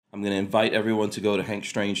I'm going to invite everyone to go to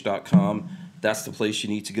hankstrange.com. That's the place you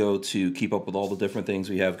need to go to keep up with all the different things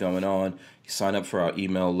we have going on. You sign up for our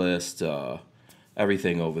email list,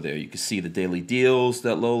 everything over there. You can see the daily deals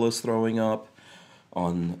that Lola's throwing up.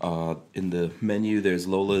 In the menu, there's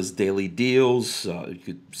Lola's Daily Deals. You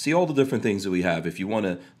could see all the different things that we have. If you want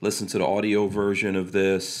to listen to the audio version of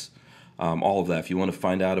this, all of that. If you want to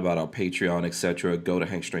find out about our Patreon, etc., go to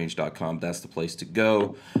hankstrange.com. That's the place to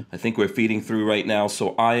go. I think we're feeding through right now,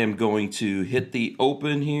 so I am going to hit the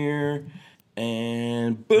open here,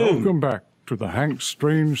 and boom. Welcome back to the Hank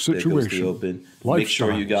Strange Situation. There goes the open. Make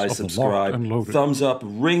sure you guys subscribe, thumbs up,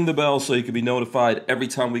 ring the bell so you can be notified every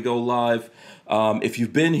time we go live. If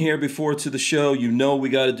you've been here before to the show, you know we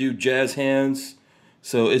got to do jazz hands.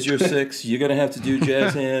 So Isyour6, you're going to have to do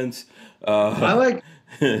jazz hands. I like...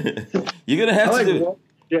 You're going to have to do...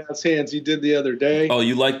 jazz hands you did the other day. Oh,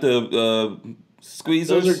 you like the squeezers?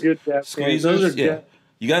 Those are good jazz hands. Those are good.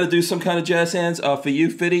 You got to do some kind of jazz hands. For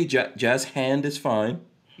you, Fitty, jazz hand is fine.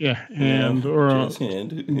 Yeah, and or jazz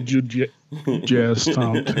hand. Jazz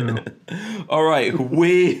stomp. Yeah. All right,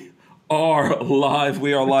 we are live.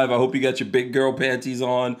 We are live. I hope you got your big girl panties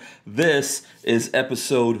on. This is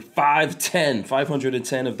episode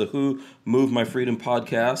 510 of the Who Moved My Freedom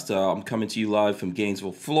podcast. I'm coming to you live from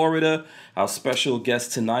Gainesville, Florida. Our special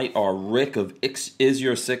guests tonight are Rick of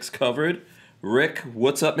Isyour6covered. Rick,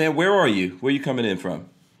 what's up, man? Where are you? Where are you coming in from?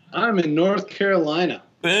 I'm in North Carolina.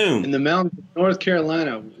 Boom. In the mountains of North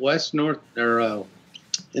Carolina,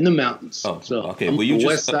 in the mountains. Oh, so okay. I'm Were you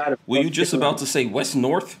west side of about to say west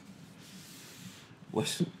north?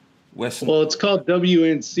 West. Well, it's called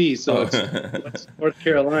WNC, so it's West North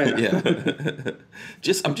Carolina. Yeah.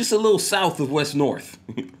 I'm just a little south of West North.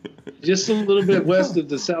 Just a little bit west of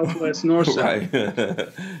the southwest north side. Right.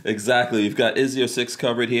 Exactly. You've got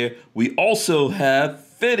Isyour6covered here. We also have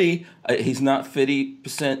Fitty. He's not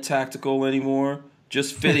 50% tactical anymore.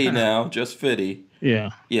 Just Fitty now. Just Fitty.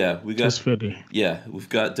 Yeah. Yeah. We got just Fitty. Yeah. We've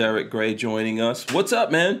got Derek Gray joining us. What's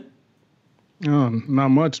up, man? Not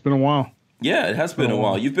much. It's been a while. Yeah, it has been a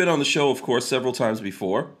while. You've been on the show, of course, several times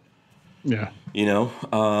before. Yeah. You know,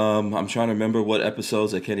 I'm trying to remember what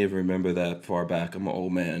episodes. I can't even remember that far back. I'm an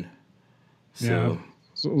old man. So, yeah.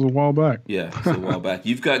 So it was a while back. Yeah, it's a while back.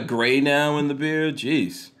 You've got gray now in the beard?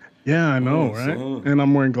 Jeez. Yeah, I know, right? And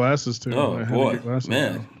I'm wearing glasses, too. Oh, boy,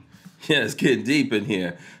 man. Yeah, it's getting deep in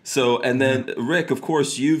here. So, and then, Rick, of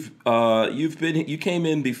course, you came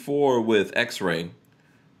in before with X-Ray.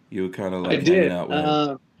 You were kind of like hanging out with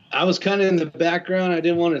him. I was kind of in the background. I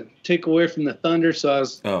didn't want to take away from the thunder, so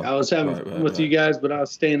I was having fun with you guys, but I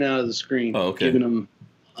was staying out of the screen, giving them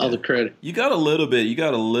all the credit. You got a little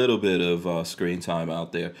bit of screen time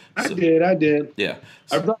out there. So, I did. Yeah.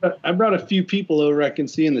 So, I brought a few people over I can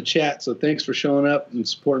see in the chat, so thanks for showing up and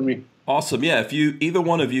supporting me. Awesome. Yeah, if either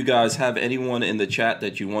one of you guys have anyone in the chat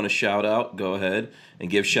that you want to shout out, go ahead and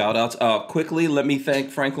give shout outs. Quickly, let me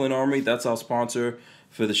thank Franklin Armory. That's our sponsor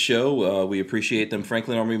for the show. We appreciate them.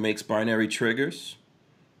 Franklin Armory makes binary triggers,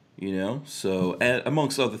 you know, so, and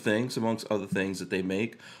amongst other things that they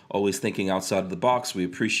make, always thinking outside of the box. We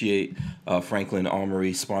appreciate Franklin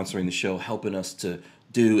Armory sponsoring the show, helping us to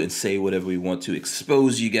do and say whatever we want to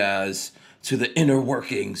expose you guys to the inner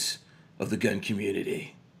workings of the gun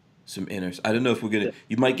community. I don't know if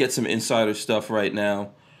you might get some insider stuff right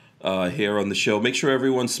now here on the show. Make sure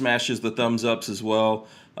everyone smashes the thumbs ups as well.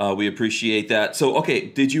 We appreciate that. So, okay,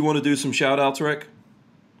 did you want to do some shout-outs, Rick?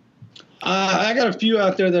 I got a few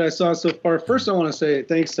out there that I saw so far. First, I want to say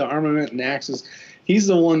thanks to Armament and Axis. He's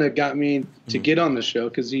the one that got me to get on the show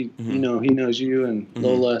because he knows you and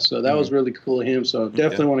Lola. So that was really cool of him. So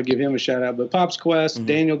definitely want to give him a shout-out. But Pop's Quest,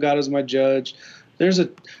 Daniel got as my judge. There's a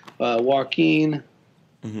Joaquin.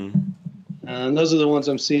 And those are the ones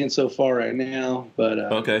I'm seeing so far right now.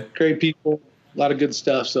 But great people. A lot of good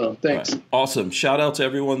stuff, so thanks. Right. Awesome. Shout out to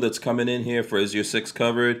everyone that's coming in here for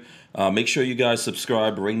Isyour6covered. Make sure you guys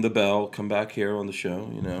subscribe, ring the bell, come back here on the show,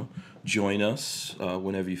 you know. Join us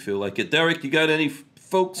whenever you feel like it. Derek, you got any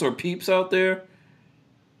folks or peeps out there?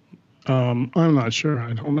 I'm not sure.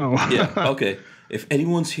 I don't know. Yeah, okay. If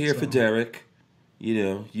anyone's here for Derek, you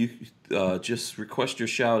know, you just request your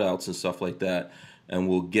shout outs and stuff like that, and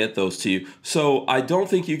we'll get those to you. So I don't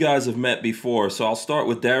think you guys have met before, so I'll start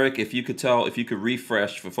with Derek. If you could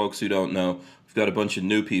refresh for folks who don't know, we've got a bunch of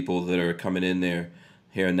new people that are coming in there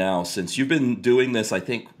here now. Since you've been doing this, I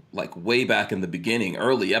think, like way back in the beginning,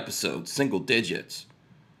 early episodes, single digits.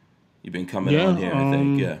 You've been coming on here, I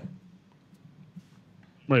think, yeah.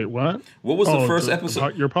 Wait, what? What was the first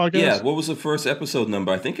episode? Your podcast? Yeah, what was the first episode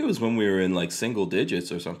number? I think it was when we were in like single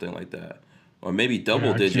digits or something like that. Or maybe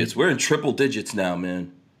double digits. We're in triple digits now,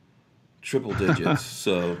 man. triple digits.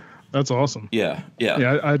 So That's awesome. yeah.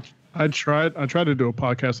 Yeah, I tried to do a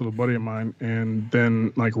podcast with a buddy of mine, and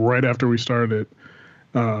then like right after we started it,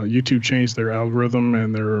 YouTube changed their algorithm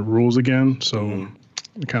and their rules again, so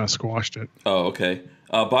it kind of squashed it. Oh, okay.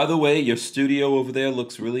 By the way, your studio over there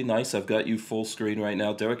looks really nice. I've got you full screen right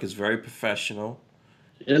now. Derek is very professional.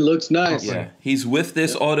 It looks nice. Yeah, he's with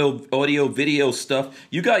this audio video stuff.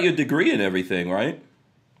 You got your degree and everything, right?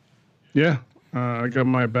 Yeah, I got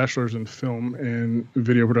my bachelor's in film and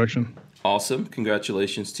video production. Awesome.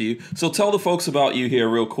 Congratulations to you. So tell the folks about you here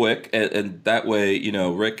real quick, and that way,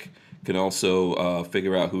 Rick can also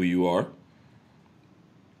figure out who you are.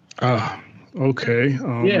 Okay.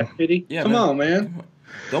 Yeah, Fitty. Yeah, Come man. on, man.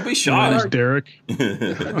 Don't be shy. My name's Derek.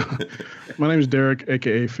 My name's Derek,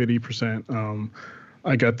 aka 50%.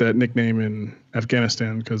 I got that nickname in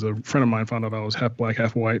Afghanistan because a friend of mine found out I was half black,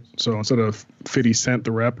 half white. So instead of 50 Cent,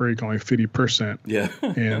 the rapper, he called me 50%. Yeah.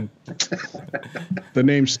 And the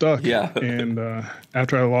name stuck. Yeah. And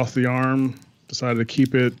after I lost the arm, decided to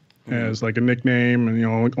keep it as like a nickname, and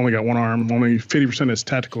only got one arm. Only 50% as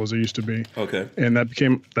tactical as it used to be. Okay. And that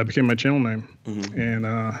became my channel name. And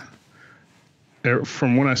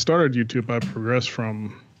from when I started YouTube, I progressed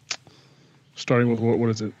from starting with what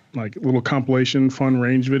is it, like little compilation fun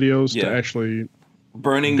range videos to actually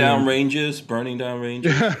burning down ranges.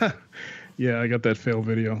 Yeah, I got that fail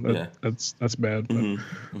video. That's bad.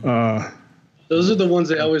 But, those are the ones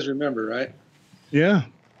they always remember, right? Yeah,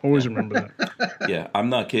 always remember that. Yeah, I'm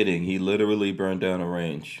not kidding. He literally burned down a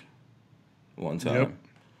range one time.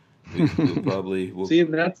 Yep. We'll See,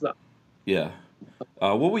 and that's the... Yeah.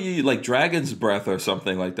 What were you, like Dragon's Breath or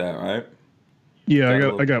something like that, right?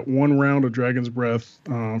 Yeah, I got one round of Dragon's Breath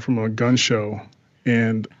from a gun show,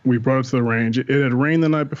 and we brought it to the range. It had rained the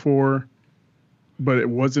night before, but it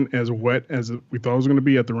wasn't as wet as we thought it was going to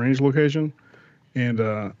be at the range location. And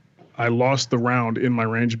I lost the round in my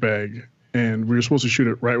range bag, and we were supposed to shoot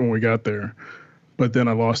it right when we got there. But then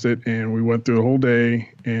I lost it, and we went through the whole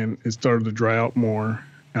day, and it started to dry out more.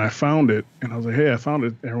 And I found it, and I was like, hey, I found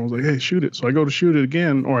it. Everyone was like, hey, shoot it. So I go to shoot it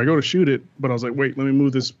again, or I go to shoot it, but I was like, wait, let me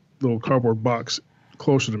move this little cardboard box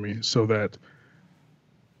closer to me so that,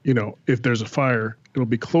 if there's a fire, it'll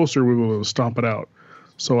be closer. We will be able to stomp it out.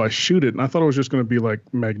 So I shoot it, and I thought it was just going to be like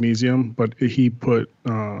magnesium, but he put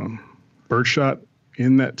birdshot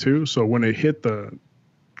in that too. So when it hit the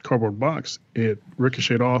cardboard box, it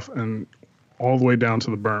ricocheted off and all the way down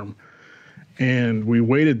to the berm. And we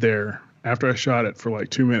waited there after I shot it for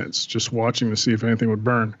like 2 minutes, just watching to see if anything would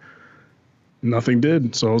burn. Nothing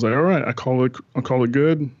did. So I was like, all right, I'll call it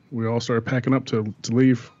good. We all started packing up to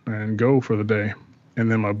leave and go for the day.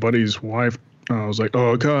 And then my buddy's wife was like,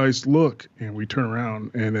 oh, guys, look. And we turn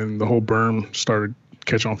around, and then the whole berm started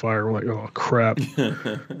catch on fire. We're like, oh, crap.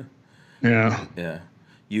 Yeah. Yeah.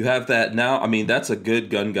 You have that now. I mean, that's a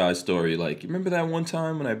good gun guy story. Like, you remember that one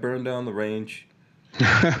time when I burned down the range?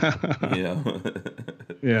 Yeah.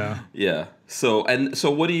 Yeah. So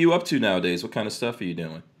what are you up to nowadays? What kind of stuff are you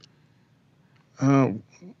doing?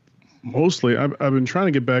 Mostly, I've been trying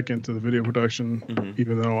to get back into the video production,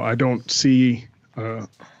 even though I don't see, I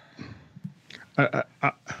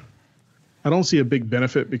don't see a big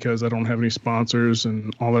benefit because I don't have any sponsors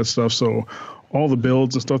and all that stuff. So all the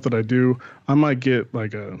builds and stuff that I do, I might get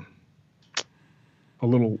like a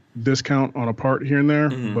little discount on a part here and there,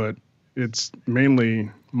 but it's mainly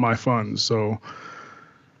my funds. So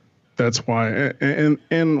that's why,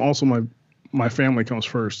 and also my family comes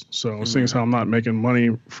first. So seeing as how I'm not making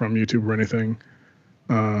money from YouTube or anything,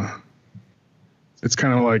 it's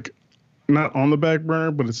kind of like not on the back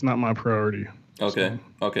burner, but it's not my priority. Okay.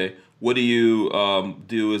 So. Okay. What do you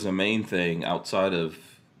do as a main thing outside of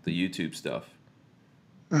the YouTube stuff?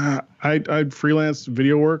 I freelance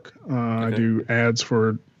video work. I do ads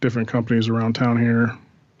for different companies around town here.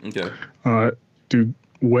 Okay. Do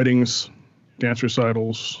weddings, dance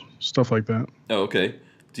recitals, stuff like that. Oh, okay.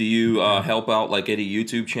 Do you help out like any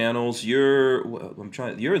YouTube channels? You're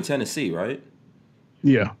in Tennessee, right?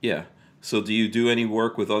 Yeah. Yeah. So do you do any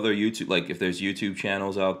work with other YouTube, like if there's YouTube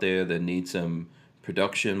channels out there that need some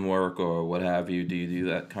production work or what have you, do you do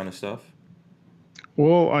that kind of stuff?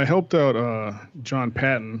 Well, I helped out John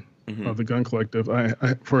Patton of the Gun Collective. I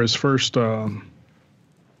for his first NRA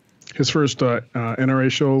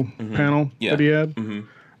show panel that he had.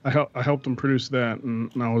 I helped him produce that,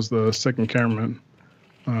 and I was the second cameraman.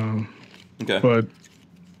 Okay. But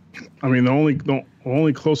I mean, the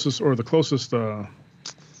only closest or the closest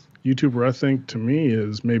YouTuber I think to me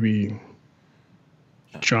is maybe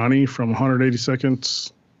Johnny from 180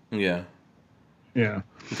 Seconds. Yeah. Yeah.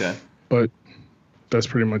 Okay. But that's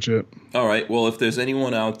pretty much it. All right. Well, if there's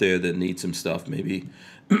anyone out there that needs some stuff, maybe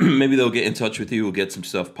maybe they'll get in touch with you. We'll get some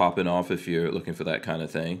stuff popping off if you're looking for that kind of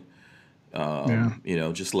thing. You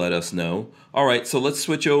know, just let us know. All right, so let's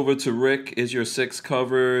switch over to Rick.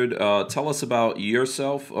 Isyour6covered. Tell us about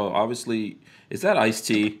yourself. Obviously, is that iced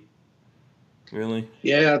tea? Really?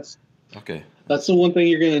 Yeah. Okay. That's the one thing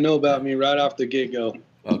you're going to know about me right off the get-go.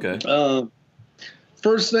 Okay.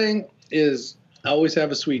 First thing is I always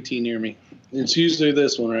have a sweet tea near me. It's usually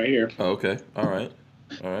this one right here. Oh, okay. All right.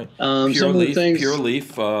 Pure some leaf. of the things, Pure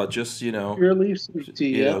leaf. Just Pure leaf sweet tea.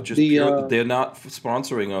 You yeah. know, just pure, they're not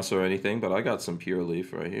sponsoring us or anything, but I got some pure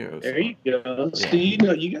leaf right here. There you go. Yeah. So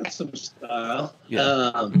you got some style.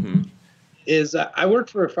 Yeah. I worked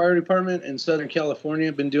for a fire department in Southern California.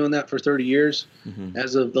 I've been doing that for 30 years.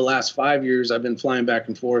 As of the last 5 years, I've been flying back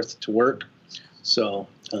and forth to work. So,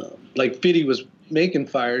 like Fitty was making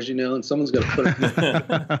fires, and someone's got to put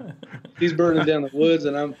it. He's burning down the woods,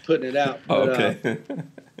 and I'm putting it out. But, okay.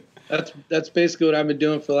 That's basically what I've been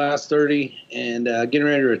doing for the last 30, and getting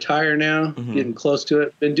ready to retire now, getting close to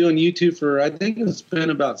it. Been doing YouTube for, I think it's been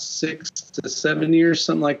about 6 to 7 years,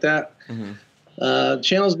 something like that.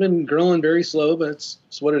 Channel's been growing very slow, but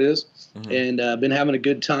it's what it is. And been having a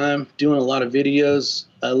good time doing a lot of videos.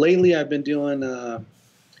 Lately, I've been doing.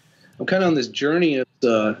 I'm kind of on this journey of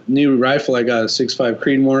the new rifle. I got a 6.5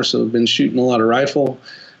 Creedmoor, so I've been shooting a lot of rifle.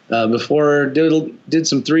 Before did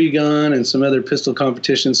some 3-gun and some other pistol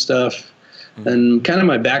competition stuff. And kind of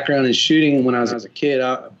my background is shooting. When I was a kid,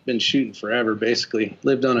 I've been shooting forever, basically.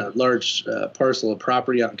 Lived on a large parcel of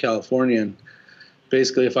property out in California, and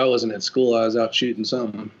basically if I wasn't at school, I was out shooting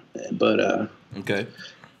something. But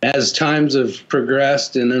as times have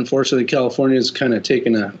progressed, and unfortunately California's kind of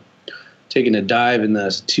taken a dive in the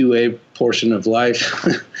 2A portion of life,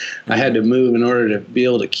 I had to move in order to be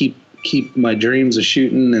able to keep my dreams of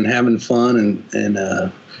shooting and having fun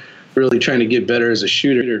and really trying to get better as a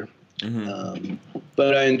shooter.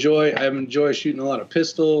 But I enjoy shooting a lot of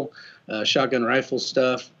pistol, shotgun rifle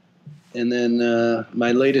stuff. And then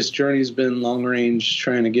my latest journey's been long range,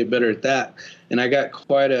 trying to get better at that. And I got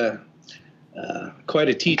quite a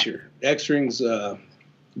teacher. X-Ring's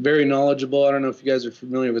very knowledgeable. I don't know if you guys are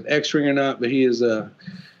familiar with X-Ring or not, but he's a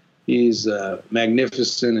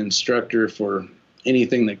magnificent instructor for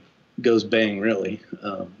anything that goes bang, really.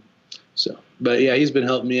 But yeah, he's been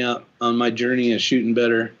helping me out on my journey of shooting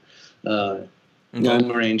better, long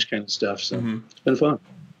range kind of stuff. So it's been fun.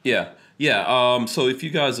 Yeah. So if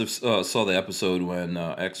you guys have saw the episode when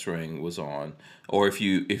X-Ring was on, or if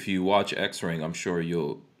you watch X-Ring, I'm sure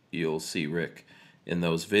you'll see Rick in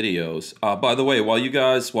those videos. By the way, while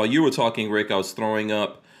you were talking, Rick, I was throwing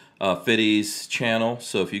up Fitty's channel.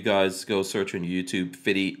 So if you guys go search on YouTube,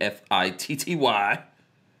 Fitty, Fitty,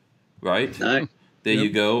 right? Nice. There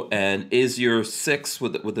you go. And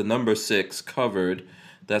Isyour6 with the number 6 covered.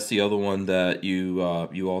 That's the other one that you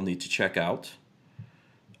all need to check out.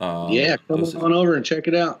 Come on over and check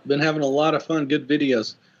it out. Been having a lot of fun, good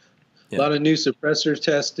videos. A lot of new suppressor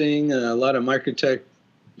testing, a lot of microtech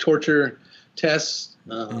torture tests,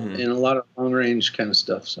 and a lot of long range kind of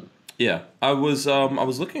stuff. So yeah, I was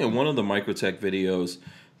looking at one of the microtech videos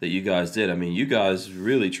that you guys did. I mean, you guys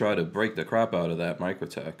really try to break the crap out of that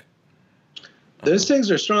microtech. Those things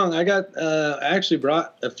are strong. I actually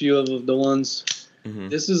brought a few of the ones.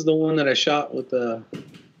 This is the one that I shot with a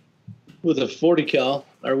 40 cal,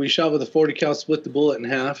 or we shot with a 40 cal, split the bullet in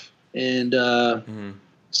half, and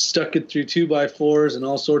stuck it through 2x4s and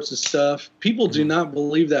all sorts of stuff. People do not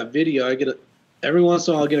believe that video. Every once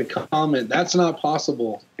in a while I'll get a comment, "That's not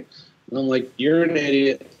possible." And I'm like, "You're an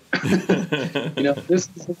idiot."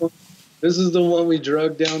 This is the one we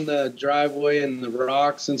drug down the driveway and the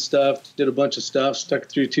rocks and stuff, did a bunch of stuff, stuck it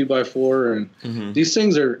through 2x4, and these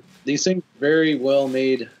things are very well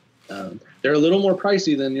made. They're a little more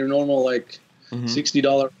pricey than your normal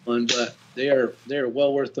 $60 one, but they are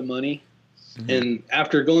well worth the money. And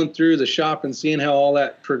after going through the shop and seeing how all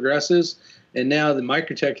that progresses, and now the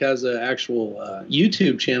Microtech has an actual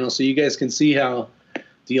YouTube channel, so you guys can see how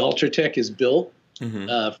the Ultratech is built,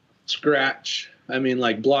 scratch. I mean,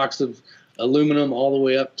 like blocks of aluminum all the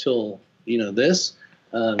way up till this.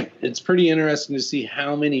 It's pretty interesting to see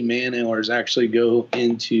how many man hours actually go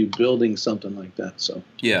into building something like that. So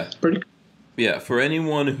yeah, it's pretty cool. Yeah, for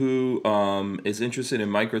anyone who is interested in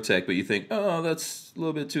Microtech, but you think, oh, that's a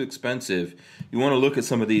little bit too expensive, you want to look at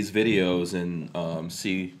some of these videos and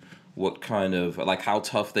see what kind of, like how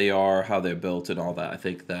tough they are, how they're built and all that. I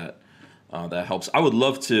think that that helps. I would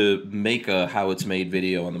love to make a how it's made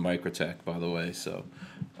video on the Microtech, by the way. So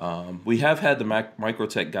we have had the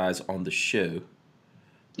Microtech guys on the show.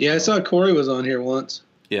 Yeah, I saw Corey was on here once.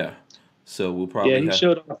 Yeah. So we'll probably he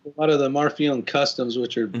showed off a lot of the Marfion Customs,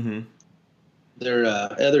 which are their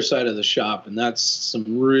other side of the shop, and that's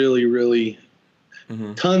some really, really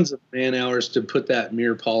tons of man hours to put that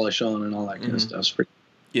mirror polish on and all that kind of stuff.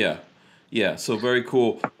 Yeah. So very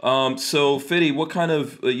cool. So Fitty, what kind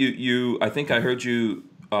of you? I think I heard you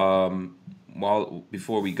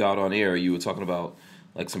before we got on air. You were talking about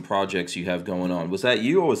like some projects you have going on. Was that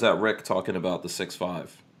you or was that Rick talking about the 6.5?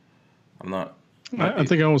 I'm not. I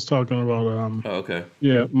think I was talking about. Okay.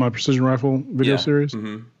 Yeah, my precision rifle video series.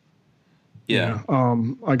 Yeah.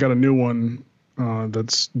 I got a new one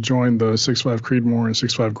that's joined the 6.5 Creedmoor and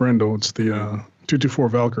 6.5 Grendel. It's the 224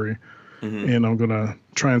 Valkyrie, and I'm gonna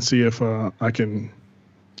try and see if I can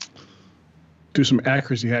do some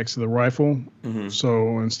accuracy hacks to the rifle.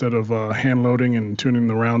 So instead of hand loading and tuning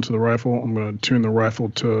the round to the rifle, I'm gonna tune the rifle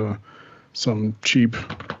to some cheap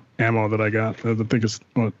ammo that I got. I think it's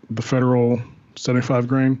the Federal 75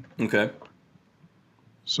 grain. Okay.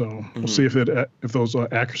 So we'll see if those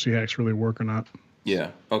accuracy hacks really work or not.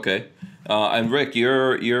 Yeah. Okay. And Rick,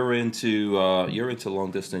 you're into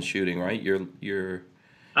long distance shooting, right?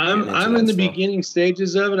 I'm in the beginning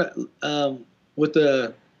stages of it. With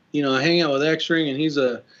the I hang out with X-Ring, and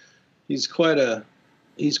he's quite a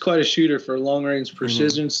shooter for long range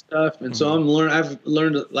precision stuff, and so I've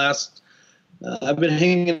learned I've been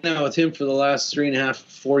hanging out with him for the last 3.5,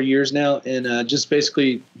 4 years now, and just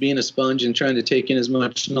basically being a sponge and trying to take in as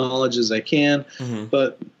much knowledge as I can.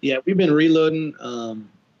 But yeah, we've been reloading,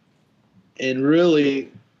 and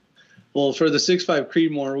really, well, for the 6.5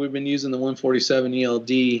 Creedmoor, we've been using the 147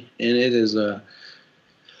 ELD, and it is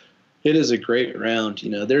a great round.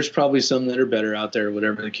 There's probably some that are better out there,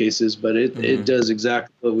 whatever the case is, but it does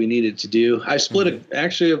exactly what we needed to do. I split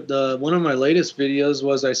one of my latest videos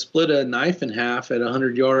was I split a knife in half at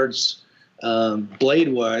 100 yards,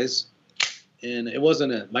 blade wise, and it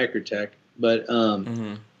wasn't a Microtech, but at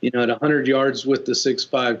 100 yards with the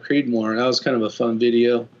 6.5 Creedmoor. That was kind of a fun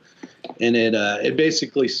video, and it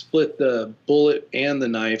basically split the bullet and the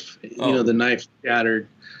knife. The knife shattered.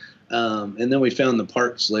 And then we found the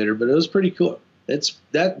parts later, but it was pretty cool. It's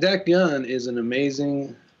that gun is an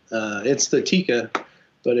amazing. It's the Tika,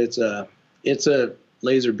 but it's a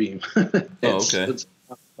laser beam. It's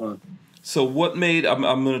fun. So what made I'm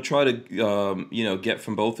going to try to get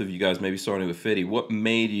from both of you guys, maybe starting with Fitty. What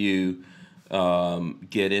made you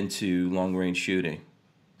get into long range shooting?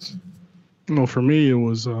 Well, for me, it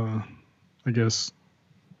was I guess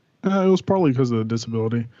it was partly because of the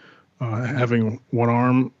disability, having one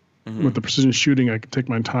arm. With the precision shooting, I can take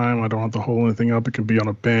my time. I don't have to hold anything up. It can be on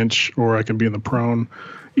a bench, or I can be in the prone.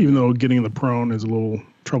 Even though getting in the prone is a little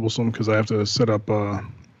troublesome because I have to set up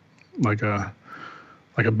like a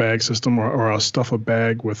bag system, or I'll stuff a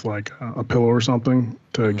bag with like a pillow or something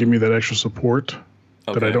to give me that extra support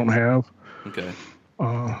that I don't have. Okay.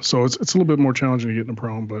 So it's a little bit more challenging to get in the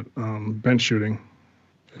prone, but bench shooting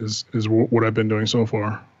is what I've been doing so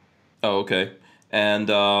far. Oh, okay. And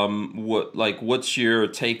what's your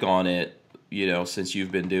take on it, since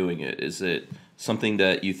you've been doing it? Is it something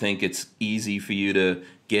that you think it's easy for you to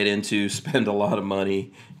get into, spend a lot of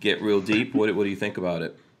money, get real deep? What do you think about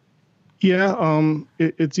it? Yeah,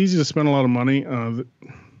 it's easy to spend a lot of money.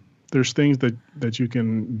 There's things that you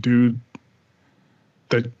can do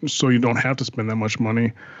so you don't have to spend that much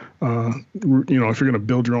money. If you're going to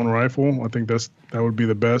build your own rifle, I think that would be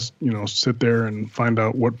the best. Sit there and find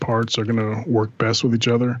out what parts are going to work best with each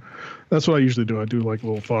other. That's what I usually do. I do like a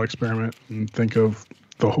little thought experiment and think of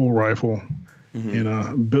the whole rifle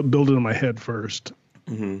and build it in my head first.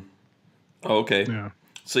 Oh, okay. Yeah.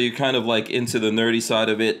 So you're kind of like into the nerdy side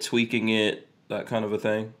of it, tweaking it, that kind of a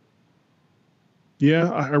thing? Yeah,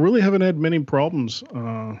 I really haven't had many problems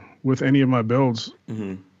with any of my builds.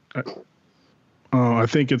 I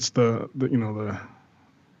think it's the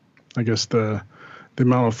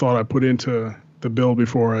amount of thought I put into the build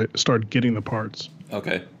before I start getting the parts.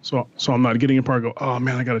 Okay. So I'm not getting a part and go, oh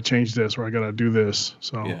man, I got to change this or I got to do this.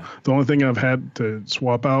 So the only thing I've had to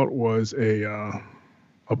swap out was a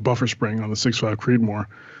buffer spring on the 6.5 Creedmoor.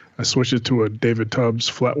 I switched it to a David Tubbs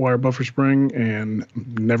flat wire buffer spring and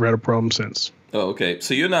never had a problem since. Oh, okay.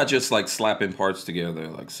 So you're not just like slapping parts together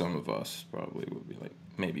like some of us probably would be, like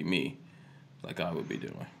maybe me, like I would be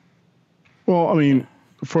doing. Well, I mean,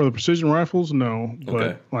 for the precision rifles, no.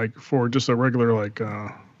 But like for just a regular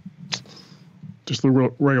just the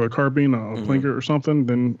regular carbine, a plinker or something,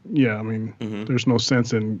 then yeah, I mean, there's no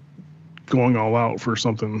sense in going all out for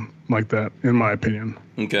something like that, in my opinion.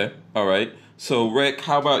 Okay. All right. So Rick,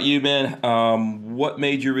 how about you, man? What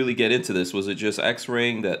made you really get into this? Was it just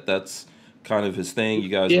X-Ring that's kind of his thing? You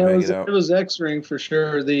guys were hanging out? It was X-Ring for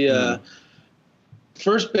sure.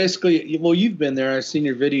 first, basically, well, you've been there. I've seen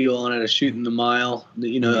your video on it of shooting the mile, at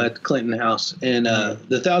the Clinton house. And the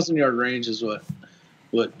 1,000-yard range is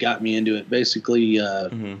what got me into it. Basically,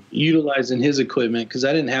 utilizing his equipment, because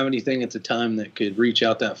I didn't have anything at the time that could reach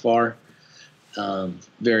out that far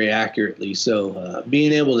very accurately. So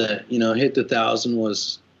being able to, hit the 1,000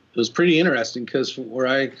 was pretty interesting, because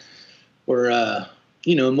where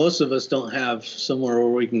most of us don't have somewhere where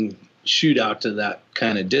we can shoot out to that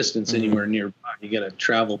kind of distance anywhere nearby. You got to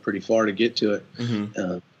travel pretty far to get to it.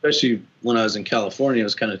 Especially when I was in California, it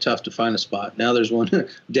was kind of tough to find a spot. Now there's one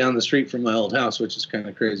down the street from my old house, which is kind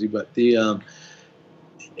of crazy. But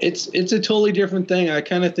it's a totally different thing. I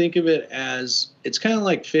kind of think of it as, it's kind of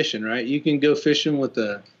like fishing, right? You can go fishing with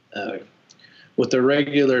the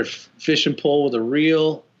regular fishing pole with a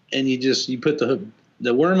reel, and you put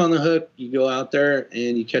the worm on the hook, you go out there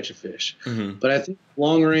and you catch a fish. But I think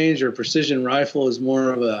long range or precision rifle is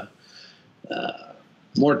more of a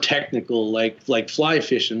more technical, like fly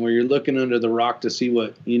fishing, where you're looking under the rock to see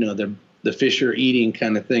what the fish are eating,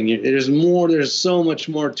 kind of thing. There's so much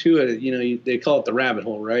more to it. They call it the rabbit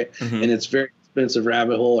hole, right? And it's very expensive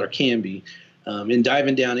rabbit hole, or can be, in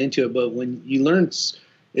diving down into it. But when you learn,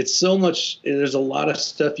 it's so much. There's a lot of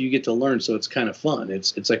stuff you get to learn, so it's kind of fun.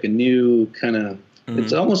 It's like a new kind of.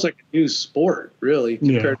 It's almost like a new sport, really,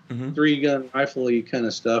 compared to 3-gun rifle-y kind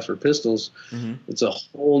of stuff or pistols. It's a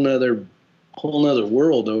whole nother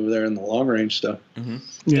world over there in the long range stuff.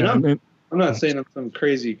 Yeah, I'm not saying I'm some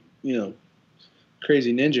crazy ninja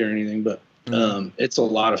or anything, but it's a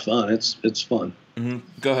lot of fun. It's fun.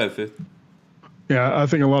 Go ahead, Fitty. Yeah, I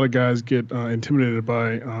think a lot of guys get intimidated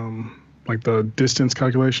by like the distance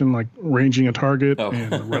calculation, like ranging a target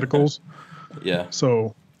and reticles. Yeah.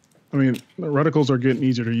 So, I mean, the reticles are getting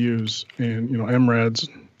easier to use, and MRADs,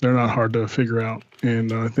 they're not hard to figure out.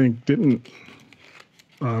 And I think didn't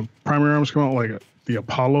Primary Arms come out like the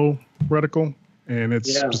Apollo reticle, and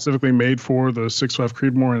it's specifically made for the 6.5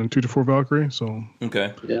 Creedmoor and 2-4 Valkyrie. So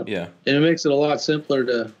okay, yeah, and it makes it a lot simpler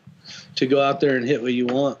to go out there and hit what you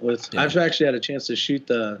want with. I've actually had a chance to shoot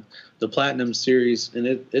the Platinum series, and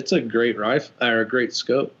it's a great rifle, or a great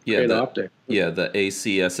scope, great optic. Yeah, the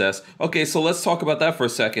ACSS. Okay, so let's talk about that for a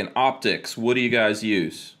second. Optics. What do you guys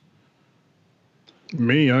use?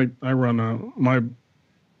 Me, I run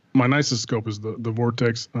my nicest scope is the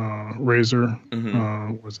Vortex Razor.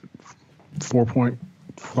 Was it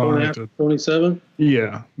 4.5 to 27?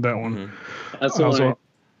 Yeah, that one. That's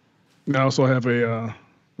I also have a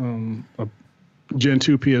Gen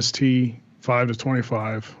 2 PST 5 to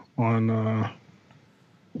 25 on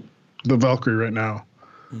the Valkyrie right now.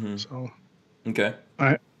 So okay,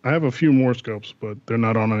 I have a few more scopes, but they're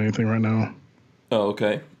not on anything right now. Oh,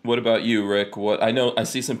 okay. What about you, Rick? I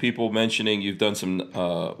see some people mentioning you've done some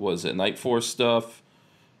Night Force stuff.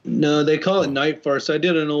 No, they call it Night Force. I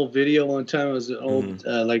did an old video one time. It was an old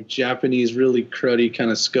like Japanese really cruddy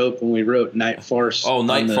kind of scope, and we wrote Night Force. Oh,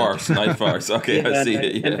 Night Force. Night Force. Okay, I see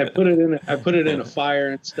it. Yeah. And I put it in a fire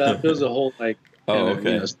and stuff. It was a whole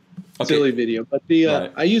silly video. But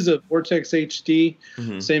I use a Vortex HD,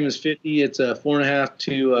 same as Fitty. It's a 4.5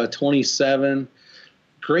 to 27.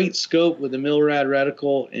 Great scope with a Milrad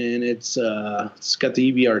reticle, and it's got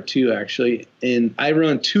the EBR2 actually. And I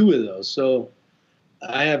run 2 of those. So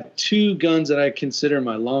I have 2 guns that I consider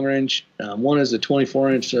my long range. One is a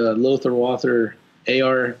 24-inch Lothar Walther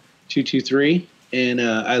AR-223, and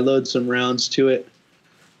I load some rounds to it.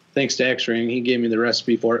 Thanks to X-Ring, he gave me the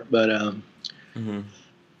recipe for it. But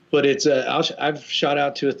it's I've shot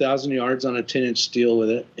out to 1,000 yards on a 10-inch steel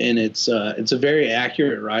with it, and it's a very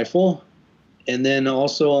accurate rifle. And then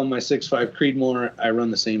also on my 6.5 Creedmoor, I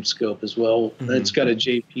run the same scope as well. It's got a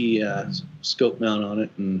JP scope mount on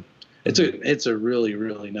it, and it's a really,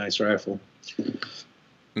 really nice rifle.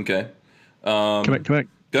 Okay. Can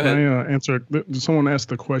I answer? Someone asked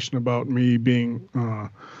the question about me being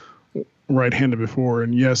right-handed before,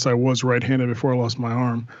 and yes, I was right-handed before I lost my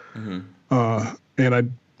arm.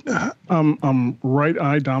 And I'm right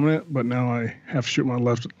eye dominant, but now I have to shoot my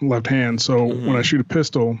left hand. So when I shoot a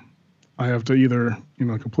pistol, I have to either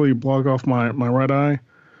completely block off my right eye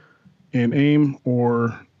and aim,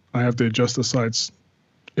 or I have to adjust the sights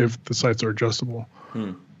if the sights are adjustable.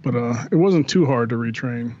 But it wasn't too hard to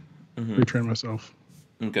retrain myself.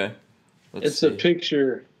 Okay. It's a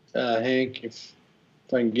picture, Hank, if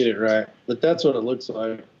I can get it right. But that's what it looks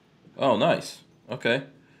like. Oh, nice. Okay.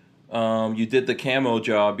 You did the camo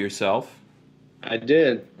job yourself. I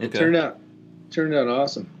did. It turned out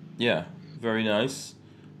awesome. Yeah, very nice.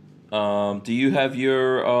 Do you have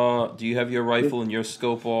your rifle and your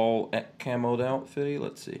scope all camoed out, Fitty?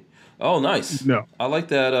 Let's see. Oh, nice. No. I like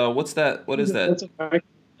that. What's that? What is that?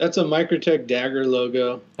 That's a Microtech Dagger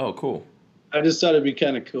logo. Oh, cool. I just thought it'd be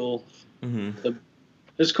kind of cool.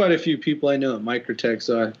 There's quite a few people I know at Microtech,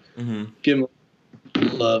 so I give them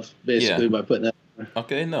love basically by putting that.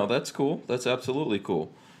 Okay, no, that's cool. That's absolutely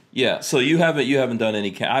cool. Yeah, so you haven't done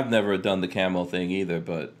any. I've never done the camo thing either,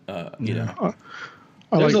 but you know,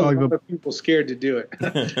 there's a lot of people scared to do it.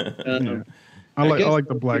 I like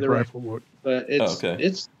the black rifle look, but it's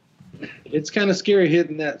kind of scary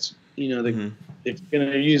hitting that. You know, if you're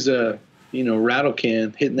gonna use a rattle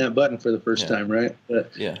can, hitting that button for the first time, right?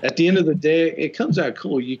 But at the end of the day, it comes out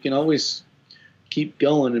cool. You can always keep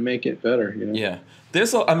going and make it better. You know? Yeah.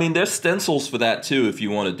 There's stencils for that too if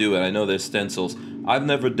you want to do it. I know there's stencils. I've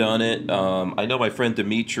never done it. I know my friend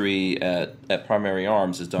Dimitri at Primary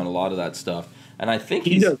Arms has done a lot of that stuff, and I think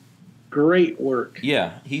he does great work.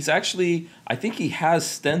 Yeah, he's actually. I think he has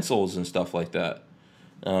stencils and stuff like that.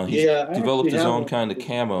 He's developed his own kind of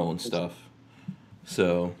camo and stuff.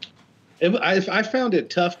 So, I found it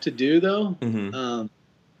tough to do though,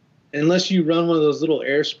 unless you run one of those little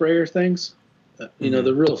air sprayer things. You know,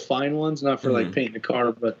 the real fine ones, not for like painting a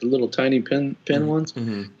car, but the little tiny pen ones.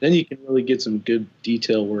 Then you can really get some good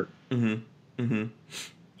detail work. Yeah.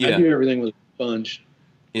 I do everything with a sponge.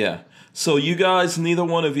 Yeah. So you guys, neither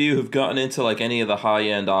one of you have gotten into like any of the high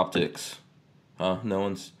end optics, huh? No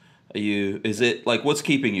one's. Is it like what's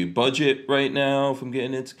keeping you budget right now from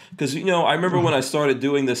getting into? Because I remember when I started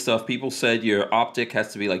doing this stuff, people said your optic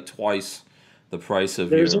has to be like twice the price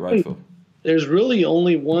of your rifle. There's really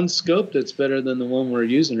only one scope that's better than the one we're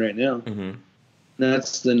using right now.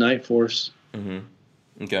 That's the Night Force.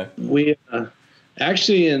 Okay. We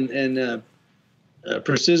actually in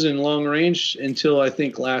precision long range until I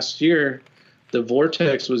think last year, the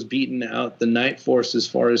Vortex was beating out the Night Force as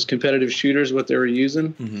far as competitive shooters, what they were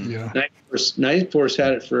using. Night Force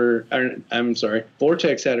had it for, I'm sorry,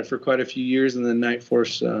 Vortex had it for quite a few years, and then Night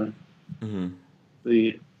Force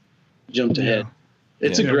we jumped ahead.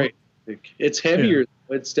 It's a great. It's heavier.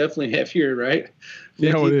 It's definitely heavier, right?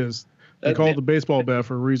 Yeah, it is. They call it the baseball bat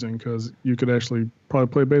for a reason because you could actually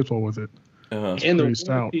probably play baseball with it. And the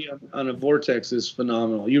warranty on a Vortex is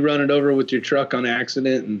phenomenal. You run it over with your truck on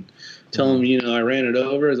accident and tell them, I ran it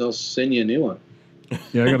over, they'll send you a new one.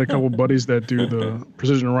 Yeah, I got a couple buddies that do the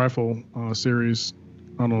precision rifle series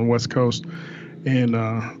on the West Coast, and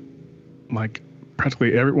like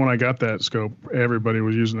practically when I got that scope, everybody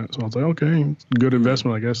was using it. So I was like, okay, good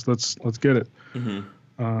investment, I guess. Let's get it.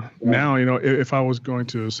 Now, if I was going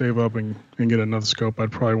to save up and get another scope,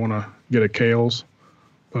 I'd probably want to get a Kales,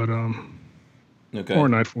 but or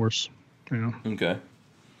Night Force. Okay.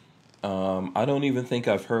 I don't even think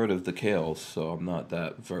I've heard of the Kales, so I'm not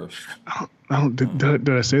that versed. Did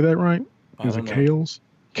I say that right? Is it Kales?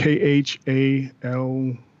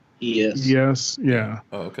 KHAL. Yes. Yeah.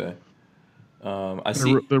 Oh, okay.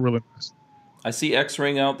 They're really nice. I see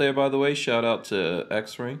X-Ring out there, by the way. Shout out to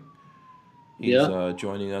X-Ring. He's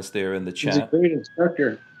joining us there in the chat. He's a great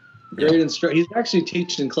instructor. Instructor. He's actually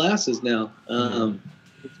teaching classes now.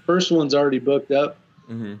 His first one's already booked up,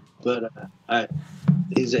 but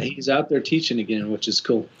he's out there teaching again, which is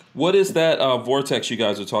cool. What is that Vortex you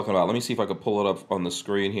guys are talking about? Let me see if I can pull it up on the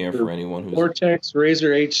screen here for anyone who's Vortex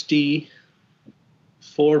Razor HD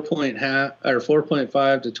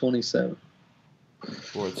 4.5 to 27.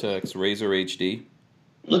 Vortex Razor HD.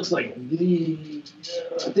 Looks like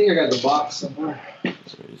I think I got the box somewhere.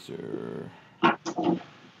 Razor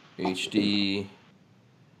HD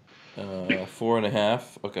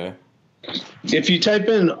 4.5. Okay. If you type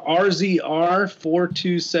in RZR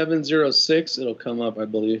 42706, it'll come up, I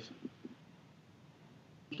believe.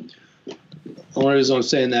 The only reason I'm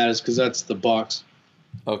saying that is because that's the box.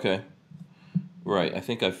 Okay. Right. I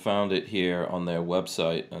think I found it here on their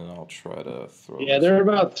website, and I'll try to throw it. Yeah, they're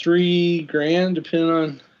about $3,000, depending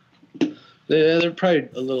on. They're probably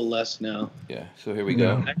a little less now. Yeah. So here we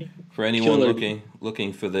go. For anyone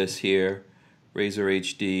looking for this here, Razor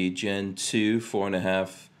HD Gen 2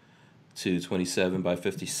 4.5 to 27 by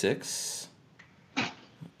 56. Wait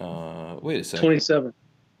a second. 27.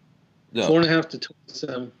 No. 4.5 to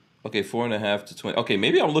 27. Okay, 4.5 to 20. Okay,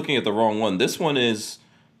 maybe I'm looking at the wrong one. This one is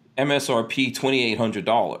MSRP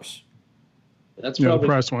 $2,800. That's probably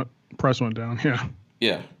the price went down. Yeah.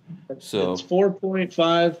 Yeah. So it's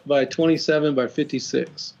 4.5 by 27 by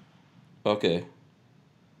 56. Okay.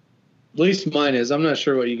 At least mine is. I'm not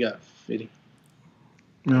sure what you got, Fitty.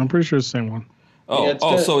 No, I'm pretty sure it's the same one.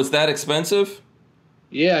 Oh, so it's that expensive?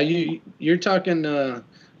 Yeah, you're talking.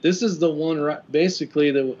 This is the one.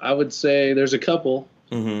 Basically, that I would say there's a couple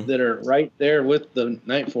that are right there with the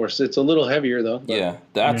Night Force. It's a little heavier though. Yeah,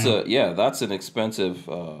 that's an expensive.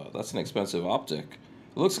 That's an expensive optic.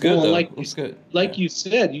 Looks good well, though. like Looks good. Like you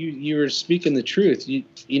said, you were speaking the truth.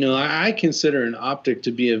 You know, I consider an optic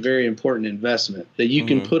to be a very important investment that you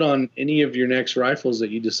can put on any of your next rifles that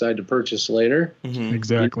you decide to purchase later.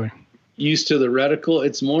 Exactly. Used to the reticle,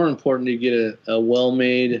 it's more important to get a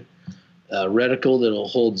well-made reticle that'll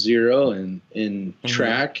hold zero and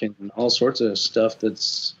track and all sorts of stuff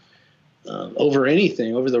that's over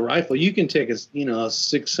anything, over the rifle. You can take a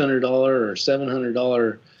 $600 or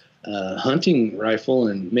 $700 hunting rifle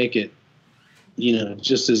and make it,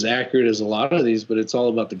 just as accurate as a lot of these, but it's all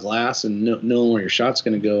about the glass and knowing where your shot's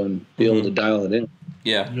going to go and be able to dial it in.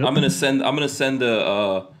 Yeah, yep. I'm gonna send that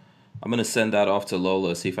off to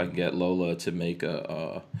Lola. See if I can get Lola to make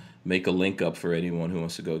a link up for anyone who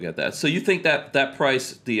wants to go get that. So you think that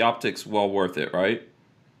price, the optics, well worth it, right?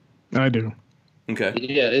 I do. Okay.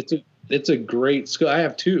 Yeah, it's a great scope. I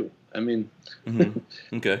have two. I mean,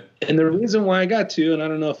 okay. And the reason why I got two, and I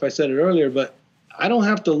don't know if I said it earlier, but I don't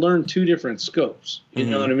have to learn two different scopes. You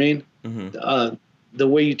know what I mean? The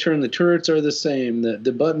way you turn the turrets are the same.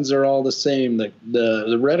 The buttons are all the same. The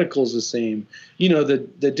reticle's the same.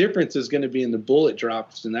 The difference is going to be in the bullet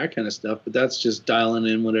drops and that kind of stuff, but that's just dialing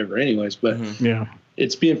in whatever anyways. But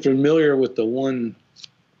it's being familiar with the one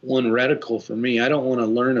reticle for me. I don't want to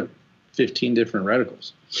learn 15 different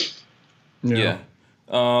reticles. Yeah.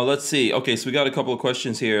 Let's see. Okay, so we got a couple of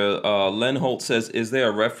questions here. Len Holt says, is there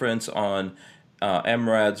a reference on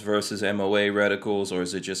MRADs versus MOA reticles, or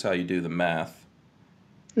is it just how you do the math?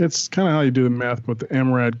 It's kind of how you do the math, but the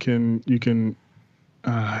MRAD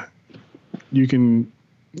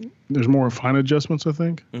there's more fine adjustments, I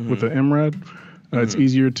think, with the MRAD. It's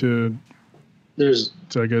easier to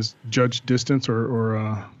I guess, judge distance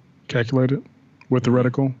or calculate it with the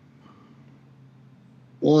reticle.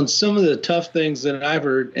 Well, and some of the tough things that I've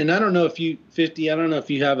heard, and I don't know if you, Fitty, I don't know if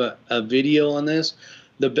you have a video on this.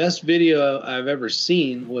 The best video I've ever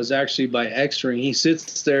seen was actually by X-Ring. He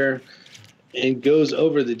sits there and goes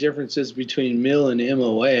over the differences between MIL and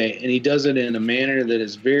MOA, and he does it in a manner that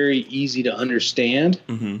is very easy to understand.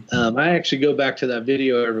 I actually go back to that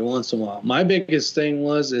video every once in a while. My biggest thing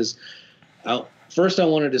first I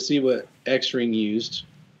wanted to see what X-Ring used,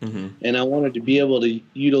 and I wanted to be able to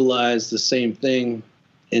utilize the same thing.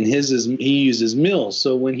 And he uses MIL.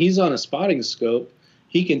 So when he's on a spotting scope,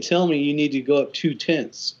 he can tell me you need to go up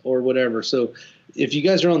 2/10 or whatever. So if you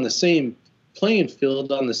guys are on the same playing field,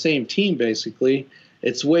 on the same team, basically,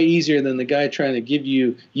 it's way easier than the guy trying to give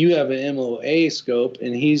you have an MOA scope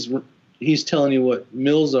and he's telling you what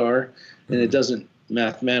MILs are, and it doesn't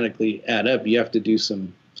mathematically add up. You have to do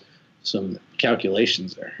some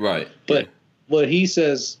calculations there. Right. But what he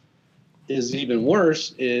says is even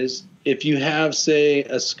worse is if you have, say,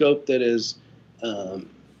 a scope that is an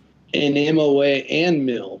MOA and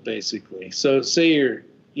MIL, basically. So say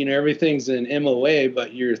everything's in MOA,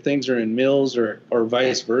 but your things are in MILs or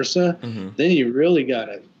vice versa, then you really got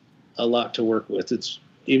a lot to work with. It's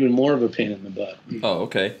even more of a pain in the butt. Oh,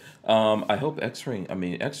 okay. I hope X-Ring,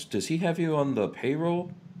 does he have you on the payroll,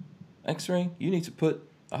 X-Ring? You need to put...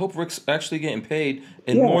 I hope Rick's actually getting paid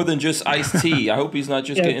in more than just iced tea. I hope he's not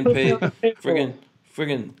just getting paid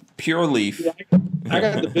friggin' Pure Leaf. Yeah, I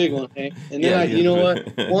got the big one, Hank. And then you know what?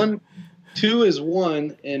 2 is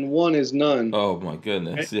 1 and 1 is none. Oh my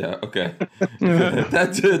goodness! Yeah, okay.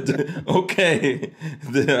 That's it. Okay.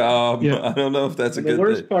 I don't know if that's a good thing. The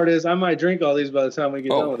worst part is I might drink all these by the time we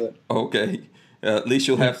get done with it. Okay. At least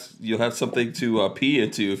you'll have something to pee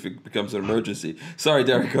into if it becomes an emergency. Sorry,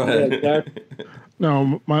 Derek. Go ahead. Yeah, exactly.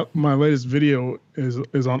 No, my latest video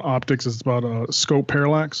is on optics. It's about scope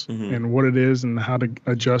parallax and what it is and how to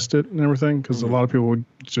adjust it and everything, because a lot of people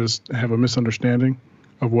just have a misunderstanding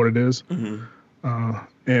of what it is.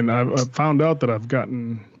 And I've found out that I've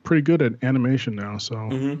gotten pretty good at animation now. So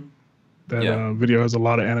that video has a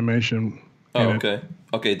lot of animation.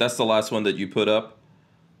 Okay, that's the last one that you put up?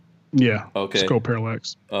 Yeah. Okay. Scope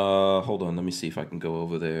parallax. Hold on. Let me see if I can go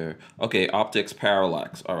over there. Okay, optics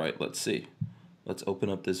parallax. All right, let's see. Let's open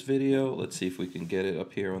up this video. Let's see if we can get it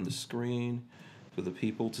up here on the screen for the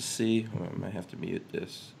people to see. Oh, I might have to mute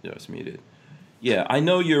this. Yeah, it's muted. Yeah, I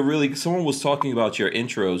know someone was talking about your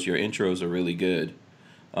intros. Your intros are really good.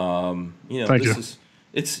 Thank you.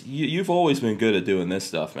 You've always been good at doing this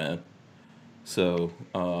stuff, man. So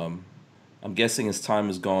I'm guessing as time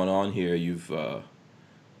has gone on here, you've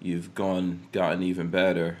gotten even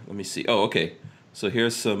better. Let me see. Oh, okay. So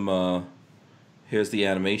here's the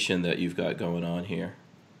animation that you've got going on here.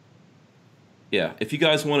 Yeah, if you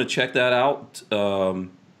guys want to check that out,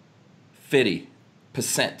 Fitty,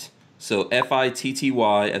 %. So FITTY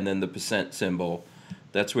and then the % symbol.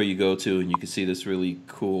 That's where you go to, and you can see this really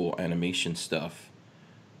cool animation stuff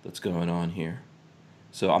that's going on here.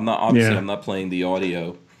 So I'm not playing the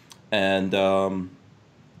audio. And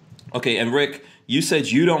okay, and Rick, you said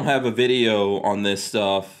you don't have a video on this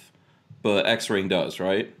stuff, but X-Ring does,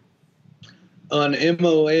 right? On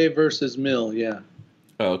MOA versus Mill, yeah.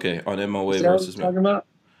 Oh, okay, on MOA Is that versus what Mill. you're talking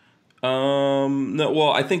about? No,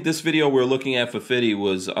 well, I think this video we're looking at for Fitty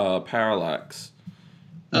was Parallax.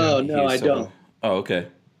 Oh, no, I don't. Oh, okay.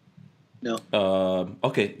 No.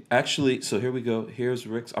 Okay, actually, so here we go. Here's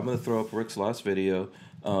Rick's. I'm going to throw up Rick's last video.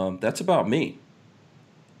 That's about me.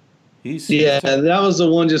 That was the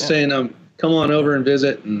one just saying, come on over and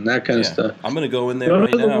visit and that kind of stuff. I'm going to go in there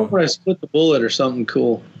right now. Where I split the bullet or something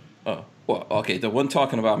cool. Oh, well, okay. The one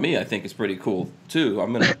talking about me, I think, is pretty cool too.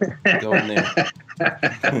 I'm going to go in there.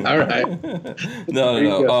 All right.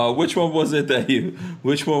 No. Which one was it that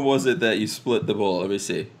you split the bullet? Let me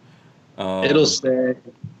see. It'll say.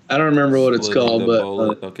 I don't remember what it's called, but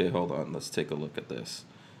okay, hold on. Let's take a look at this.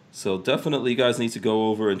 So definitely, you guys need to go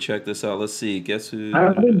over and check this out. Let's see. Guess who?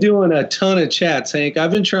 I've been doing a ton of chats, Hank.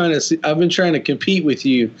 I've been trying to compete with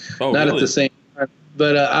you, not really? At the same time,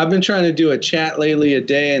 but I've been trying to do a chat lately a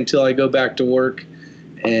day until I go back to work,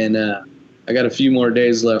 and I got a few more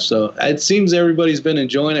days left. So it seems everybody's been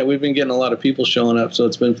enjoying it. We've been getting a lot of people showing up, so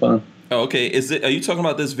it's been fun. Oh, okay. Are you talking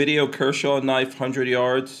about this video, Kershaw knife 100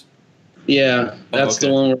 yards? Yeah, that's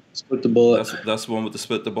the one where I split the bullet. That's the one with the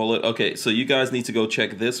split the bullet. Okay, so you guys need to go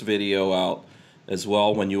check this video out as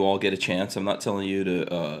well when you all get a chance. I'm not telling you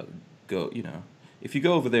to go, if you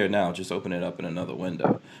go over there now, just open it up in another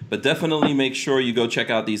window. But definitely make sure you go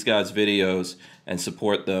check out these guys' videos and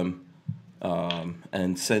support them,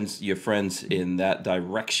 and send your friends in that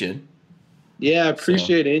direction. Yeah, I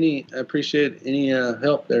appreciate any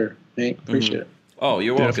help there, Hank. Appreciate it. Oh,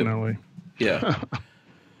 you're welcome. Definitely. Yeah.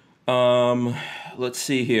 Let's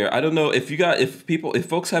see here. I don't know if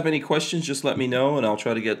folks have any questions, just let me know and I'll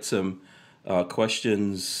try to get some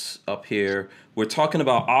questions up here. We're talking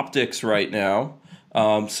about optics right now.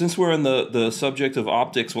 Since we're in the subject of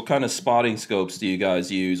optics, what kind of spotting scopes do you guys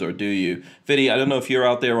use, or do you? Fitty, I don't know if you're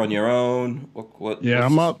out there on your own.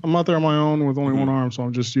 I'm out there on my own with only one arm, so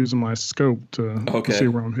I'm just using my scope to see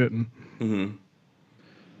where I'm hitting. Mm-hmm.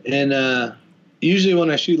 And usually when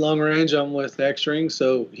I shoot long range, I'm with X-Ring,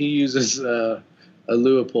 so he uses a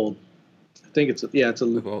Leupold. I think it's a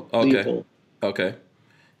Leupold. Okay. Okay.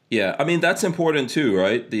 Yeah, I mean that's important too,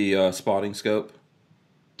 right? The spotting scope.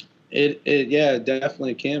 It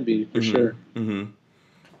definitely can be for sure. Mm-hmm.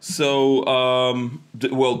 So,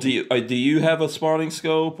 do you have a spotting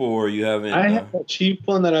scope, or you haven't? I have a cheap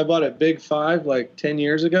one that I bought at Big Five like 10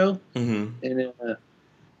 years ago, and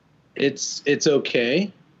it's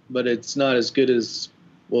okay, but it's not as good as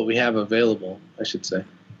what we have available, I should say.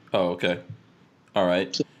 Oh, okay. All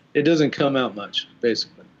right. So it doesn't come out much,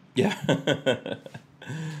 basically. Yeah.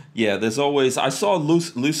 Yeah, there's always... I saw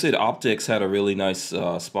Lucid Optics had a really nice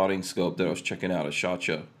spotting scope that I was checking out at SHOT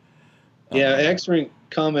Show. Yeah, X-Ring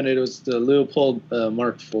commented it was the Leupold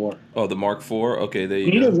Mark IV. Oh, the Mark IV? Okay, there you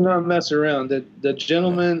go. He does not mess around. The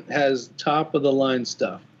gentleman has top-of-the-line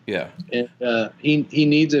stuff. Yeah. And he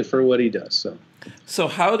needs it for what he does, So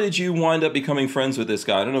how did you wind up becoming friends with this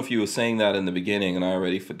guy? I don't know if you were saying that in the beginning, and I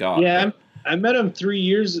already forgot. Yeah, I met him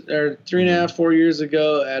 3 and a half, 4 years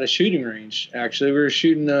ago at a shooting range. Actually, we were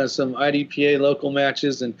shooting some IDPA local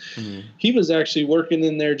matches, and he was actually working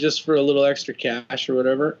in there just for a little extra cash or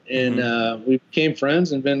whatever. And we became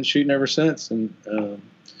friends and been shooting ever since. And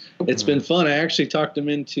it's been fun. I actually talked him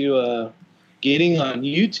into getting on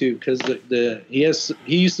YouTube because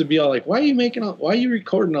he used to be all like, why are you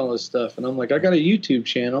recording all this stuff? And I'm like, I got a YouTube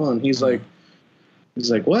channel. And he's like,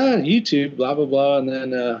 what? YouTube, blah, blah, blah. And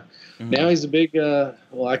then now he's a big,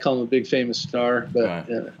 I call him a big famous star.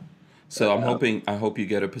 But so I hope you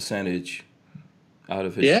get a percentage out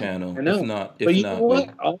of his channel. I know. If not,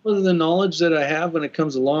 what? All of the knowledge that I have when it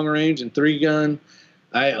comes to long range and 3-gun,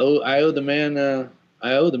 I owe the man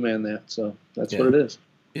that. So that's what it is.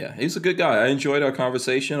 Yeah, he's a good guy. I enjoyed our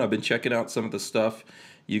conversation. I've been checking out some of the stuff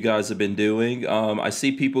you guys have been doing. I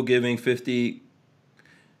see people giving 50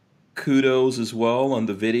 kudos as well on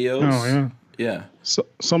the videos. Oh, yeah. Yeah. So,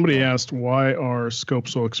 somebody asked, why are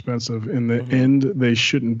scopes so expensive? In the end, they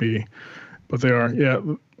shouldn't be. But they are. Yeah,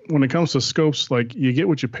 when it comes to scopes, like, you get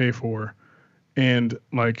what you pay for. And,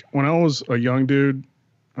 like, when I was a young dude,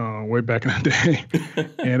 way back in the day,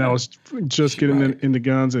 and I was just getting into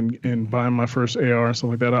guns and buying my first AR and stuff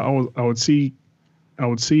like that. I would see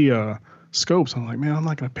scopes. I'm like, man, I'm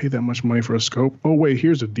not gonna pay that much money for a scope. Oh wait,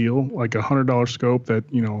 here's a deal, like $100 scope that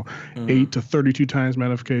 8 to 32 times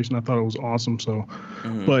magnification. I thought it was awesome. So,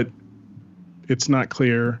 but it's not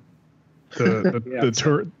clear.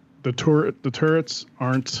 The turrets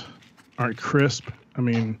aren't crisp. I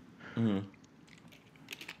mean,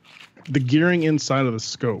 the gearing inside of the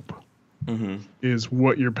scope is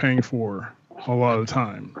what you're paying for a lot of the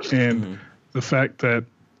time. And the fact that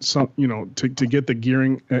to get the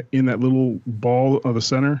gearing in that little ball of the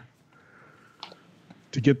center,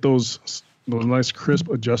 to get those nice crisp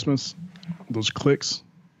adjustments, those clicks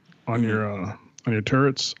on your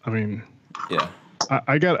turrets. I mean, yeah,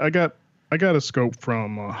 I got a scope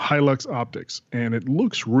from Hilux Optics, and it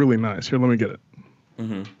looks really nice. Here, let me get it.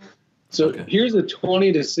 So here's a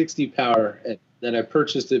 20 to 60 power that I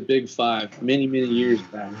purchased at Big 5 many years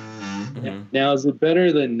back. Now, is it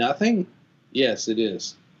better than nothing? Yes, it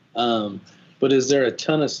is. But is there a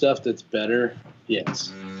ton of stuff that's better?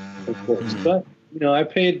 Yes, of course. But I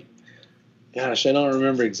paid. Gosh, I don't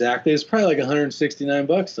remember exactly. It's probably like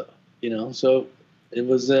 $169 though. So it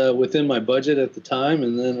was within my budget at the time,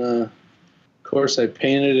 and then of course I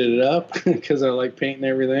painted it up because I like painting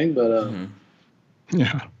everything. But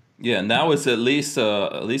yeah. Now it's at least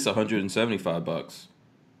 $175.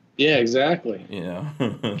 Yeah, exactly. Yeah.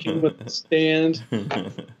 Came with the stand,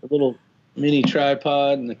 a little mini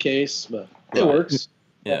tripod in the case, but it works.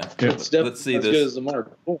 Yeah. It's definitely Let's see as this. good as the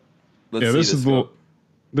Mark. This is the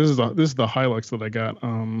Hilux that I got.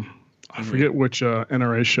 I forget which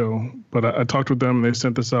NRA show, but I talked with them. They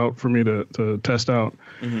sent this out for me to test out,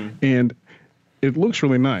 and it looks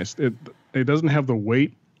really nice. It doesn't have the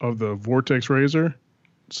weight of the Vortex Razor,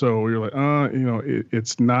 so you're like,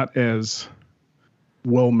 it's not as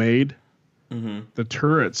well made. The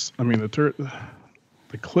turrets,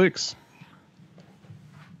 the clicks.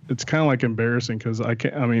 It's kind of like embarrassing because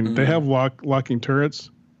they have locking turrets.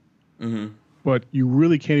 But you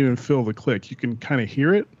really can't even feel the click. You can kind of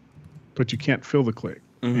hear it, but you can't feel the click.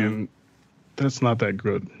 And that's not that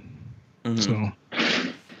good. So,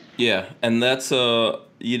 yeah. And that's, do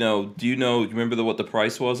you remember what the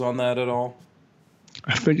price was on that at all?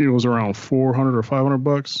 I think it was around $400 or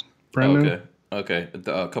 $500 brand new. Okay.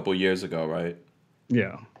 A couple years ago, right?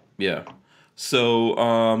 Yeah. Yeah.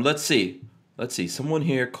 So, let's see. Someone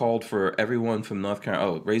here called for everyone from North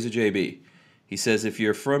Carolina. Oh, Razor JB. He says, if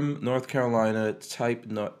you're from North Carolina, type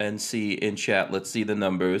NC in chat. Let's see the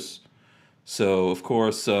numbers. So, of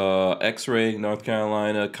course, X-Ring, North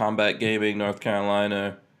Carolina, Combat Gaming, North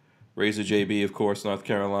Carolina, Razor JB, of course, North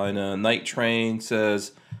Carolina. Night Train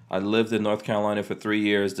says, I lived in North Carolina for 3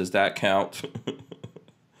 years. Does that count?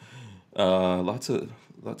 Lots of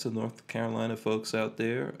North Carolina folks out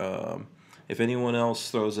there. If anyone else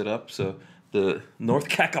throws it up, so the North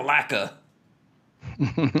Kakalaka.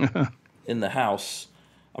 In the house.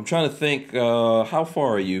 I'm trying to think, how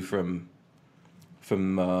far are you from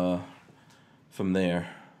there?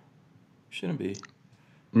 Shouldn't be.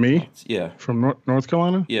 Me? Yeah. From North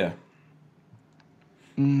Carolina? Yeah.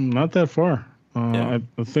 Not that far. I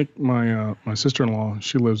think my sister-in-law,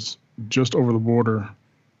 she lives just over the border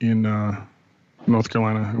in North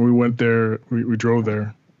Carolina. And we went there, we drove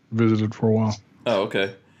there, visited for a while. Oh,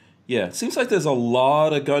 okay. Yeah, it seems like there's a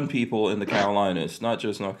lot of gun people in the Carolinas, not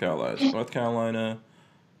just North Carolina. North Carolina,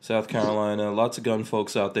 South Carolina, lots of gun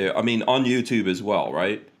folks out there. I mean, on YouTube as well,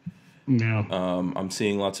 right? Yeah. I'm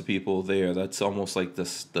seeing lots of people there. That's almost like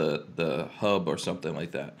the hub or something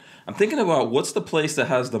like that. I'm thinking about what's the place that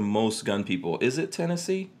has the most gun people. Is it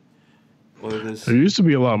Tennessee? There used to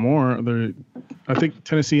be a lot more. I think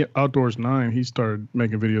Tennessee Outdoors 9, he started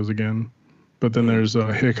making videos again. But then there's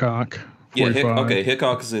Hickok. 45. Yeah,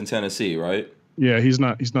 Hickok is in Tennessee, right? Yeah, he's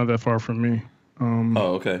not that far from me.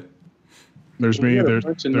 Okay. There's me.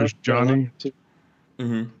 There's Johnny.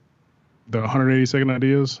 The 182nd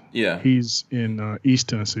Ideas. Yeah. He's in East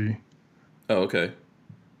Tennessee. Oh, okay.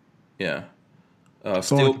 Yeah. That's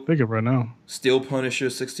all I can think of right now. Steel Punisher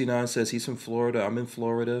 69 says he's from Florida. I'm in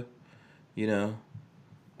Florida. I'm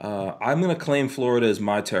gonna claim Florida as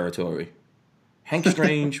my territory. Hank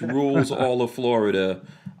Strange rules all of Florida.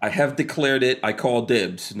 I have declared it. I call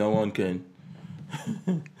dibs. No one can.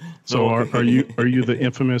 So are you the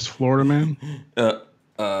infamous Florida man?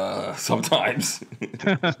 Sometimes.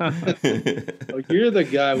 Oh, you're the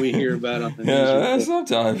guy we hear about on the news.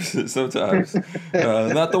 Sometimes.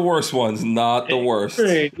 Not the worst ones. Not the worst.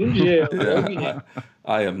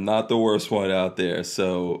 I am not the worst one out there.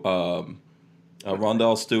 So,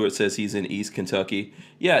 Rondell Stewart says he's in East Kentucky.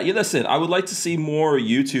 Yeah, listen, I would like to see more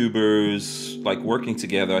YouTubers like working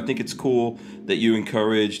together. I think it's cool that you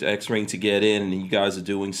encouraged X-Ring to get in and you guys are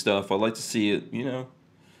doing stuff. I'd like to see it,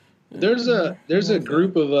 There's a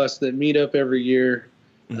group of us that meet up every year.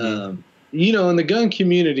 In the gun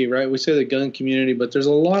community, right? We say the gun community, but there's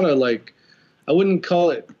a lot of I wouldn't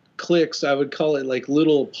call it cliques. I would call it like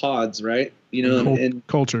little pods, right? And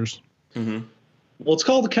cultures. Well, it's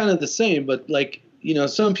called kind of the same, but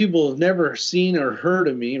some people have never seen or heard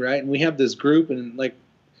of me, right? And we have this group, and like,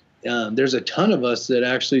 there's a ton of us that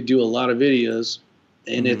actually do a lot of videos,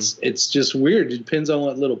 and it's just weird. It depends on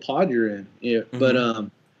what little pod you're in. Yeah. But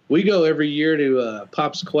we go every year to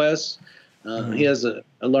Pop's Quest. He has a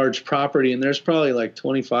large property, and there's probably like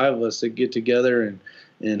 25 of us that get together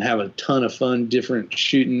and have a ton of fun, different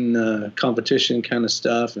shooting competition kind of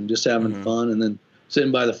stuff, and just having fun, and then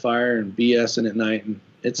sitting by the fire and BSing at night, and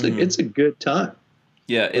it's a good time.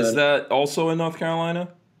 Yeah, is that also in North Carolina?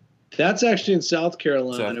 That's actually in South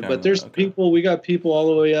Carolina, but there's people. We got people all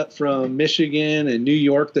the way up from Michigan and New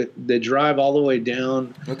York that drive all the way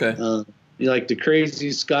down. Okay. Like the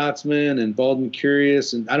Crazy Scotsman and Bald and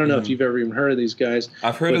Curious, and I don't know if you've ever even heard of these guys.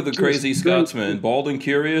 I've heard of the Crazy Scotsman. Bald and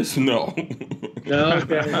Curious? No. No.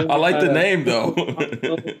 Okay. I like the name though.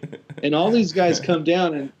 And all these guys come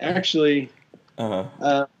down, and actually,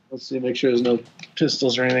 let's see, make sure there's no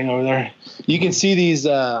pistols or anything over there. You can see these.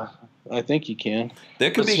 I think you can. There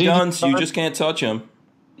could be guns. You just can't touch them.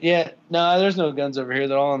 Yeah. No, there's no guns over here.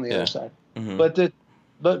 They're all on the other side.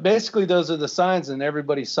 But basically, those are the signs, and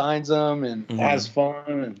everybody signs them and has fun,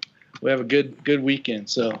 and we have a good weekend.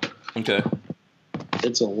 So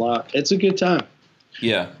it's a lot. It's a good time.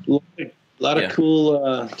 Yeah, a lot of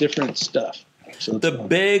cool different stuff. So the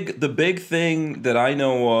big thing that I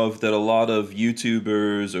know of that a lot of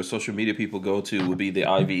YouTubers or social media people go to would be the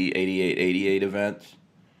IV8888 event.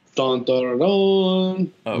 Dun, dun,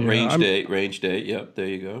 dun. Range day. Yep, there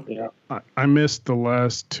you go. Yeah, I missed the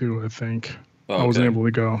last two, I think. I wasn't able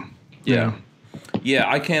to go. Yeah,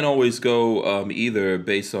 I can't always go either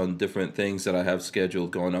based on different things that I have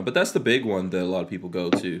scheduled going on. But that's the big one that a lot of people go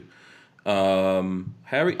to.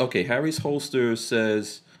 Harry's Holster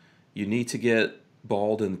says you need to get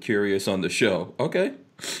Bald and Curious on the show. Okay.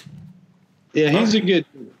 Yeah, he's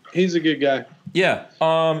a good guy. Yeah.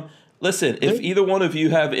 Listen, if either one of you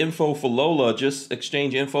have info for Lola, just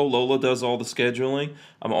exchange info. Lola does all the scheduling.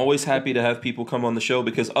 I'm always happy to have people come on the show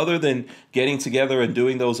because other than getting together and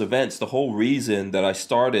doing those events, the whole reason that I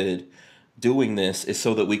started doing this is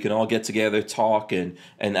so that we can all get together, talk, and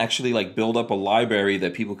actually like build up a library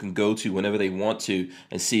that people can go to whenever they want to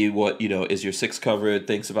and see what, Isyour6covered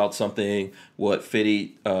thinks about something, what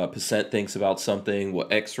Fitty % thinks about something,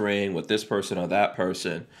 what X-Ring, what this person or that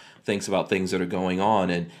person thinks about things that are going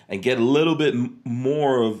on, and get a little bit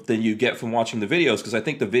more than you get from watching the videos, because I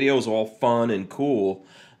think the videos are all fun and cool,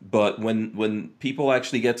 but when people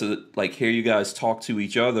actually get to like hear you guys talk to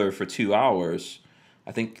each other for 2 hours,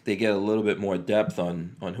 I think they get a little bit more depth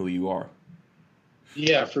on who you are.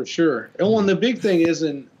 Yeah, for sure. And the big thing is,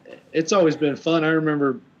 and it's always been fun. I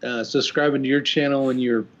remember subscribing to your channel when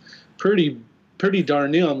you're pretty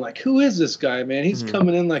darn new. I'm like, who is this guy, man? He's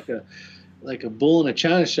coming in like a bull in a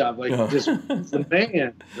china shop, like just the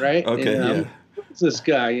man, right? Okay, who's this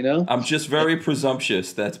guy, I'm just very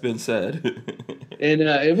presumptuous. That's been said. And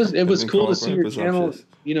it was cool to see your channel.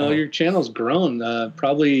 Your channel's grown,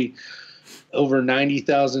 probably over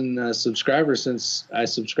 90,000 subscribers since I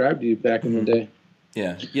subscribed to you back in the day.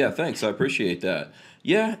 Yeah. Thanks. I appreciate that.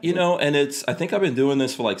 Yeah, and I think I've been doing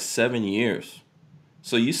this for like 7 years.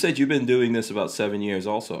 So you said you've been doing this about 7 years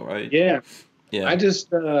also, right? Yeah. I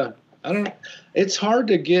just, I don't. It's hard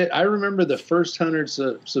to get. I remember the first 100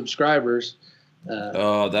 subscribers.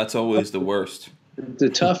 That's always the worst. The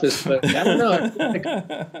toughest, but I don't know.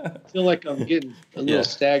 I feel like I'm getting a little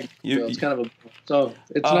stagnant. It's kind of so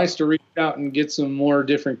it's nice to reach out and get some more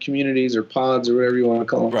different communities or pods or whatever you want to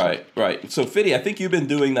call them. Right. So Fitty, I think you've been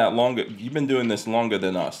doing that longer. You've been doing this longer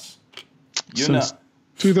than us. Since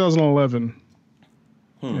 2011.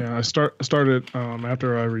 Yeah, I started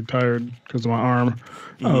after I retired because of my arm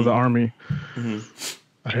out of the Army.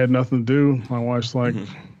 I had nothing to do. My wife's like,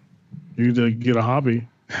 you need to get a hobby.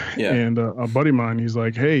 Yeah. And a buddy of mine, he's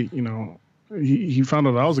like, hey, he found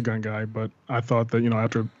out I was a gun guy, but I thought that,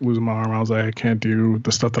 after losing my arm, I was like, I can't do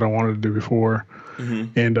the stuff that I wanted to do before.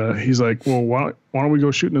 And he's like, well, why don't we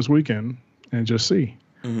go shooting this weekend and just see?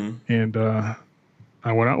 And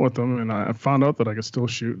I went out with them, and I found out that I could still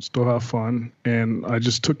shoot, still have fun. And I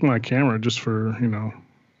just took my camera just for,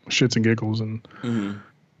 shits and giggles. And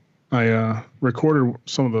I recorded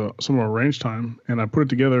some of our range time, and I put it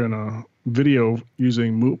together in a video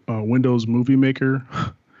using Windows Movie Maker.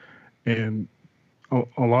 And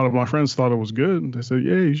a lot of my friends thought it was good. They said,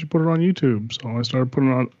 yeah, you should put it on YouTube. So I started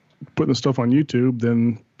putting the stuff on YouTube.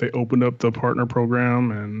 Then they opened up the partner program,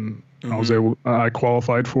 and I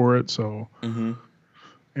qualified for it. So,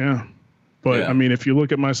 yeah. But, I mean, if you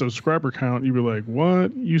look at my subscriber count, you'd be like,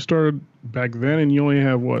 what? You started back then and you only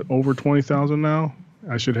have, over 20,000 now?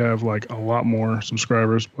 I should have like a lot more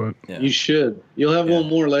subscribers, but you should. You'll have one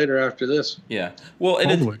more later after this. Yeah. Well,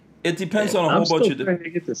 and it depends on a whole bunch of. I'm still trying to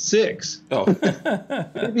get to 6. Oh.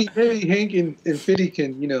 maybe Hank and Fitty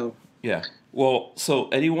can, Yeah. Well, so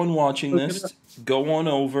anyone watching this, go on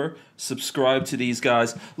over, subscribe to these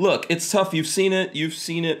guys. Look, it's tough. You've seen it. You've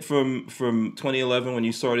seen it from 2011 when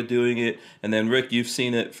you started doing it, and then Rick, you've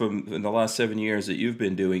seen it in the last 7 years that you've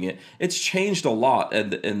been doing it. It's changed a lot.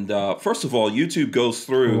 And first of all, YouTube goes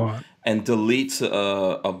through and deletes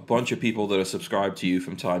a bunch of people that are subscribed to you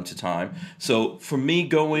from time to time. So for me,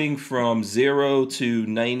 going from 0 to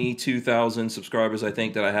 92,000 subscribers, I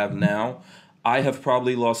think that I have now, I have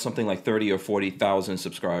probably lost something like 30 or 40,000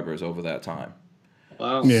 subscribers over that time.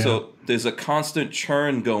 Wow. Yeah. So there's a constant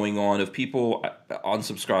churn going on of people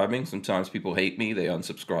unsubscribing. Sometimes people hate me, they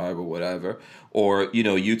unsubscribe or whatever. Or,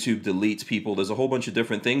 YouTube deletes people. There's a whole bunch of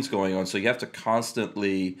different things going on. So you have to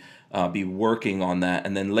constantly be working on that.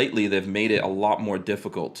 And then lately they've made it a lot more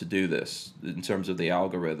difficult to do this in terms of the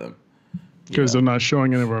algorithm. Because they're not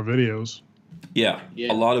showing any of our videos. Yeah.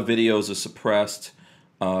 A lot of videos are suppressed.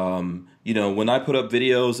 When I put up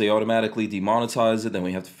videos, they automatically demonetize it. Then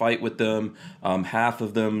we have to fight with them. Half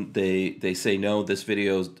of them, they say, no, this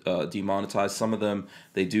video's demonetized. Some of them,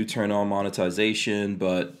 they do turn on monetization,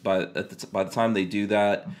 but by the time they do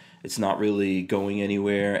that, it's not really going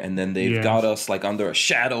anywhere. And then they've got us like under a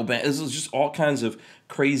shadow ban. This is just all kinds of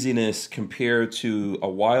craziness compared to a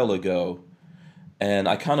while ago. And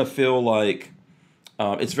I kind of feel like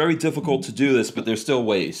it's very difficult to do this, but there's still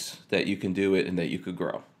ways that you can do it and that you could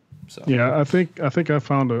grow. So. Yeah, I think I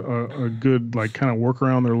found a good like kind of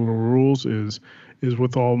workaround their little rules is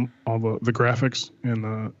with all the graphics and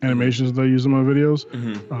the animations that I use in my videos.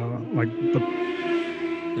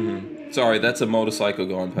 Sorry, that's a motorcycle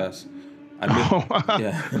going past. I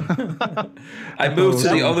moved to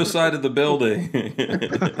the other side of the building.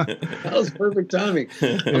 That was perfect timing.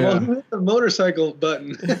 I'm on the motorcycle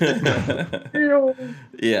button.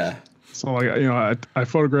 Yeah. So I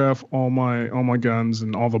photograph all my guns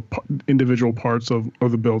and all the individual parts of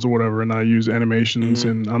the builds or whatever, and I use animations,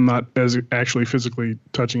 and I'm not as actually physically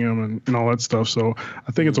touching them and all that stuff. So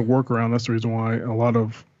I think it's a workaround. That's the reason why a lot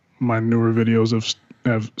of my newer videos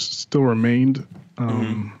have still remained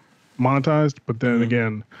monetized, but then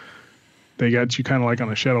again, they got you kind of like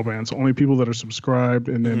on a shadow ban. So only people that are subscribed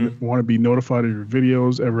and then want to be notified of your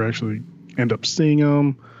videos ever actually end up seeing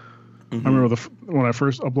them. I remember when I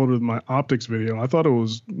first uploaded my optics video, I thought it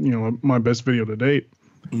was my best video to date,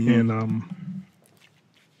 and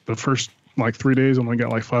the first like 3 days I only got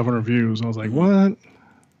like 500 views. I was like, what?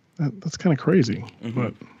 That's kind of crazy,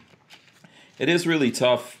 but it is really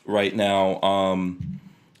tough right now.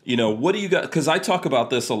 What do you got? Because I talk about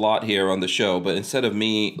this a lot here on the show, but instead of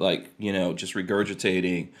me just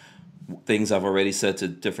regurgitating things I've already said to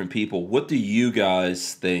different people, what do you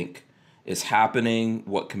guys think is happening?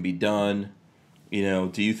 What can be done?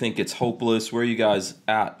 Do you think it's hopeless? Where are you guys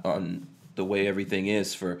at on the way everything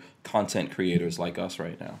is for content creators like us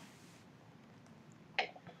right now?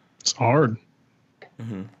 It's hard.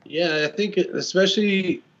 Yeah, I think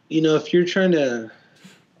especially, if you're trying to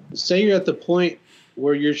say you're at the point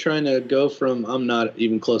where you're trying to go from, I'm not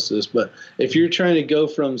even close to this, but if you're trying to go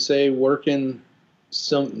from, say, working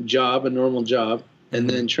some job, a normal job, and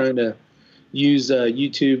then trying to use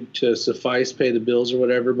YouTube to suffice, pay the bills or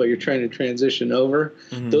whatever, but you're trying to transition over.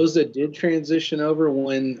 Those that did transition over,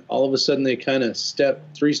 when all of a sudden they kind of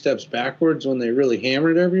stepped 3 steps backwards when they really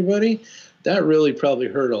hammered everybody, that really probably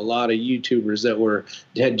hurt a lot of YouTubers that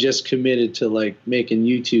had just committed to like making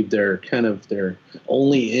YouTube their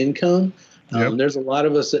only income. There's a lot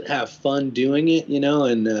of us that have fun doing it,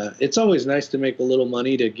 and it's always nice to make a little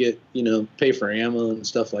money to get, pay for ammo and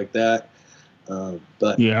stuff like that.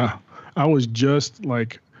 But yeah, I was just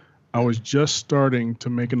starting to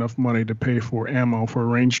make enough money to pay for ammo for a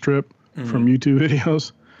range trip from YouTube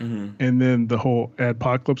videos. And then the whole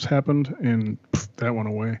adpocalypse happened and that went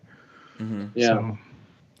away. Yeah.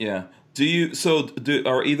 Yeah.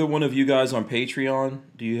 Are either one of you guys on Patreon?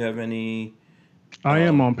 Do you have any? I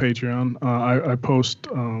am on Patreon. I post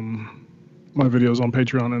my videos on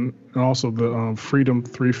Patreon and also the Freedom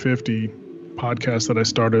 350 podcast that I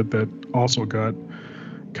started that also got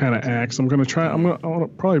kind of axed. I want to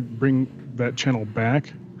probably bring that channel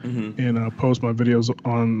back and post my videos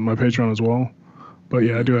on my Patreon as well. But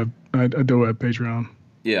yeah, I do have Patreon.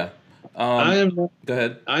 Yeah. Go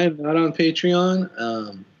ahead. I am not on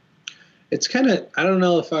Patreon. It's kind of, I don't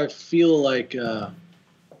know if I feel like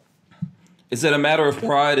Is it a matter of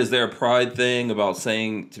pride? Is there a pride thing about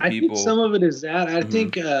saying to people? I think some of it is that. I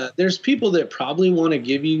think there's people that probably want to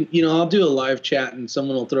give you, I'll do a live chat and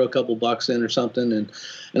someone will throw a couple bucks in or something. And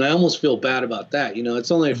I almost feel bad about that.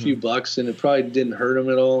 It's only a few bucks and it probably didn't hurt them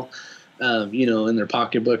at all, in their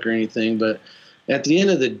pocketbook or anything. But at the end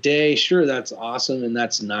of the day, sure, that's awesome and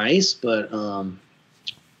that's nice. But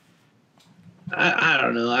I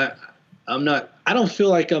don't know. I don't feel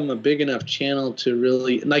like I'm a big enough channel to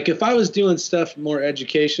really, like, if I was doing stuff more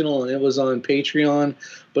educational and it was on Patreon,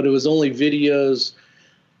 but it was only videos,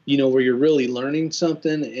 where you're really learning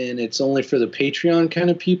something and it's only for the Patreon kind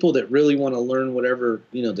of people that really want to learn whatever,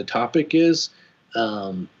 the topic is.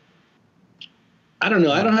 I don't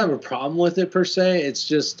know. I don't have a problem with it per se. It's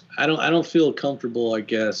just, I don't feel comfortable, I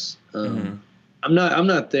guess. I'm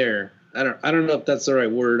not there. I don't know if that's the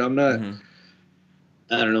right word. I'm not,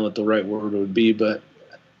 I don't know what the right word would be, but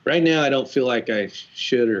right now I don't feel like I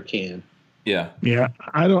should or can. Yeah. Yeah.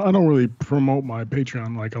 I don't really promote my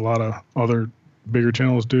Patreon like a lot of other bigger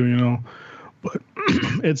channels do, but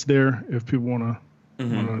it's there if people want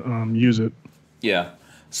to use it. Yeah.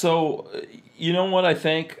 So, you know what I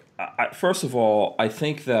think? First of all, I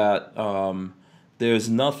think that there's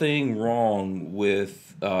nothing wrong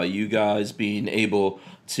with you guys being able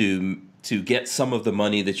to get some of the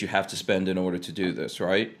money that you have to spend in order to do this,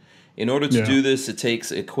 right? In order to do this, it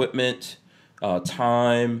takes equipment,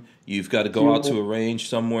 time. You've got to go out to a range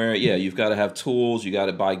somewhere. Yeah, you've got to have tools. You got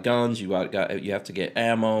to buy guns. You have to get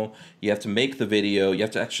ammo. You have to make the video. You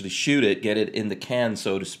have to actually shoot it, get it in the can,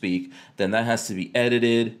 so to speak. Then that has to be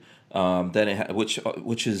edited.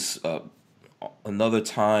 Which is another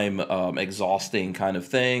time exhausting kind of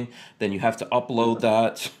thing. Then you have to upload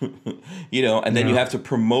that, and then you have to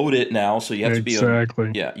promote it now. So you have to be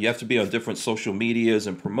you have to be on different social medias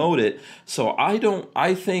and promote it. So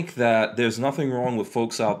I think that there's nothing wrong with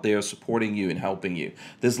folks out there supporting you and helping you.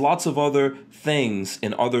 There's lots of other things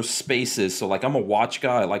in other spaces. So like, I'm a watch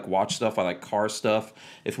guy. I like watch stuff. I like car stuff.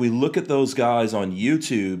 If we look at those guys on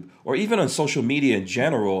YouTube or even on social media in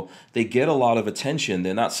general, they get a lot of attention.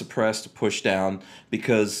 They're not suppressed or pushed down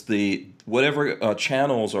because whatever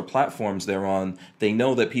channels or platforms they're on, they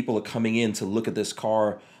know that people are coming in to look at this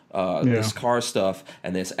car stuff,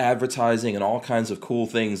 and there's advertising and all kinds of cool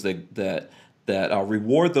things that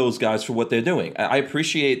reward those guys for what they're doing. I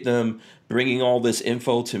appreciate them bringing all this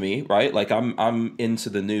info to me, right? Like I'm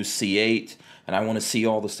into the new C8 and I want to see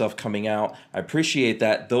all the stuff coming out. I appreciate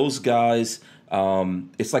that. Those guys,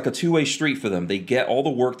 it's like a two-way street for them. They get all the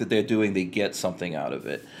work that they're doing. They get something out of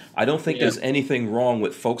it. I don't think there's anything wrong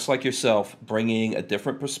with folks like yourself bringing a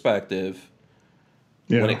different perspective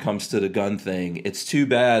when it comes to the gun thing. It's too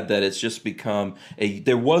bad that it's just become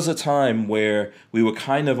there was a time where we were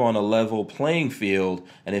kind of on a level playing field,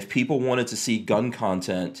 and if people wanted to see gun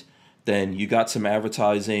content, then you got some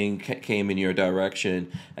advertising came in your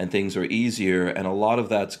direction and things are easier, and a lot of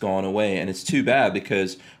that's gone away. And it's too bad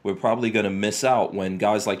because we're probably going to miss out when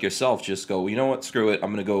guys like yourself just go, you know what, screw it,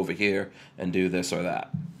 I'm going to go over here and do this or that.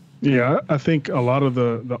 Yeah, I think a lot of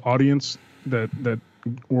the audience that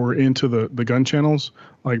were into the gun channels,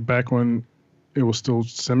 like back when it was still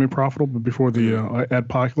semi-profitable, but before the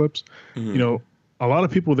adpocalypse, a lot of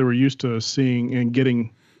people that were used to seeing and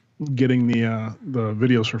getting the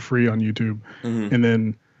videos for free on YouTube, and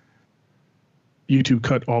then YouTube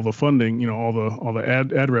cut all the funding, all the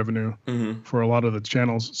ad revenue for a lot of the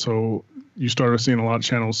channels. So you started seeing a lot of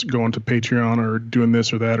channels going to Patreon or doing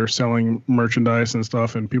this or that or selling merchandise and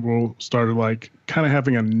stuff, and people started like kind of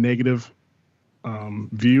having a negative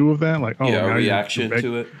view of that, like a reaction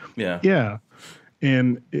to it. Yeah,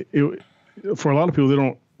 and it for a lot of people, they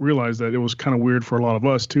don't realize that it was kind of weird for a lot of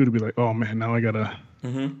us too to be like, oh man, now I gotta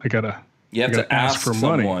you have to ask for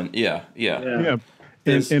someone. money. Yeah.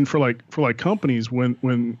 And for like companies,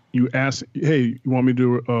 when you ask, hey, you want me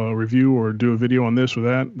to do a review or do a video on this or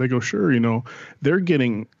that, they go, sure. They're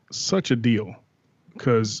getting such a deal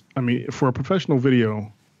because I mean, for a professional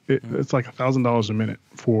video, it's like $1,000 a minute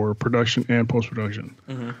for production and post production,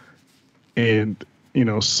 and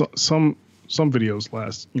some videos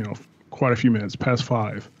last quite a few minutes, past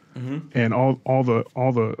 5, and all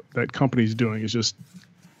the that company's doing is just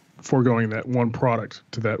foregoing that one product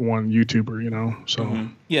to that one YouTuber, so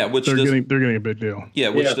which they're getting a big deal.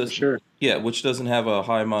 Which doesn't have a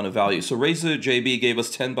high amount of value. So Razor JB gave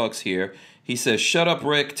us $10 here. He says, "Shut up,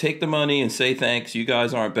 Rick. Take the money and say thanks. You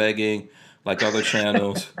guys aren't begging like other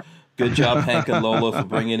channels. Good job, Hank and Lola, for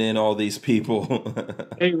bringing in all these people."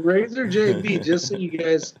 Hey, Razor JB, just so you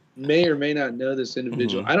guys may or may not know this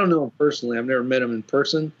individual. I don't know him personally. I've never met him in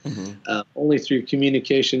person, only through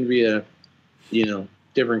communication via,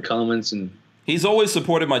 different comments and He's always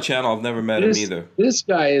supported my channel. I've never met him either. This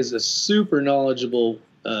guy is a super knowledgeable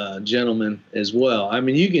gentleman as well. I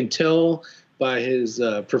mean, you can tell by his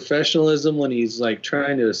professionalism when he's like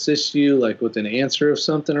trying to assist you, like with an answer of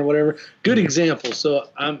something or whatever. Good example. So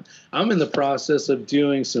I'm in the process of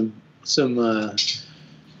doing some.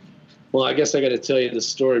 Well, I guess I got to tell you the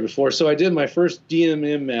story before. So I did my first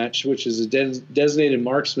DMM match, which is a designated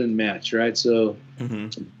marksman match, right? So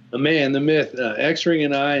a man, the myth, X-Ring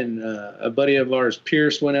and I and a buddy of ours,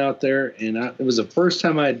 Pierce, went out there, and it was the first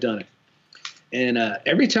time I had done it. And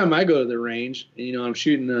every time I go to the range, you know, I'm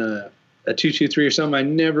shooting a 223 or something, I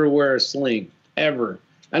never wear a sling, ever.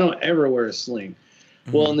 I don't ever wear a sling.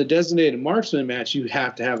 Well, in the designated marksman match, you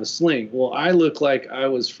have to have a sling. Well, I look like I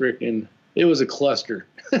was freaking, it was a cluster.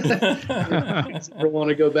 I don't want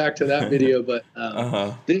to go back to that video, but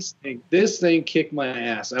this thing kicked my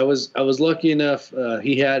ass. I was lucky enough.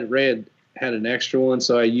 Ray had an extra one,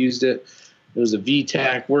 so I used it. It was a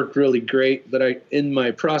VTAC, worked really great. But in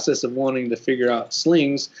my process of wanting to figure out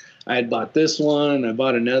slings, I had bought this one, I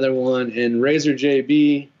bought another one, and Razor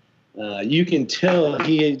JB. You can tell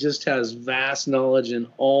he just has vast knowledge in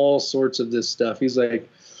all sorts of this stuff. He's like,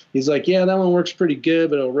 yeah, that one works pretty good,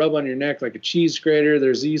 but it'll rub on your neck like a cheese grater.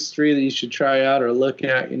 There's these 3 that you should try out or look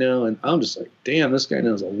at, you know. And I'm just like, damn, this guy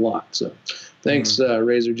knows a lot. So thanks,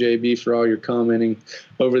 Razor JB, for all your commenting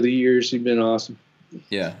over the years. You've been awesome.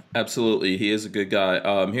 Yeah, absolutely. He is a good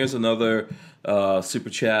guy. Here's another super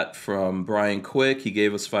chat from Brian Quick. He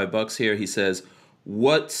gave us $5 here. He says,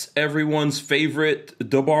 what's everyone's favorite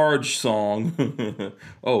DeBarge song?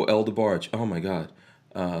 Oh, El DeBarge. Oh, my God.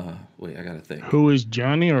 Wait, I gotta think. Who is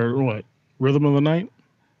Johnny or what? Rhythm of the Night?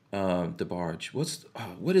 DeBarge.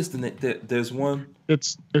 What is the name? There's one.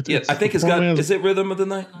 It's I think it's got. Is it Rhythm of the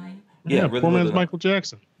Night? Yeah, poor man's Michael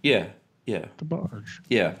Jackson. Yeah. DeBarge.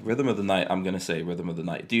 Yeah, Rhythm of the Night. I'm gonna say Rhythm of the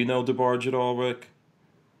Night. Do you know DeBarge at all, Rick?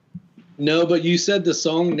 No, but you said the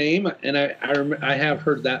song name, and I have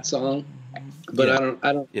heard that song, but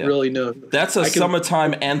I don't really know. That's a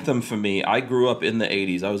summertime anthem for me. I grew up in the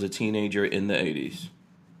 80s. I was a teenager in the 80s.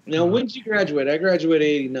 Now, when did you graduate? I graduated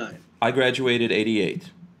 89. I graduated 88.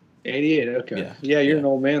 88, okay. Yeah, you're an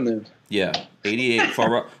old man then. Yeah, 88.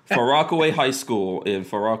 Far Rockaway High School in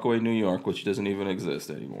Far Rockaway, New York, which doesn't even exist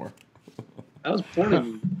anymore. I was born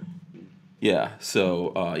in. Yeah,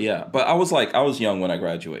 so, But I was young when I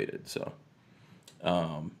graduated, so.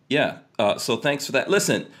 So thanks for that.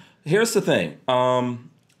 Listen, here's the thing.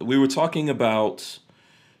 We were talking about,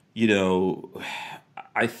 you know,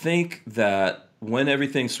 I think that when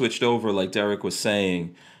everything switched over, like Derek was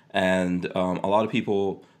saying, and a lot of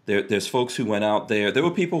people, there's folks who went out there. There were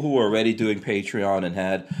people who were already doing Patreon and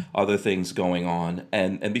had other things going on.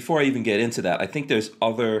 And before I even get into that, I think there's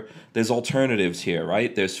alternatives here,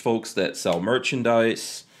 right? There's folks that sell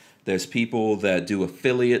merchandise. There's people that do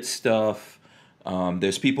affiliate stuff.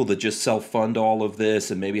 There's people that just self-fund all of this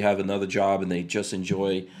and maybe have another job and they just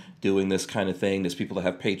enjoy doing this kind of thing. There's people that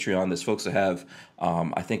have Patreon. There's folks that have,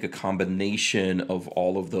 I think, a combination of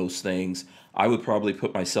all of those things. I would probably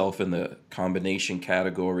put myself in the combination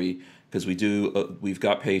category because we've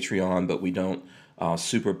got Patreon, but we don't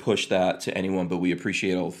super push that to anyone, but we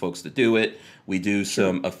appreciate all the folks that do it. We do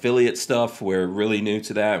some affiliate stuff. We're really new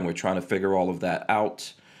to that and we're trying to figure all of that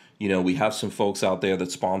out. You know, we have some folks out there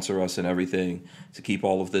that sponsor us and everything to keep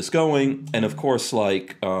all of this going. And of course,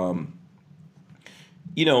 like,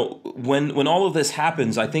 you know, when all of this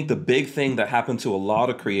happens, I think the big thing that happened to a lot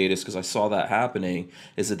of creators, because I saw that happening,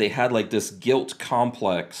 is that they had like this guilt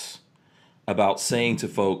complex about saying to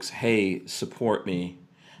folks, hey, support me.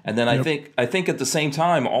 And then I think at the same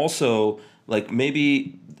time also, like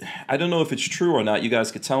maybe, I don't know if it's true or not, you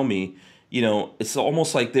guys could tell me, you know, it's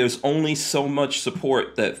almost like there's only so much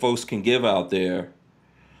support that folks can give out there.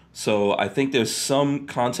 So I think there's some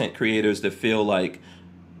content creators that feel like,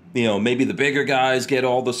 you know, maybe the bigger guys get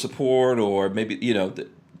all the support, or maybe, you know,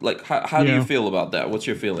 like how do you feel about that? What's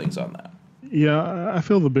your feelings on that? Yeah, I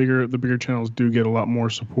feel the bigger channels do get a lot more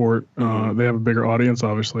support. They have a bigger audience,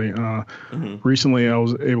 obviously. Recently, I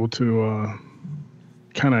was able to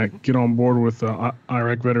kind of get on board with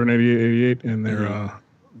Iraq Veteran 8888 and their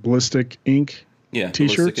Ballistic Ink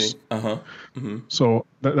T-shirts. So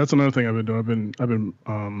that's another thing I've been doing. I've been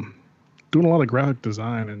doing a lot of graphic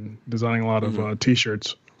design and designing a lot of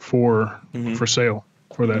T-shirts for sale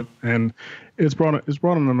for that, and it's brought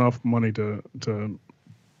in enough money to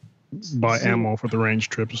buy ammo for the range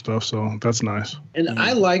trip and stuff. So that's nice. And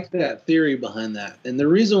I like that theory behind that. And the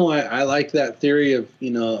reason why I like that theory of, you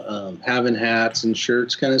know, having hats and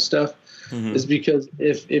shirts kind of stuff is because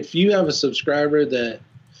if you have a subscriber that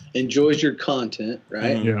enjoys your content,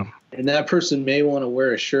 right? and that person may want to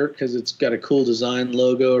wear a shirt because it's got a cool design,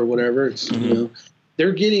 logo, or whatever. It's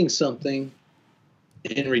they're getting something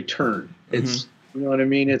in return. It's you know what I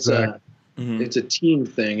mean. It's it's a team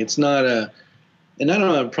thing. It's not a, and I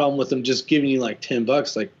don't have a problem with them just giving you like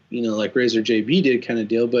 $10, like like Razor JB did kind of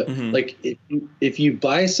deal. But like if you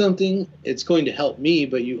buy something, it's going to help me,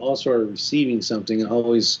 but you also are receiving something.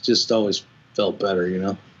 Always felt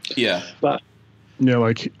better, Yeah. But yeah,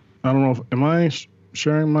 like I don't know. Am I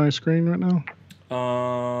sharing my screen right now?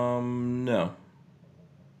 No.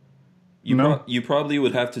 No? You probably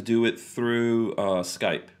would have to do it through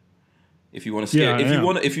Skype if you want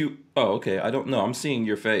to. Oh, okay. I don't know. I'm seeing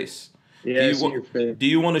your face. Yeah, I see your face. Do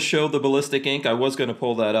you want to show the ballistic ink? I was going to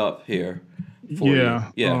pull that up here. For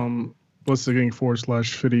yeah. you. Yeah. Ballistic ink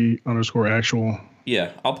 /Fitty_actual.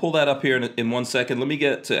 Yeah, I'll pull that up here in 1 second. Let me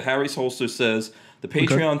get to Harry's Holster says the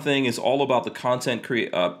Patreon thing is all about the content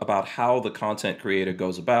about how the content creator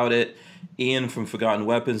goes about it. Ian from Forgotten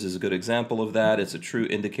Weapons is a good example of that. It's a true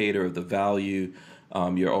indicator of the value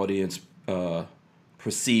your audience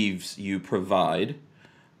perceives you provide.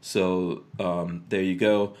 So there you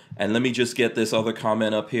go. And let me just get this other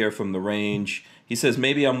comment up here from The Range. He says,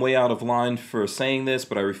 maybe I'm way out of line for saying this,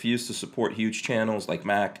 but I refuse to support huge channels like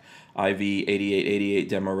Mac, IV, 8888,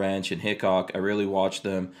 Demo Ranch, and Hickok. I really watch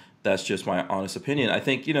them. That's just my honest opinion. I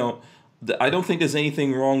think, I don't think there's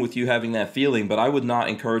anything wrong with you having that feeling, but I would not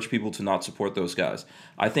encourage people to not support those guys.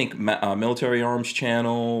 I think Military Arms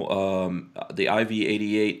Channel, the IV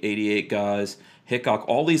 8888 guys, Hickok,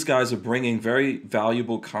 all these guys are bringing very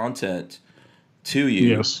valuable content to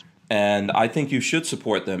you. Yes. And I think you should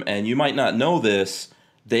support them. And you might not know this,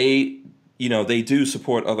 they do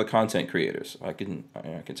support other content creators. I can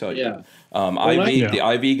tell you. Yeah.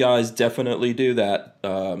 The IV guys definitely do that.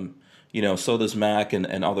 So does Mac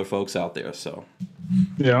and other folks out there. So.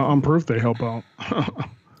 Yeah, I'm proof they help out.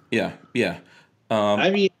 Yeah. Go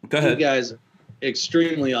ahead. You guys,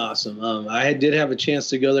 extremely awesome. I did have a chance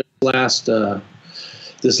to go there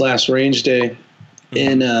this last range day,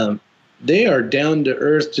 and they are down to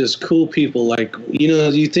earth, just cool people. Like,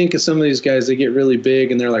 you think of some of these guys, they get really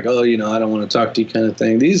big and they're like, oh, I don't want to talk to you kind of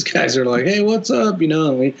thing. These guys are like, hey, what's up?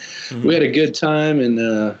 And we had a good time.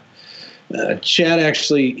 And Chad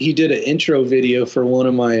actually, he did an intro video for one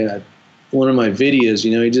of my videos.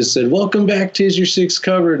 He just said, welcome back to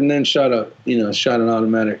Isyour6covered, and then shot an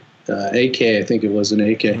automatic AK. I think it was an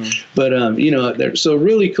AK. But they're so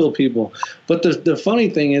really cool people. But the funny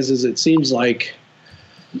thing is it seems like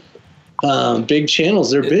big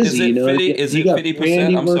channels, they're busy. Is it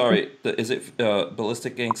 50%? I'm sorry. Is it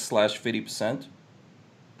Ballistic Ink /50%?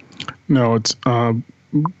 No, it's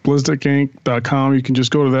ballisticink.com. You can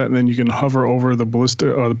just go to that, and then you can hover over the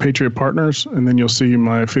the Patriot Partners, and then you'll see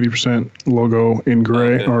my 50% logo in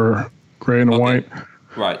gray or gray and white.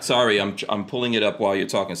 Right. Sorry, I'm pulling it up while you're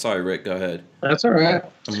talking. Sorry, Rick. Go ahead. That's all right.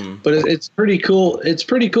 But it's pretty cool. It's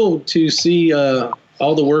pretty cool to see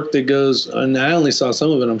all the work that goes. And I only saw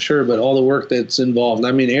some of it, I'm sure, but all the work that's involved.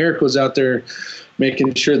 I mean, Eric was out there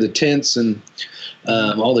making sure the tents and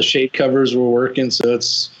all the shade covers were working. So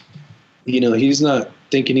it's, he's not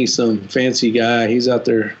thinking he's some fancy guy. He's out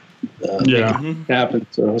there making it happen.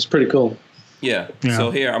 So it's pretty cool. Yeah.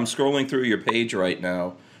 So here, I'm scrolling through your page right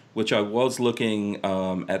now, which I was looking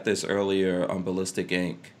at this earlier on Ballistic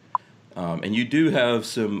Ink. And you do have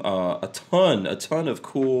some a ton of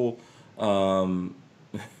cool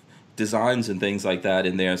designs and things like that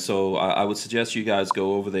in there. So I would suggest you guys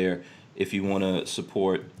go over there if you want to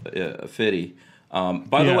support Fitty.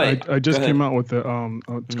 By the way, I just came out with the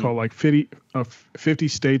it's called like 50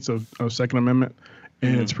 states of Second Amendment,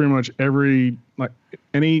 and it's pretty much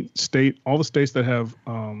any state, all the states that have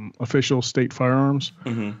official state firearms.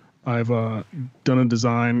 I've done a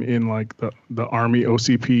design in like the Army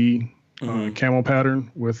OCP camel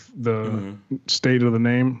pattern with the state of the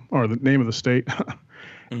name, or the name of the state,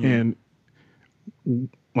 and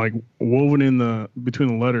like woven in between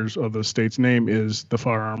the letters of the state's name is the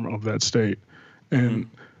firearm of that state. And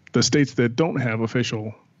the states that don't have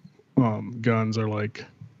official guns are like,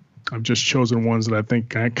 I've just chosen ones that I think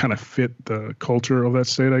kind of fit the culture of that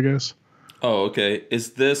state, I guess. Oh, okay.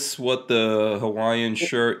 Is this what the Hawaiian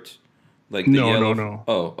shirt, like the yellow? No.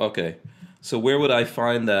 Oh, okay. So where would I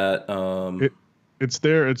find that? It's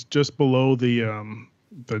there. It's just below the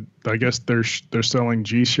I guess they're selling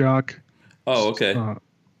G-Shock. Oh, okay.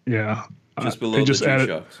 Yeah. Just below the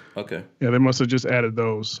G-Shocks. Okay. Yeah, they must have just added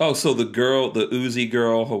those. Oh, so the Uzi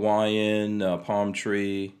girl, Hawaiian, palm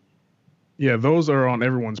tree. Yeah, those are on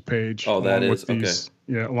everyone's page. Oh, that is okay.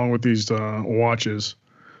 Yeah, along with these watches.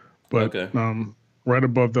 But right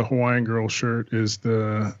above the Hawaiian girl shirt is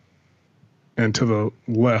the and to the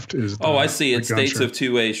left is the, I see it. States shirt. of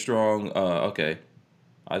 2A strong. Okay,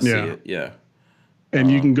 I see it. Yeah. And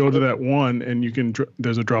you can go to that one, and you can.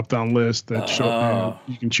 There's a drop-down list that shows.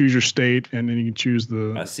 You can choose your state, and then you can choose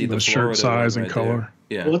the shirt size and color.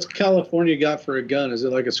 Yeah. What's California got for a gun? Is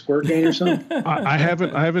it like a squirt gun or something? I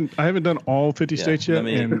haven't done all 50 states yet.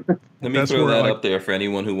 Let me throw that up there for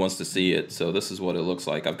anyone who wants to see it. So this is what it looks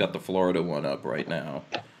like. I've got the Florida one up right now.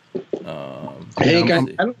 Hank, I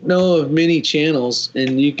don't know of many channels,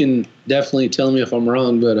 and you can definitely tell me if I'm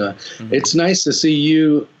wrong, but it's nice to see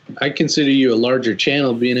you. I consider you a larger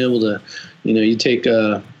channel, being able to, you take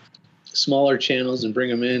smaller channels and bring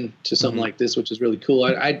them in to something like this, which is really cool.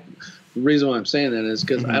 The reason why I'm saying that is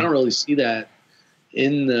because I don't really see that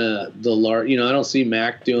in the large. I don't see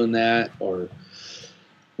Mac doing that, or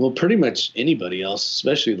pretty much anybody else,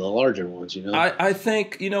 especially the larger ones. I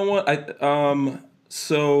think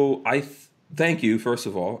thank you, first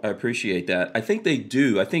of all. I appreciate that. I think they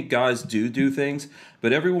do. I think guys do things,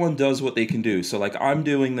 but everyone does what they can do. So, like, I'm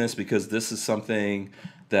doing this because this is something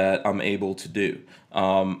that I'm able to do.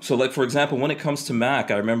 So, like, for example, when it comes to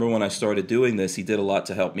Mac, I remember when I started doing this, he did a lot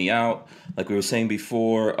to help me out. Like we were saying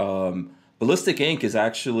before, Ballistic Inc. is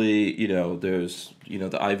actually, there's, the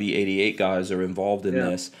IV88 guys are involved in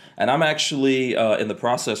this. And I'm actually in the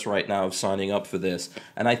process right now of signing up for this.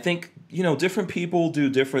 And I think, different people do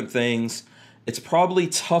different things. It's probably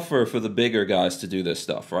tougher for the bigger guys to do this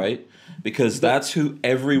stuff, right? Because that's who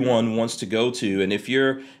everyone wants to go to. And if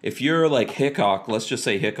you're like Hickok, let's just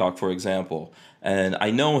say Hickok, for example, and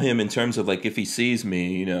I know him in terms of, like, if he sees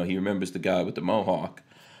me, he remembers the guy with the mohawk.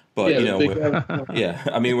 But,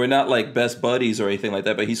 I mean, we're not like best buddies or anything like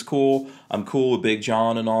that, but he's cool. I'm cool with Big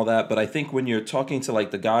John and all that. But I think when you're talking to,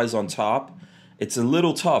 like, the guys on top, it's a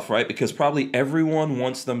little tough, right? Because probably everyone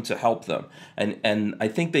wants them to help them. And I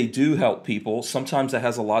think they do help people. Sometimes that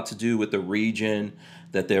has a lot to do with the region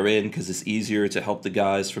that they're in, because it's easier to help the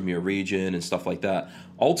guys from your region and stuff like that.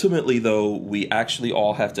 Ultimately, though, we actually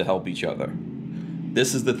all have to help each other.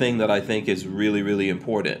 This is the thing that I think is really, really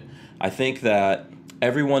important. I think that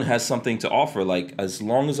everyone has something to offer. Like, as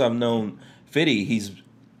long as I've known Fitty, he's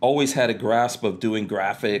always had a grasp of doing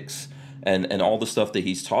graphics and all the stuff that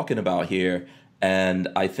he's talking about here. And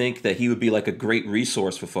I think that he would be like a great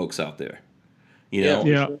resource for folks out there. Yeah.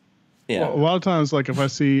 Well, a lot of times, like, if I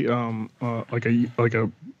see like a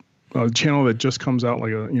channel that just comes out,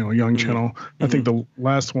 like a young channel, I think the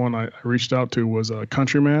last one I reached out to was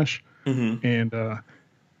Country Mash, and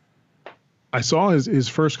I saw his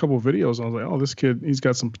first couple of videos. I was like, oh, this kid, he's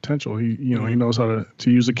got some potential. He he knows how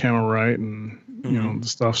to use the camera right, and the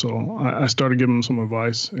stuff. So I started giving him some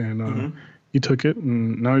advice, and he took it,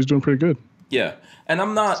 and now he's doing pretty good. Yeah, and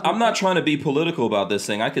I'm not trying to be political about this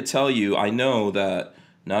thing. I could tell you, I know that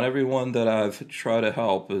not everyone that I've tried to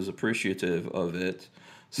help is appreciative of it.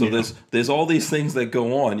 So there's all these things that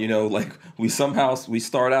go on, like we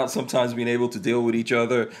start out sometimes being able to deal with each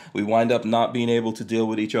other. We wind up not being able to deal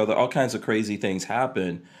with each other. All kinds of crazy things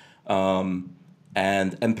happen. And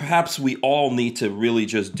perhaps we all need to really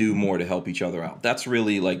just do more to help each other out. That's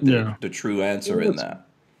really like the true answer in that.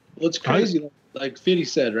 Well, it's crazy. Like Fitty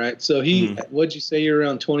said, right? So what'd you say? You're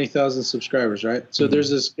around 20,000 subscribers, right? So there's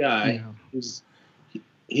this guy who's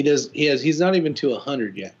he's not even to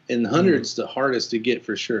 100 yet, and 100's the hardest to get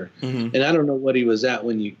for sure. And I don't know what he was at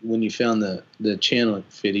when you found the channel,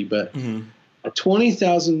 Fitty, but a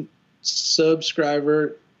 20,000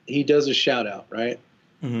 subscriber, he does a shout out, right?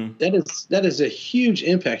 That is a huge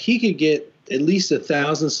impact. He could get at least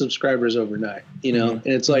 1,000 subscribers overnight, and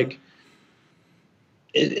it's like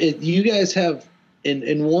you guys have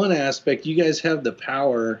in one aspect, you guys have the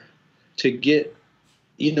power to get.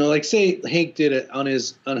 Like say Hank did it on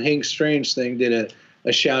Hank Strange thing, did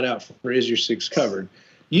a shout out for Isyour6covered.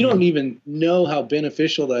 You don't even know how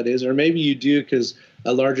beneficial that is, or maybe you do because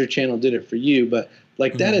a larger channel did it for you. But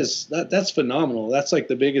like that's phenomenal. That's like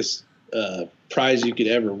the biggest prize you could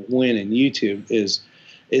ever win in YouTube is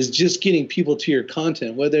just getting people to your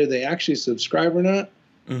content, whether they actually subscribe or not,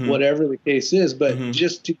 whatever the case is. But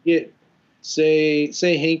just to get say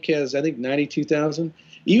Hank has, I think, 92,000.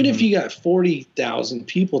 Even if you got 40,000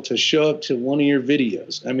 people to show up to one of your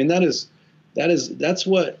videos, I mean that's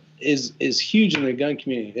what is huge in the gun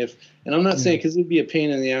community. And I'm not saying because it'd be a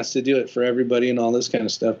pain in the ass to do it for everybody and all this kind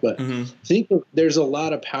of stuff, but I think there's a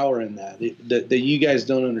lot of power in that you guys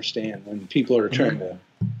don't understand when people are trying to.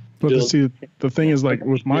 But see, the thing is, like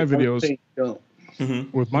with my videos,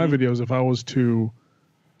 if I was to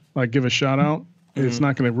like give a shout out, it's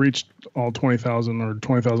not going to reach all 20,000 or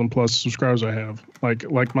 20,000 plus subscribers I have.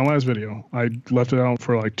 Like my last video, I left it out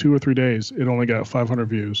for like 2 or 3 days. It only got 500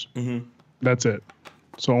 views. That's it.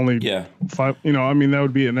 So only 5, I mean, that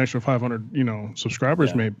would be an extra 500,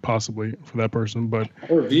 subscribers maybe possibly for that person, but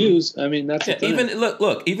or views. I mean, that's even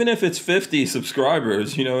look, even if it's 50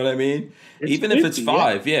 subscribers, you know what I mean? Even 50, if it's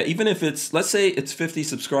 5, even if it's, let's say it's 50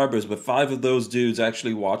 subscribers, but 5 of those dudes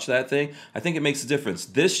actually watch that thing, I think it makes a difference.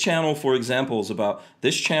 This channel, for example,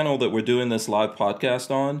 this channel that we're doing this live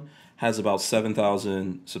podcast on has about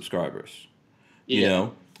 7,000 subscribers. You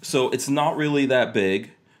know? So it's not really that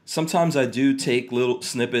big. Sometimes I do take little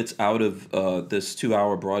snippets out of this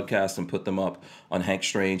 2-hour broadcast and put them up on Hank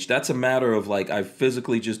Strange. That's a matter of like, I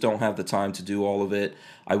physically just don't have the time to do all of it.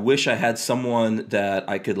 I wish I had someone that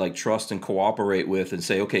I could like trust and cooperate with and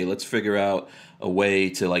say, okay, let's figure out a way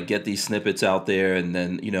to like get these snippets out there. And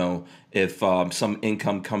then, if some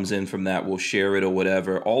income comes in from that, we'll share it or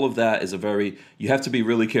whatever. All of that is you have to be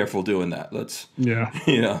really careful doing that. Let's be honest.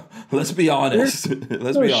 Let's be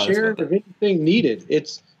honest. Share of anything needed.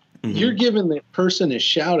 It's, you're giving the person a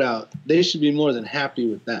shout out. They should be more than happy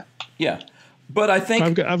with that. Yeah. But I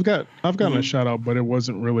think I've gotten a shout out, but it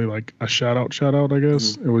wasn't really like a shout out, I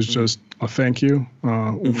guess. It was just a thank you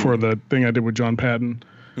for the thing I did with John Patton,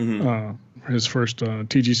 his first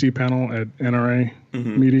TGC panel at NRA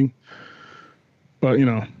meeting. But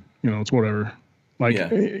it's whatever. Like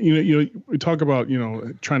we talk about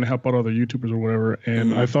trying to help out other YouTubers or whatever,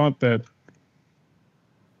 and I thought that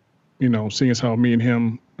seeing as how me and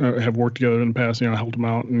him have worked together in the past, I helped him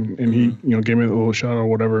out, and he gave me a little shout out or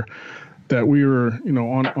whatever, that we were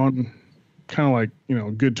on kind of like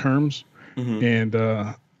good terms, and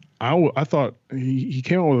I thought he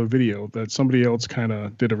came out with a video that somebody else kind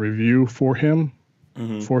of did a review for him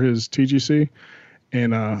for his TGC,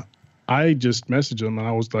 and I just messaged him and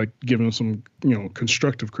I was like giving him some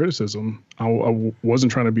constructive criticism. I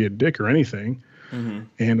wasn't trying to be a dick or anything,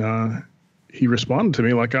 and he responded to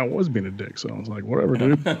me like I was being a dick. So I was like, whatever,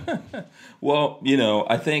 dude. Well,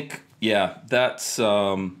 I think, that's,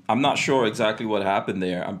 I'm not sure exactly what happened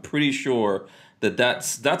there. I'm pretty sure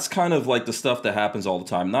that's kind of like the stuff that happens all the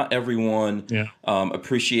time. Not everyone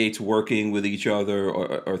appreciates working with each other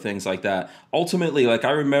or things like that. Ultimately, like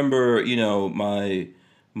I remember,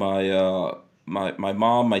 my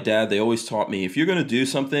mom, my dad, they always taught me, if you're going to do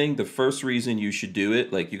something, the first reason you should do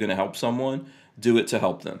it, like you're going to help someone, do it to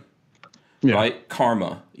help them. Right?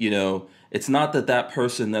 Karma, it's not that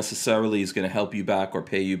person necessarily is going to help you back or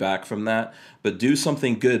pay you back from that, but do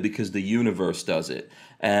something good because the universe does it.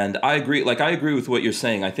 And I agree with what you're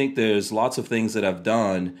saying. I think there's lots of things that I've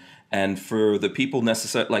done, and for the people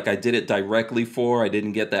like I did it directly I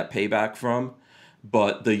didn't get that payback from,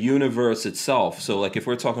 but the universe itself. So like if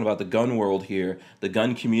we're talking about the gun world here, the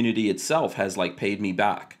gun community itself has like paid me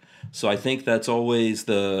back. So I think that's always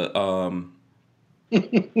the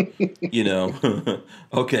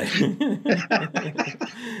okay.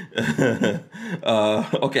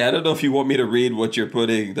 Okay, I don't know if you want me to read what you're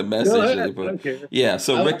putting, the message. Go ahead. Okay. Yeah,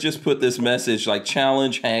 so Rick just put this message like,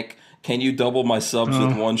 challenge Hank, can you double my subs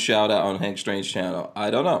with one shout out on Hank Strange channel? I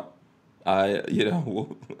don't know.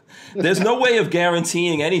 There's no way of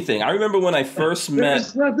guaranteeing anything. I remember when I first met.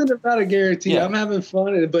 There's nothing about a guarantee. I'm having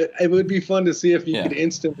fun, but it would be fun to see if you could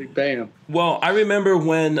instantly bam. Well, I remember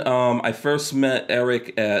when I first met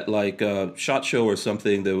Eric at like a SHOT Show or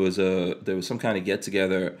something. There was some kind of get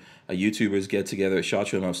together, a YouTubers get together at SHOT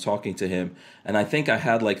Show, and I was talking to him, and I think I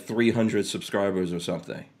had like 300 subscribers or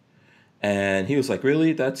something. And he was like,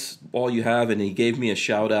 "Really? That's all you have?" And he gave me a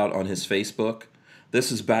shout out on his Facebook. This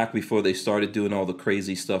is back before they started doing all the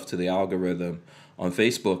crazy stuff to the algorithm on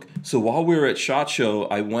Facebook. So while we were at SHOT Show,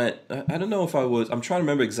 I went, I don't know if I'm trying to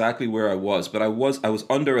remember exactly where I was, but I was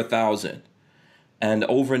under 1,000. And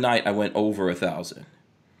overnight I went over 1,000.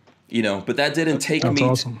 But that didn't take me. That's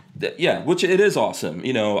awesome. Which it is awesome.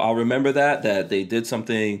 I'll remember that they did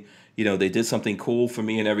something, they did something cool for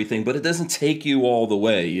me and everything, but it doesn't take you all the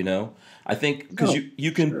way, I think because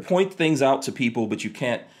you can point things out to people, but you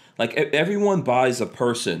can't. Like everyone buys a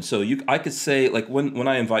person, so I could say like when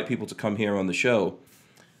I invite people to come here on the show,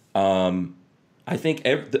 I think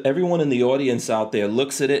everyone in the audience out there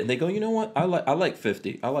looks at it and they go, you know what, I like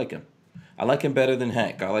 50, I like him better than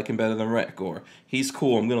Hank, I like him better than Rick, or he's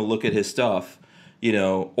cool, I'm gonna look at his stuff,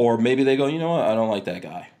 or maybe they go, you know what, I don't like that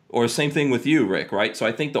guy, or same thing with you, Rick, right? So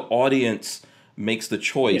I think the audience makes the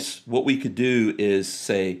choice. Yeah. What we could do is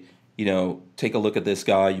say, take a look at this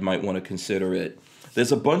guy, you might want to consider it.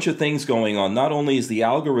 There's a bunch of things going on. Not only is the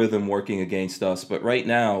algorithm working against us, but right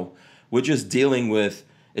now we're just dealing with,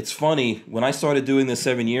 it's funny, when I started doing this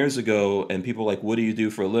 7 years ago and people are like, what do you do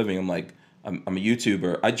for a living? I'm like, I'm a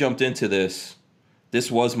YouTuber. I jumped into this. This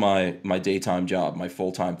was my daytime job, my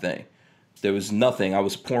full-time thing. There was nothing. I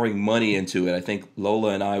was pouring money into it. I think Lola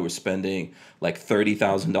and I were spending like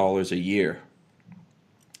 $30,000 a year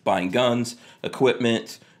buying guns,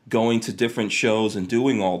 equipment, going to different shows and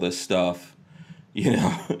doing all this stuff, you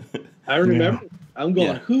know. I remember. Yeah. I'm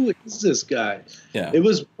going, who is this guy? Yeah. It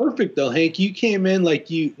was perfect though, Hank. You came in like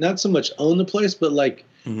you not so much own the place, but like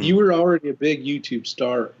you were already a big YouTube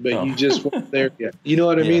star, but you just weren't there yet. You know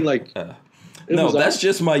what I mean? Like no, that's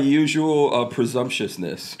just my usual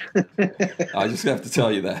presumptuousness. I just have to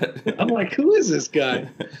tell you that. I'm like, who is this guy?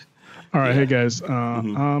 All right, hey guys,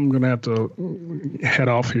 I'm gonna have to head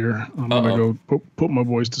off here. I'm gonna go put my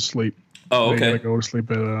boys to sleep. Oh, okay. They gotta go to sleep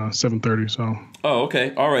at 7:30. So. Oh,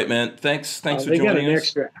 okay. All right, man. Thanks for joining us. They got an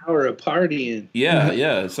extra hour of partying. Yeah.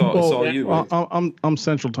 It's all you. Right? I'm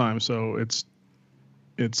Central Time, so it's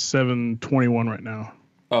 7:21 right now.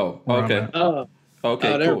 Oh, okay.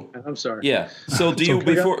 Okay, cool. I'm sorry. Yeah. So do you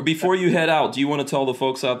before you head out, do you want to tell the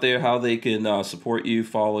folks out there how they can support you,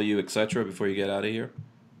 follow you, etc. before you get out of here?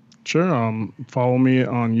 Sure. Follow me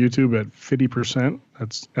on YouTube at 50%.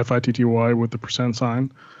 That's FITTY with the percent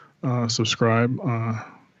sign. Subscribe.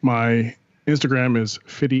 My Instagram is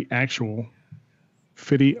Fitty_actual.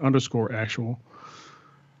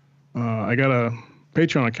 I got a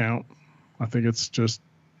Patreon account. I think it's just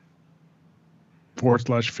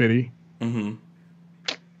 /Fitty. Mm-hmm.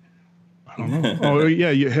 I don't know. Oh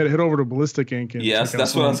yeah, you head over to Ballistic Ink. And yes,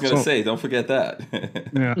 that's what I was going to say. Don't forget that.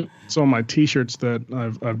 Yeah, some of my T-shirts that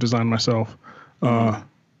I've designed myself, and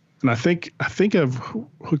I think I've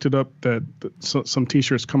hooked it up that some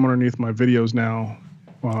T-shirts come underneath my videos now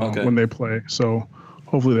when they play. So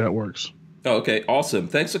hopefully that works. Oh, okay, awesome.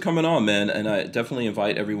 Thanks for coming on, man. And I definitely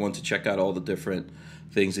invite everyone to check out all the different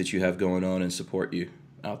things that you have going on and support you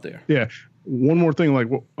out there. Yeah. One more thing, like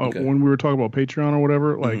when we were talking about Patreon or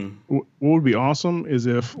whatever, like what would be awesome is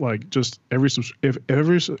if like just every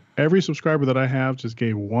subscriber that I have just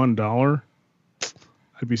gave $1,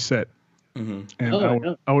 I'd be set. And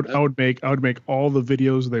I would make all the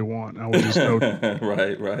videos they want. I would just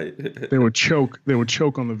right. They would choke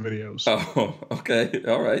on the videos. Oh, okay,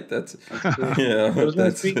 all right. That's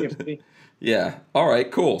yeah. All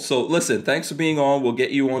right, cool. So listen, thanks for being on. We'll get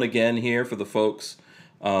you on again here for the folks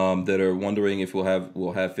that are wondering if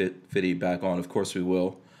we'll have Fitty back on. Of course we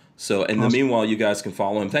will. So in the meanwhile, you guys can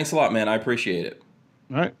follow him. Thanks a lot, man. I appreciate it.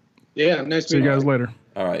 All right. Yeah, nice to see you guys later.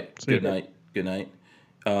 All right. Good night. Good night.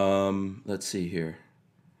 Let's see here.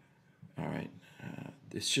 All right.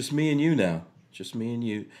 It's just me and you now. Just me and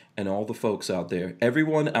you and all the folks out there.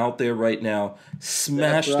 Everyone out there right now,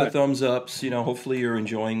 smash the thumbs ups. You know, hopefully you're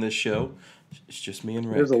enjoying this show. It's just me and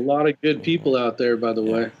Rick. There's a lot of good people out there, by the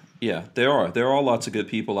way. Yeah, there are. There are lots of good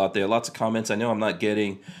people out there. Lots of comments. I know I'm not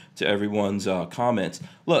getting to everyone's comments.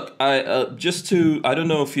 Look, I don't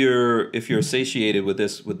know if you're satiated with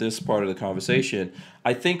this part of the conversation.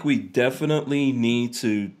 I think we definitely need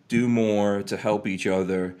to do more to help each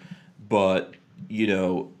other, but you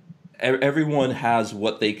know, everyone has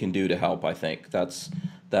what they can do to help. I think that's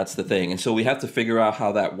the thing. And so we have to figure out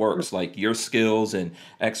how that works. Like your skills and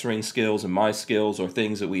X-Ring skills and my skills are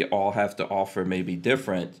things that we all have to offer may be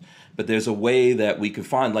different. But there's a way that we can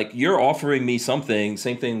find, like you're offering me something,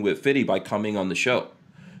 same thing with Fitty by coming on the show.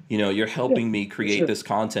 You know, you're helping me create this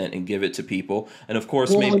content and give it to people. And of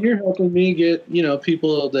course, you're helping me get, you know,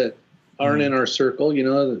 people that aren't in our circle, you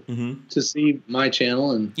know, to see my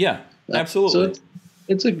channel. And yeah, absolutely. So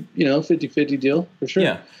it's a, you know, 50-50 deal for sure.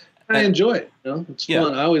 Yeah. I enjoy it. You know, it's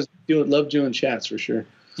fun. I always love doing chats for sure.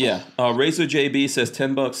 Yeah. Razor JB says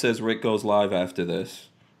 $10 says Rick goes live after this.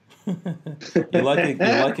 You're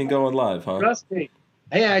liking going live, huh? Trust me.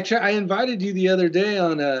 Hey, I invited you the other day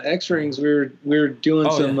on X-Rings. We were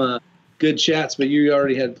doing some good chats, but you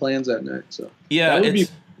already had plans that night. So that would be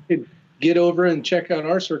get over and check out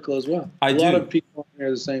our circle as well. A lot of people on there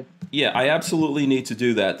are the same. Yeah, I absolutely need to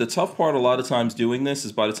do that. The tough part a lot of times doing this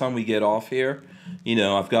is by the time we get off here, you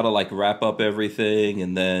know, I've got to like wrap up everything,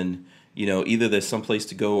 and then, you know, either there's someplace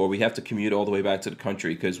to go or we have to commute all the way back to the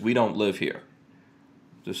country because we don't live here.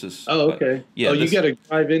 This is okay. You got to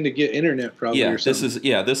drive in to get internet probably. Yeah, or something.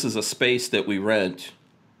 This is a space that we rent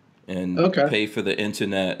and pay for the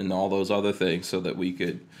internet and all those other things so that we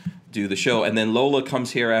could do the show. And then Lola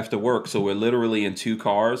comes here after work, so we're literally in 2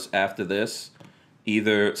 cars after this.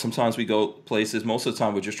 Either sometimes we go places. Most of the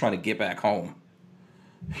time we're just trying to get back home.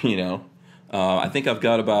 You know, I think I've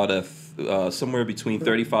got about a somewhere between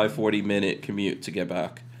 35-40 minute commute to get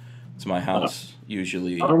back to my house.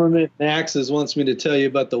 Usually, Armament Axis wants me to tell you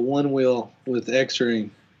about the one wheel with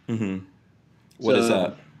X-Ring. What is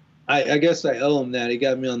that? I guess I owe him that. He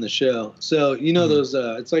got me on the show. So you know those?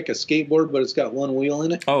 It's like a skateboard, but it's got one wheel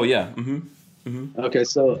in it. Oh yeah. Okay,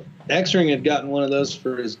 so X-Ring had gotten one of those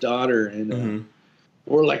for his daughter, and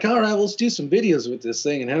we're like, all right, let's do some videos with this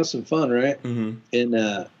thing and have some fun, right? And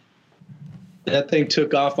that thing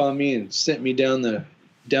took off on me and sent me down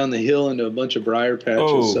the hill into a bunch of briar patches.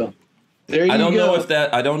 Oh. So there you go.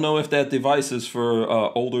 I don't know if that device is for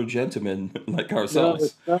older gentlemen like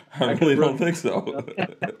ourselves. No, I really don't think so.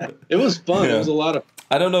 It was fun. Yeah. It was a lot of.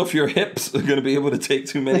 I don't know if your hips are going to be able to take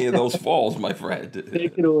too many of those falls, my friend.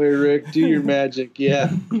 Take it away, Rick. Do your magic.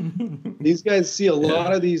 Yeah. These guys see a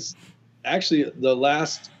lot of these. Actually, the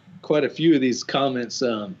last quite a few of these comments,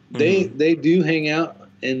 they do hang out.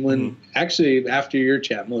 And when actually after your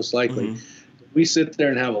chat, most likely, we sit there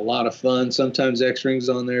and have a lot of fun. Sometimes X-Ring's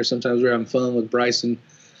on there. Sometimes we're having fun with Bryson.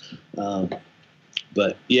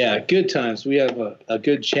 But yeah, good times. We have a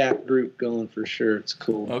good chat group going for sure. It's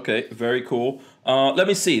cool. Okay, very cool. Let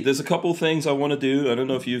me see. There's a couple things I want to do. I don't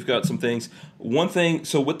know if you've got some things. One thing,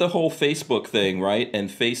 so with the whole Facebook thing, right? And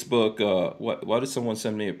Facebook, why did someone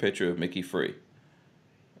send me a picture of Mickey Free?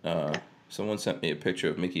 Someone sent me a picture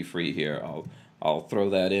of Mickey Free here. I'll throw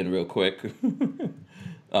that in real quick.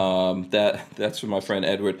 That's from my friend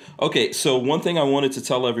Edward. Okay, so one thing I wanted to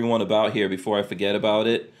tell everyone about here before I forget about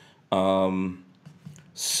it.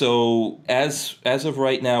 So as of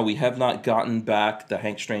right now, we have not gotten back the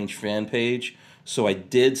Hank Strange fan page. So I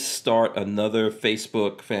did start another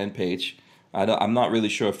Facebook fan page. I'm not really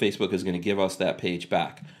sure if Facebook is going to give us that page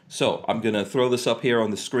back. So I'm going to throw this up here on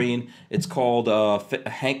the screen. It's called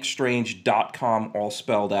hankstrange.com, all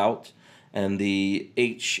spelled out. And the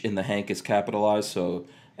H in the Hank is capitalized, so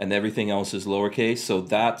and everything else is lowercase. So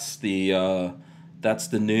that's the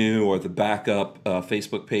new or the backup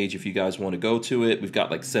Facebook page if you guys want to go to it. We've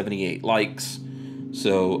got like 78 likes.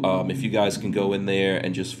 So if you guys can go in there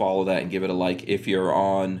and just follow that and give it a like if you're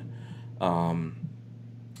on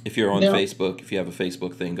Facebook, if you have a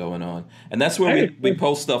Facebook thing going on. And that's where we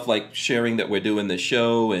post stuff like sharing that we're doing this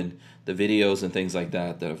show and the videos and things like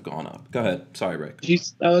that have gone up. Go ahead. Sorry, Rick.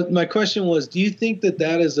 My question was, do you think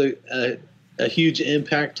that is a huge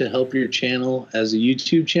impact to help your channel as a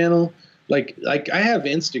YouTube channel? Like I have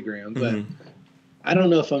Instagram, but I don't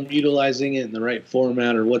know if I'm utilizing it in the right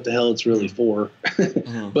format or what the hell it's really for.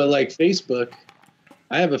 But like Facebook,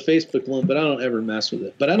 I have a Facebook one, but I don't ever mess with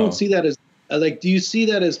it. But I don't see that as do you see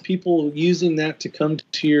that as people using that to come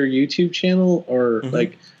to your YouTube channel, or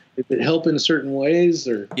like if it help in certain ways,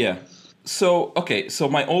 or? Yeah. So, okay. So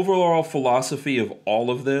my overall philosophy of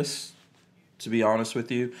all of this, to be honest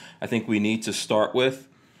with you, I think we need to start with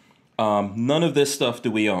none of this stuff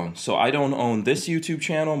do we own. So I don't own this YouTube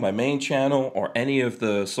channel, my main channel, or any of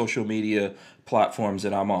the social media platforms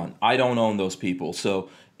that I'm on. I don't own those people. So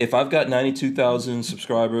if I've got 92,000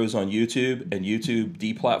 subscribers on YouTube and YouTube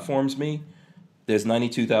deplatforms me, there's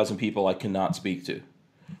 92,000 people I cannot speak to.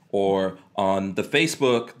 Or on the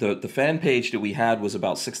Facebook, the fan page that we had was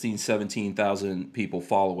about 17,000 people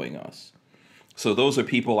following us. So those are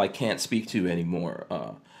people I can't speak to anymore.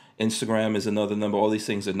 Instagram is another number. All these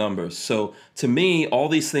things are numbers. So to me, all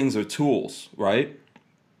these things are tools, right?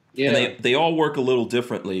 Yeah. And they all work a little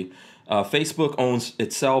differently. Facebook owns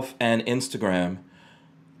itself and Instagram.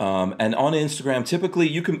 And on Instagram,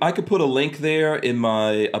 typically I could put a link there in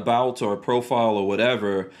my about or profile or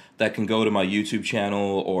whatever that can go to my YouTube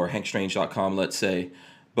channel or hankstrange.com, let's say.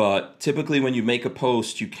 But typically when you make a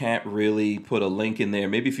post, you can't really put a link in there.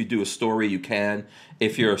 Maybe if you do a story, you can.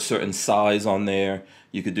 If you're a certain size on there,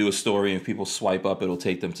 you could do a story, and if people swipe up, it'll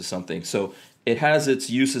take them to something. So it has its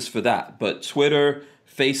uses for that. But Twitter,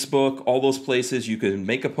 Facebook, all those places, you can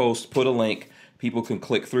make a post, put a link, people can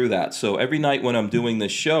click through that. So every night when I'm doing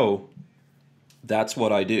this show, that's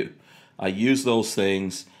what I do. I use those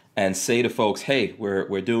things and say to folks, hey,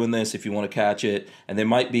 we're doing this if you want to catch it. And there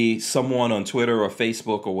might be someone on Twitter or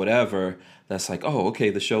Facebook or whatever that's like, oh, okay,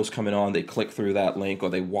 the show's coming on. They click through that link or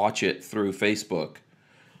they watch it through Facebook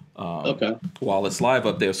while it's live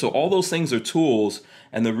up there. So all those things are tools.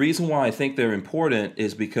 And the reason why I think they're important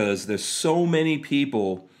is because there's so many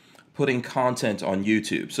people putting content on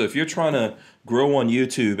YouTube. So if you're trying to grow on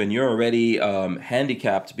YouTube and you're already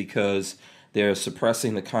handicapped because they're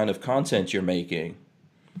suppressing the kind of content you're making,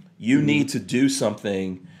 you need to do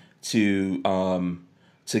something to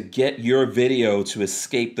get your video to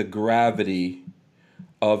escape the gravity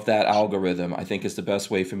of that algorithm. I think is the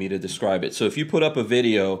best way for me to describe it. So if you put up a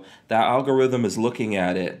video, that algorithm is looking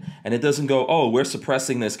at it and it doesn't go, oh, we're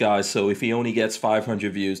suppressing this guy, so if he only gets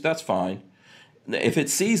 500 views, that's fine. If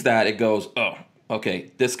it sees that, it goes, oh,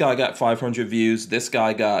 okay, this guy got 500 views, this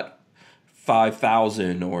guy got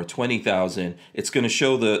 5,000 or 20,000. It's going to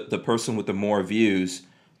show the person with the more views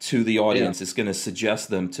to the audience. Yeah. It's going to suggest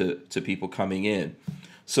them to people coming in.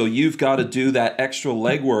 So you've got to do that extra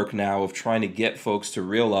legwork now of trying to get folks to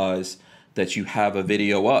realize that you have a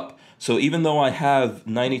video up. So even though I have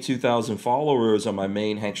 92,000 followers on my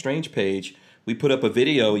main Hank Strange page, we put up a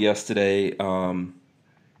video yesterday.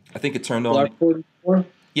 I think it turned on. Glock 44?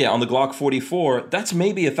 Yeah, on the Glock 44. That's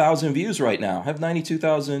maybe 1,000 views right now. I have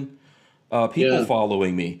 92,000 people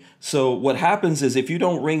following me. So what happens is if you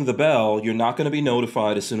don't ring the bell, you're not going to be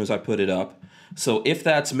notified as soon as I put it up. So if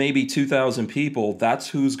that's maybe 2,000 people, that's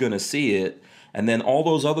who's going to see it. And then all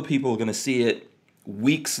those other people are going to see it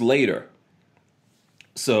weeks later.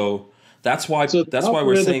 So that's why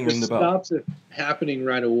we're saying ring the bell. Stops it happening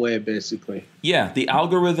right away, basically. Yeah, the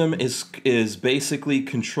algorithm is basically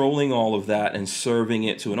controlling all of that and serving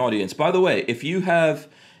it to an audience. By the way, if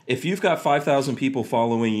you've got 5,000 people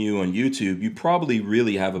following you on YouTube, you probably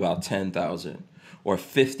really have about 10,000 or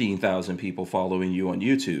 15,000 people following you on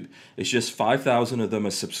YouTube. It's just 5,000 of them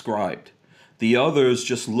are subscribed. The others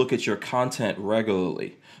just look at your content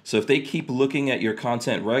regularly. So if they keep looking at your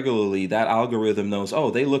content regularly, that algorithm knows,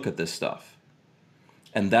 oh, they look at this stuff.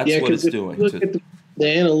 And that's what it's doing. Look at the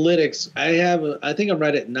analytics. I think I'm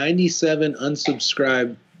right at 97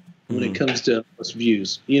 unsubscribed when it comes to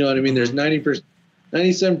views. You know what I mean? There's 97%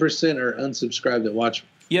 are unsubscribed that watch.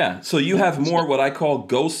 Yeah, so you have more what I call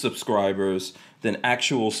ghost subscribers than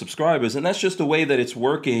actual subscribers. And that's just the way that it's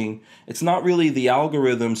working. It's not really the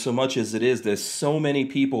algorithm so much as it is there's so many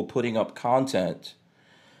people putting up content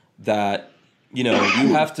that, you know,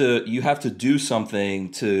 you have to do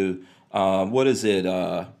something to, what is it?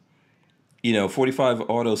 45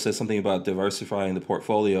 Auto says something about diversifying the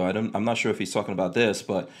portfolio. I'm not sure if he's talking about this,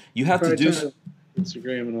 but you have to do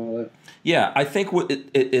Instagram and all that. Yeah, I think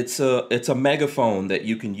it's a megaphone that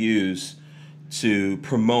you can use to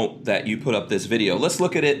promote that you put up this video. Let's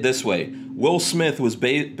look at it this way. Will Smith was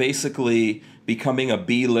basically becoming a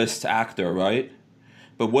B-list actor, right?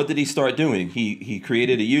 But what did he start doing? He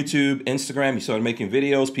created a YouTube, Instagram. He started making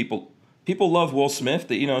videos. People love Will Smith.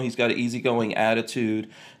 That, you know, he's got an easygoing attitude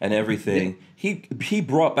and everything. He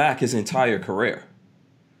brought back his entire career,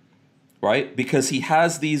 right? Because he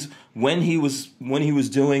has these. When he was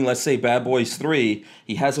doing, let's say, Bad Boys 3,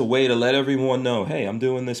 he has a way to let everyone know, hey, I'm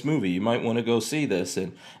doing this movie. You might want to go see this,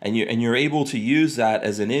 and you're able to use that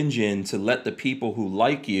as an engine to let the people who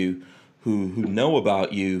like you, who know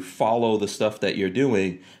about you, follow the stuff that you're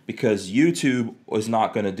doing, because YouTube is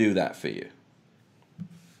not going to do that for you.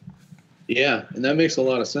 Yeah, and that makes a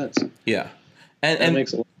lot of sense. Yeah, and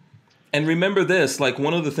remember this, like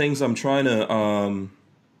one of the things I'm trying to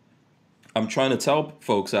tell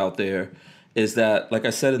folks out there is that, like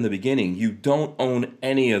I said in the beginning, you don't own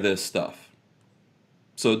any of this stuff.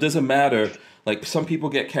 So it doesn't matter. Like some people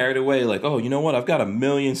get carried away, like, oh, you know what? I've got 1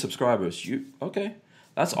 million subscribers. Okay,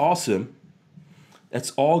 that's awesome.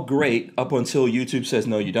 That's all great up until YouTube says,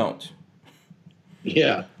 no, you don't.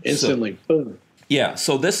 Yeah, instantly. Boom. Yeah,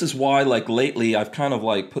 so this is why, like, lately I've kind of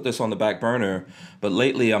like put this on the back burner, but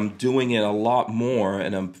lately I'm doing it a lot more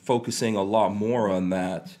and I'm focusing a lot more on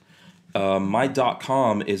that. My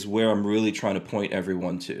 .com is where I'm really trying to point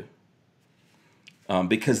everyone to.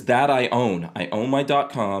 Because that I own. I own my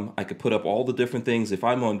 .com. I could put up all the different things. If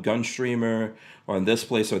I'm on Gunstreamer or on this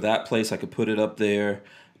place or that place, I could put it up there.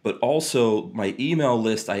 But also my email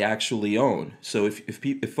list I actually own. So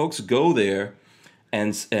if folks go there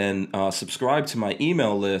and subscribe to my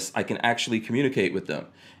email list, I can actually communicate with them.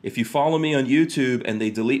 If you follow me on YouTube and they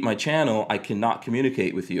delete my channel, I cannot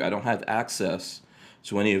communicate with you. I don't have access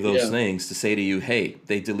to any of those things to say to you, hey,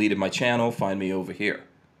 they deleted my channel, find me over here.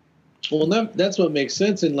 Well, that's what makes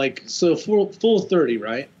sense. And like, so Full 30,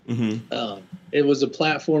 right? Mm-hmm. It was a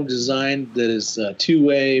platform designed that is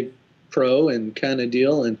two-way pro and kind of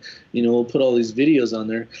deal. And, you know, we'll put all these videos on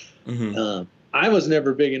there. Mm-hmm. I was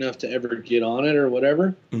never big enough to ever get on it or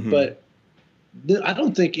whatever, mm-hmm. but I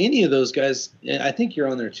don't think any of those guys, I think you're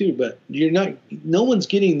on there too, but no one's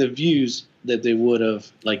getting the views that they would have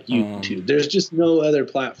like YouTube. There's just no other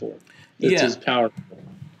platform that's as powerful.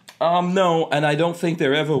 No, and I don't think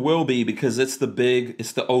there ever will be, because it's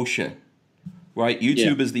the ocean, right?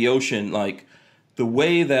 YouTube is the ocean. Like the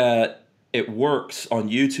way that it works on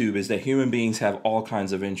YouTube is that human beings have all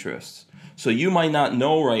kinds of interests. So you might not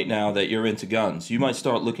know right now that you're into guns. You might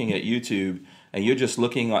start looking at YouTube and you're just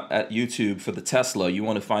looking at YouTube for the Tesla. You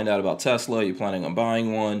want to find out about Tesla. You're planning on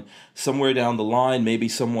buying one. Somewhere down the line, maybe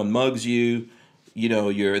someone mugs you. You know,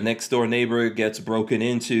 your next door neighbor gets broken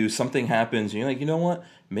into. Something happens. And you're like, you know what?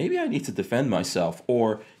 Maybe I need to defend myself.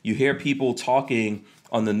 Or you hear people talking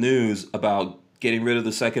on the news about getting rid of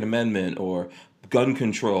the Second Amendment or gun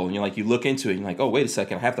control. And you're like, you look into it. And you're like, oh, wait a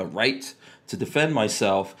second. I have the right to defend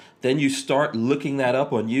myself. Then you start looking that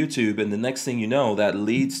up on YouTube, and the next thing you know, that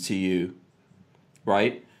leads to you,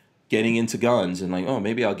 right, getting into guns and like, oh,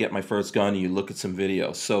 maybe I'll get my first gun, and you look at some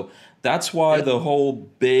videos. So that's why the whole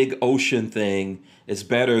big ocean thing is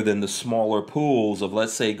better than the smaller pools of,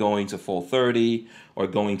 let's say, going to Full 30 or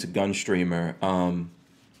going to Gunstreamer.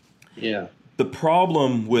 Yeah. The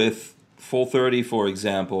problem with Full 30, for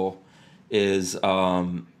example, is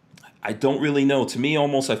I don't really know. To me,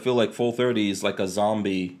 almost I feel like Full 30 is like a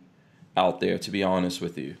zombie out there, to be honest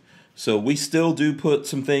with you. So we still do put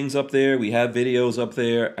some things up there. We have videos up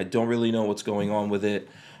there. I don't really know what's going on with it.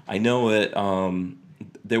 I know it.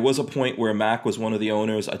 There was a point where Mac was one of the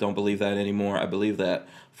owners. I don't believe that anymore. I believe that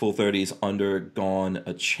Full 30's undergone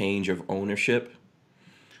a change of ownership.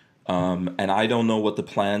 And I don't know what the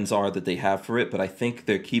plans are that they have for it, but I think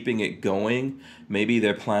they're keeping it going. Maybe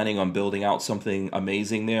they're planning on building out something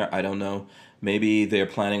amazing there. I don't know. Maybe they're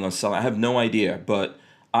planning on selling. I have no idea, but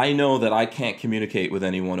I know that I can't communicate with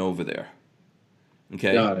anyone over there.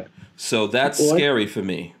 Okay? Got it. So that's scary for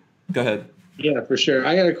me. Go ahead. Yeah, for sure.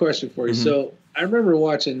 I got a question for you. So I remember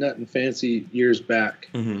watching Nothing Fancy years back,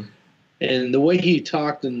 and the way he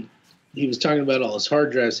talked, and he was talking about all his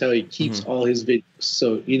hard drives, how he keeps all his videos.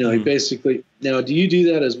 So, he basically, now, do you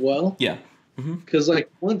do that as well? Yeah. Because like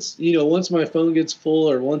once my phone gets full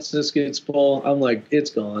or once this gets full, I'm like,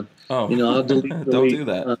 it's gone. Oh, I'll delete. Don't do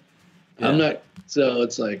that. Yeah. I'm not. So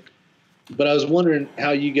it's like, but I was wondering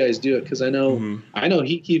how you guys do it, because I know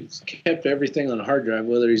he kept everything on a hard drive,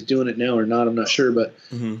 whether he's doing it now or not. I'm not sure, but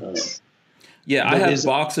yeah, I have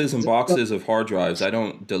boxes and boxes of hard drives. I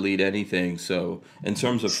don't delete anything. So in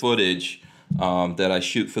terms of footage that I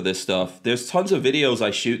shoot for this stuff, there's tons of videos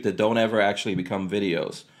I shoot that don't ever actually become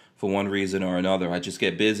videos for one reason or another. I just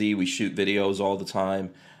get busy. We shoot videos all the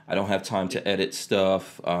time. I don't have time to edit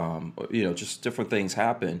stuff. Just different things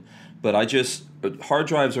happen. But hard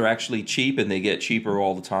drives are actually cheap, and they get cheaper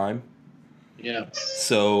all the time. Yeah.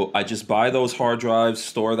 So I just buy those hard drives,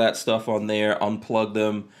 store that stuff on there, unplug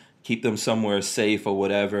them, keep them somewhere safe or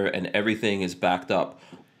whatever, and everything is backed up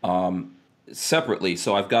separately.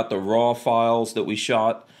 So I've got the raw files that we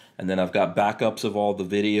shot, and then I've got backups of all the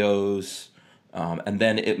videos. And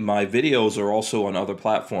then my videos are also on other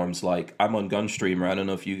platforms. Like I'm on Gunstreamer. I don't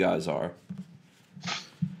know if you guys are.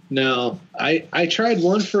 No, I tried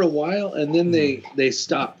one for a while, and then they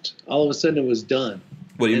stopped. All of a sudden, it was done.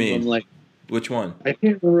 What do you mean? I'm like, which one? I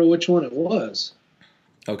can't remember which one it was.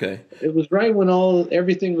 Okay. It was right when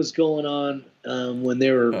everything was going on, when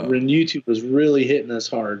when YouTube was really hitting us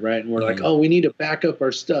hard, right? And we're like, oh, we need to back up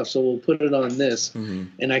our stuff, so we'll put it on this.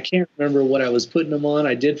 And I can't remember what I was putting them on.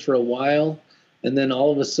 I did for a while, and then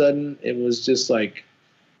all of a sudden, it was just like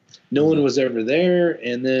no one was ever there,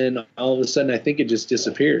 and then all of a sudden, I think it just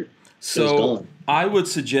disappeared. So I would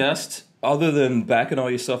suggest, other than backing all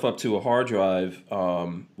your stuff up to a hard drive,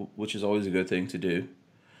 which is always a good thing to do,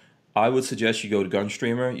 I would suggest you go to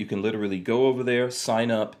Gunstreamer. You can literally go over there, sign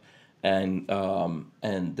up, and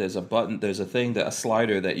there's a button, there's a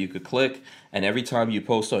slider that you could click, and every time you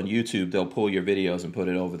post on YouTube, they'll pull your videos and put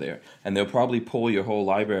it over there. And they'll probably pull your whole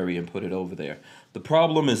library and put it over there. The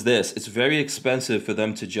problem is this: it's very expensive for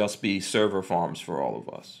them to just be server farms for all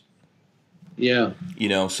of us. Yeah.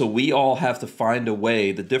 So we all have to find a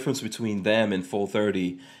way. The difference between them and Full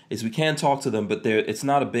 30 is we can talk to them, but it's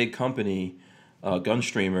not a big company.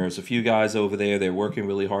 Gunstreamers, a few guys over there, they're working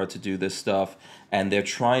really hard to do this stuff, and they're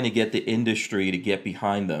trying to get the industry to get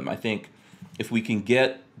behind them. I think if we can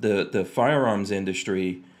get the firearms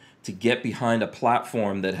industry to get behind a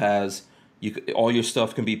platform that has all your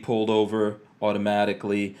stuff can be pulled over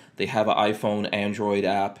automatically. They have an iPhone, Android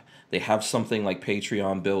app. They have something like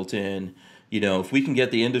Patreon built in. If we can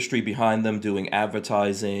get the industry behind them doing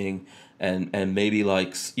advertising and maybe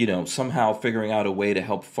somehow figuring out a way to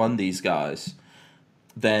help fund these guys,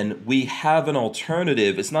 then we have an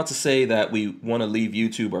alternative. It's not to say that we want to leave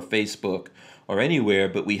YouTube or Facebook or anywhere,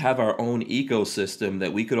 but we have our own ecosystem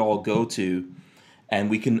that we could all go to, and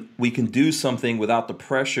we can do something without the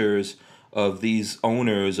pressures of these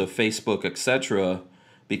owners of Facebook, etc.,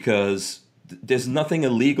 because there's nothing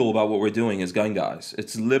illegal about what we're doing as gun guys.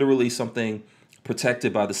 It's literally something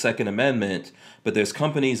protected by the Second Amendment, but there's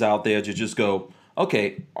companies out there to just go,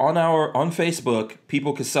 okay, on Facebook,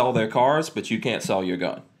 people can sell their cars, but you can't sell your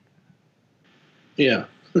gun. Yeah.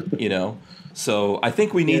 So I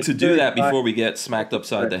think we need to do that before we get smacked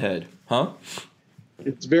upside the head. Huh?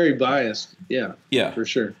 It's very biased. Yeah. Yeah. For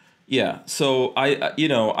sure. Yeah. So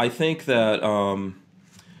I think that,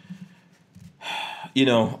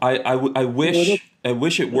 I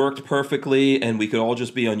wish it worked perfectly and we could all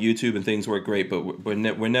just be on YouTube and things work great, but we're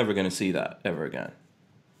never going to see that ever again.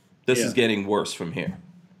 This is getting worse from here.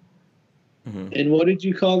 And what did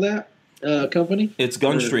you call that company? It's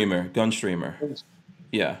Gunstreamer.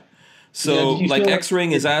 Yeah. So, like,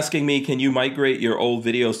 X-Ring is asking me, can you migrate your old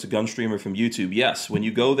videos to Gunstreamer from YouTube? Yes. When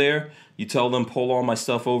you go there, you tell them, pull all my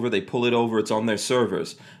stuff over. They pull it over. It's on their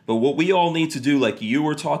servers. But what we all need to do, like you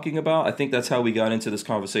were talking about, I think that's how we got into this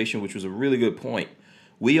conversation, which was a really good point.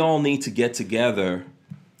 We all need to get together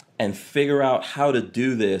and figure out how to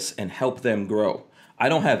do this and help them grow. I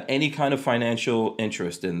don't have any kind of financial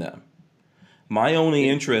interest in them. My only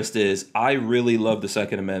interest is I really love the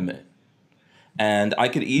Second Amendment. And I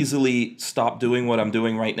could easily stop doing what I'm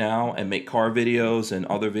doing right now and make car videos and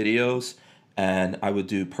other videos, and I would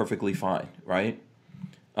do perfectly fine, right?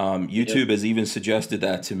 YouTube has even suggested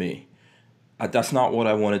that to me. That's not what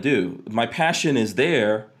I want to do. My passion is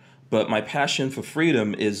there, but my passion for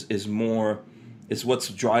freedom is what's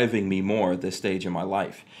driving me more at this stage in my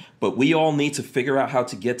life. But we all need to figure out how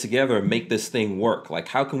to get together and make this thing work. Like,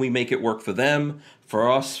 how can we make it work for them, for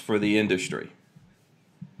us, for the industry?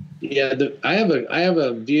 Yeah, I have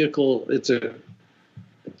a vehicle. It's a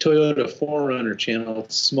Toyota 4Runner channel.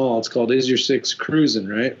 It's small. It's called Isyour6 Cruising,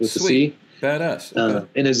 right? With Sweet. the C. Badass. Okay.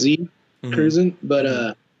 And a Z, Cruising.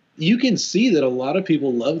 But you can see that a lot of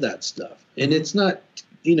people love that stuff. And it's not,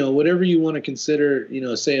 whatever you want to consider,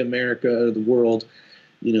 say America or the world,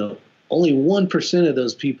 only 1% of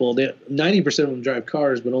those people, 90% of them drive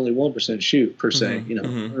cars, but only 1% shoot, per se. I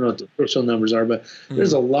don't know what the official numbers are, but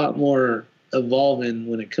there's a lot more evolving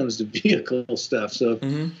when it comes to vehicle stuff. So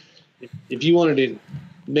if you wanted to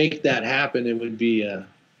make that happen, it would be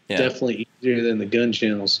definitely easier than the gun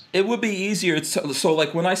channels. It would be easier. So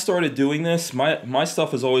like when I started doing this, my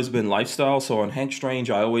stuff has always been lifestyle. So on Hank Strange,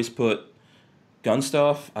 I always put gun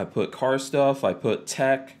stuff, I put car stuff, I put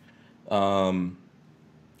tech, all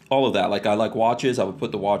of that. Like I like watches, I would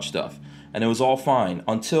put the watch stuff. And it was all fine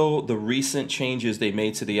until the recent changes they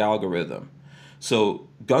made to the algorithm. So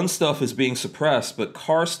gun stuff is being suppressed, but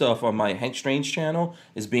car stuff on my Hank Strange channel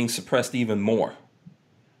is being suppressed even more.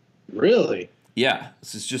 Really? Yeah,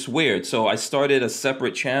 this is just weird. So I started a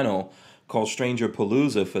separate channel called Stranger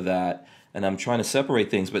Palooza for that, and I'm trying to separate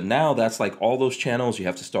things. But now that's like all those channels, you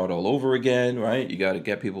have to start all over again, right? You got to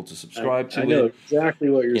get people to subscribe to it. I know exactly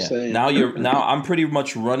what you're saying. Now I'm pretty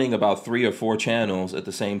much running about 3 or 4 channels at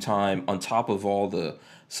the same time on top of all the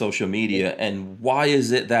social media. And why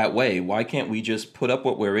is it that way? Why can't we just put up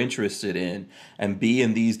what we're interested in and be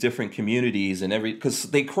in these different communities and because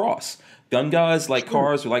they cross? Gun guys like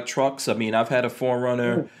cars or like trucks. I mean, I've had a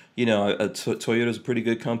 4Runner. Toyota's a pretty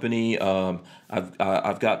good company.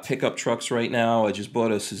 I've got pickup trucks right now. I just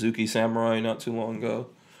bought a Suzuki Samurai not too long ago.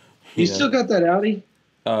 You still got that Audi?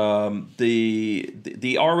 The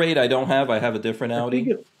R8 I don't have. I have a different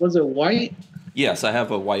Audi. Was it white? Yes, I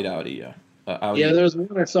have a white Audi. Yeah. Audi. Yeah, there was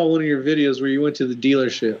one I saw one of your videos where you went to the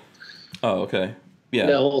dealership. Oh, okay. Yeah.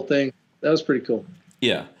 That whole thing. That was pretty cool.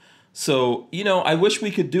 Yeah. So, I wish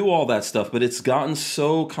we could do all that stuff, but it's gotten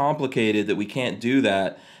so complicated that we can't do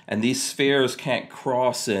that. And these spheres can't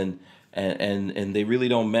cross and they really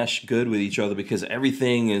don't mesh good with each other because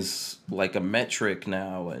everything is like a metric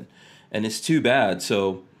now. And it's too bad.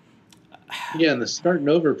 So. Yeah, and the starting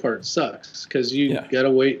over part sucks because you got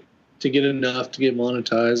to wait to get enough to get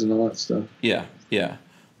monetized and all that stuff. Yeah, yeah.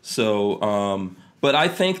 So, but I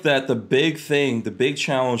think that the big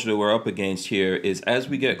challenge that we're up against here is as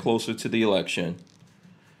we get closer to the election,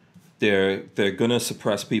 they're going to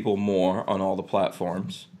suppress people more on all the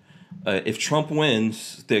platforms. If Trump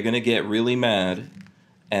wins, they're going to get really mad,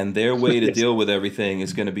 and their way to deal with everything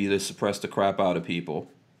is going to be to suppress the crap out of people,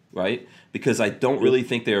 right? Because I don't really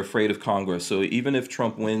think they're afraid of Congress. So even if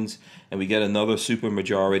Trump wins and we get another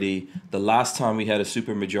supermajority, the last time we had a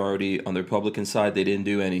supermajority on the Republican side, they didn't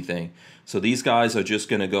do anything. So these guys are just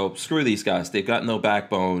going to go, screw these guys. They've got no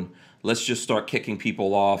backbone. Let's just start kicking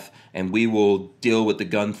people off, and we will deal with the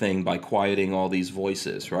gun thing by quieting all these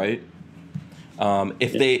voices, right?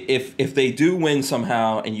 If they do win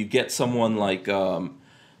somehow, and you get someone like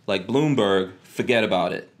Bloomberg, forget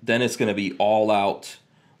about it. Then it's going to be all out,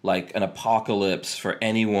 like an apocalypse for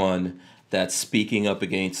anyone that's speaking up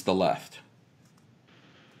against the left.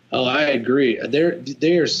 Oh, I agree.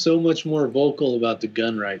 They are so much more vocal about the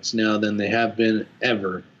gun rights now than they have been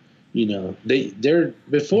ever. They're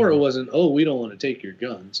before it wasn't, oh, we don't want to take your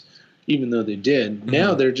guns, even though they did.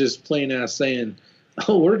 Now they're just plain ass saying,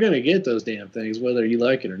 oh, we're going to get those damn things, whether you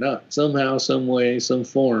like it or not. Somehow, some way, some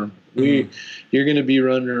form. You're going to be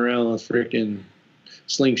running around with freaking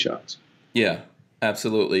slingshots. Yeah,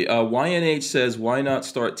 absolutely. YNH says, why not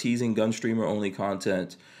start teasing Gunstreamer only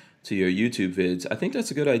content to your YouTube vids? I think that's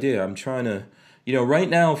a good idea. I'm trying to right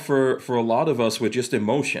now for a lot of us, we're just in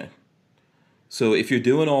motion. So if you're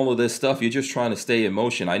doing all of this stuff, you're just trying to stay in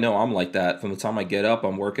motion. I know I'm like that. From the time I get up,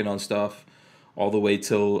 I'm working on stuff all the way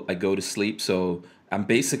till I go to sleep. So I'm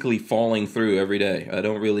basically falling through every day. I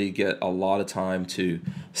don't really get a lot of time to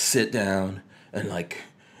sit down and like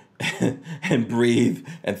and breathe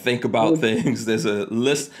and think about things. There's a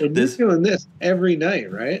list. And you're doing this every night,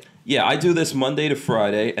 right? Yeah, I do this Monday to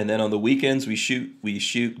Friday, and then on the weekends we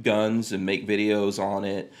shoot guns and make videos on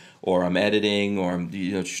it, or I'm editing, or I'm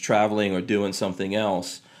just traveling or doing something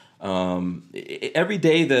else. Every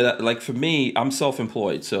day that, like, for me, I'm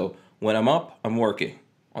self-employed, so when I'm up, I'm working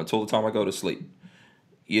until the time I go to sleep.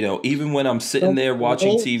 Even when I'm sitting there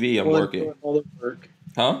watching TV, I'm working. All the work.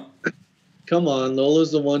 Huh? Come on,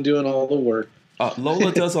 Lola's the one doing all the work.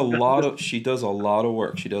 Lola does a lot of. She does a lot of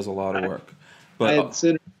work. She does a lot of work. But I had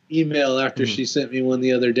sent her an email after she sent me one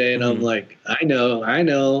the other day, and I'm like, I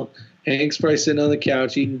know. Hank's probably sitting on the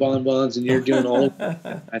couch eating bonbons, and you're doing all of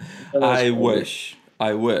it. I wish. I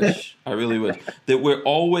really wish that we're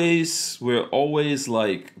always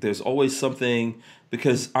like, there's always something,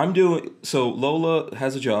 because so Lola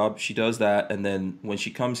has a job, she does that, and then when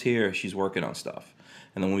she comes here, she's working on stuff.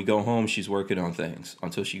 And then when we go home, she's working on things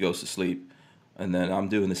until she goes to sleep. And then I'm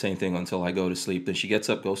doing the same thing until I go to sleep. Then she gets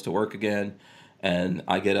up, goes to work again, and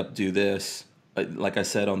I get up, do this. Like I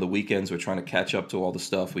said, on the weekends, we're trying to catch up to all the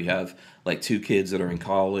stuff. We have like 2 kids that are in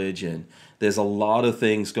college, and there's a lot of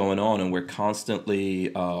things going on, and we're constantly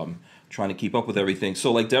trying to keep up with everything.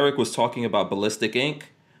 So like Derek was talking about Ballistic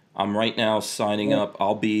Ink. I'm right now signing up.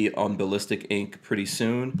 I'll be on Ballistic Ink pretty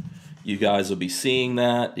soon. You guys will be seeing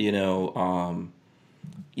that,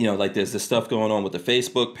 like there's this stuff going on with the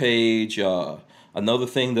Facebook page. Another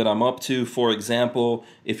thing that I'm up to, for example,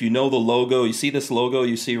 if you know the logo, you see this logo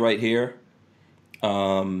you see right here,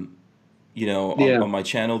 on my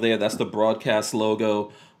channel there, that's the broadcast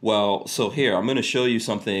logo. Well, so here, I'm going to show you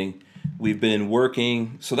something. We've been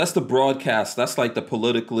working, so that's the broadcast. That's like the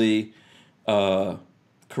politically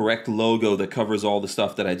correct logo that covers all the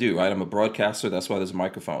stuff that I do, right? I'm a broadcaster, that's why there's a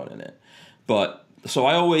microphone in it. But so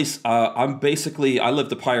I always, I live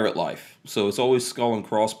the pirate life. So it's always skull and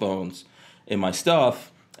crossbones in my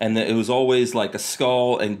stuff. And it was always like a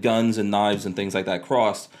skull and guns and knives and things like that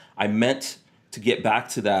crossed. I meant to get back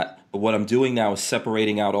to that. But what I'm doing now is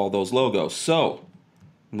separating out all those logos. So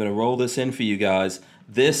I'm going to roll this in for you guys.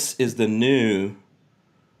 This is the new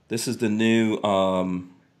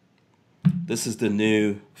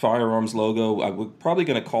firearms logo. We're probably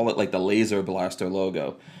going to call it like the laser blaster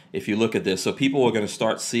logo. If you look at this, so people are going to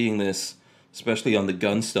start seeing this, especially on the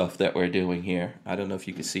gun stuff that we're doing here. I don't know if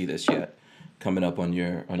you can see this yet, coming up on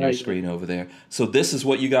your screen over there. So this is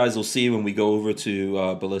what you guys will see when we go over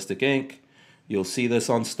to Ballistic Ink. You'll see this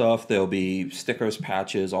on stuff. There'll be stickers,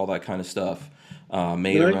 patches, all that kind of stuff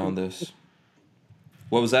made around this.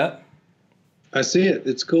 What was that? I see it.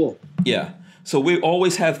 It's cool. Yeah. So we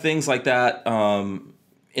always have things like that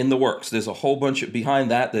in the works. There's a whole bunch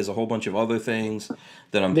behind that. There's a whole bunch of other things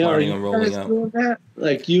that I'm planning on rolling out. Doing that?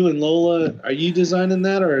 Like you and Lola, are you designing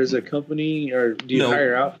that, or is a company, or do you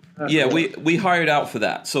hire out? Yeah, we hired out for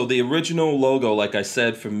that. So the original logo, like I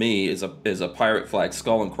said, for me is a pirate flag,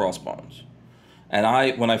 skull and crossbones.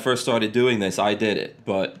 And when I first started doing this, I did it.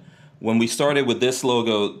 But when we started with this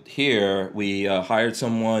logo here, we hired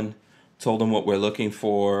someone, told them what we're looking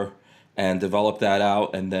for, and developed that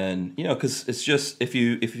out. And then, because it's just, if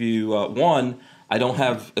you one, I don't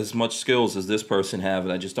have as much skills as this person have,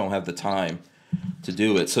 and I just don't have the time to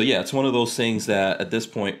do it. So yeah, it's one of those things that at this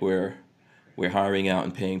point we're hiring out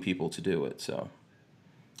and paying people to do it. So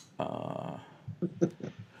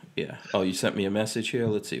yeah. Oh, you sent me a message here.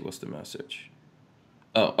 Let's see, what's the message?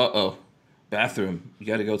 Oh, bathroom. You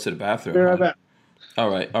got to go to the bathroom. Be right back. All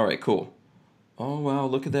right, cool. Oh wow,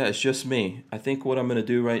 look at that. It's just me. I think what I'm going to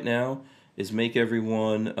do right now is make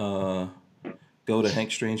everyone go to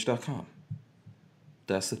hankstrange.com.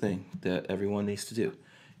 That's the thing that everyone needs to do.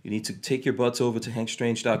 You need to take your butts over to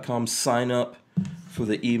hankstrange.com, sign up for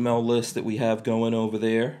the email list that we have going over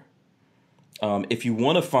there. If you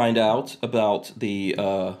want to find out about the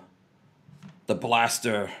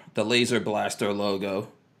blaster, the laser blaster logo.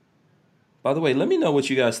 By the way, let me know what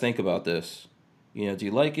you guys think about this. Do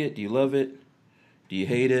you like it? Do you love it? Do you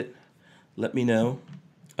hate it? Let me know.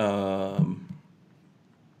 I'm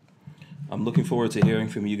looking forward to hearing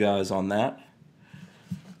from you guys on that.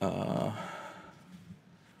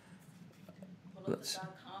 Let's.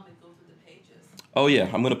 Oh yeah,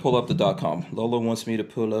 I'm gonna pull up the .com. Lola wants me to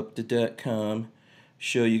pull up the .com,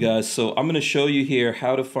 show you guys. So I'm gonna show you here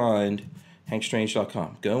how to find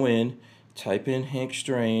hankstrange.com. Go in, type in Hank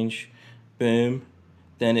Strange, boom.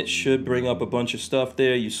 then it should bring up a bunch of stuff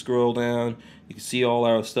there. You scroll down, you can see all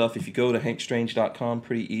our stuff. If you go to hankstrange.com,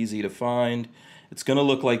 pretty easy to find. It's going to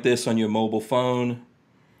look like this on your mobile phone.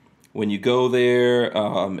 When you go there,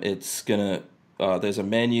 it's going to, there's a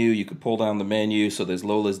menu. You can pull down the menu. So there's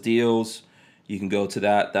Lola's Deals. You can go to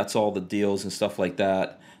that. That's all the deals and stuff like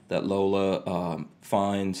that Lola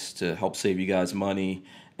finds to help save you guys money.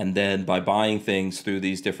 And then by buying things through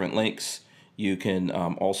these different links, you can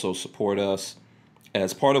also support us.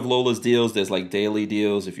 As part of Lola's Deals, there's like daily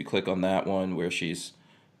deals. If you click on that one where she's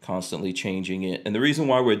constantly changing it. And the reason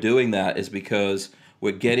why we're doing that is because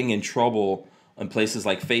we're getting in trouble on places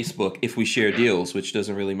like Facebook if we share deals, which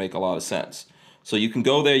doesn't really make a lot of sense. So you can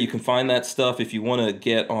go there, you can find that stuff. If you want to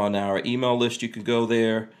get on our email list, you can go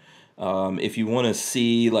there. If you want to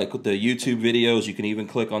see like the YouTube videos, you can even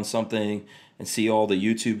click on something and see all the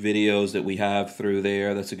YouTube videos that we have through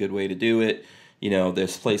there. That's a good way to do it. You know,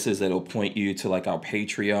 there's places that'll point you to like our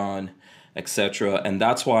Patreon, etc. And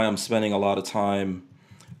that's why I'm spending a lot of time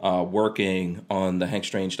working on the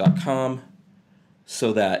hankstrange.com,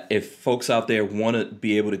 so that if folks out there want to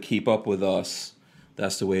be able to keep up with us,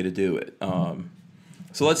 that's the way to do it.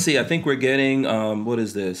 So let's see. I think we're getting, what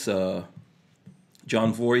is this?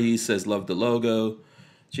 John Voorhees says, love the logo.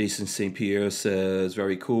 Jason St. Pierre says,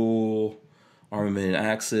 very cool. Armament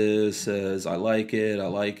Axis says, I like it. I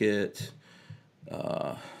like it.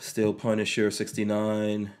 Steel Punisher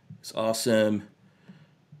 69. It's awesome.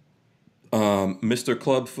 Mr.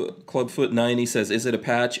 Clubfoot 90 says, is it a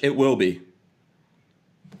patch? It will be.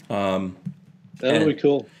 That'll be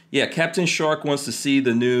cool. Yeah, Captain Shark wants to see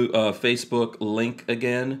the new Facebook link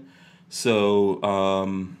again. So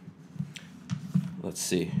let's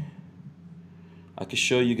see. I can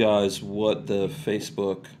show you guys what the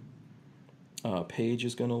Facebook page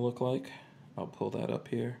is going to look like. I'll pull that up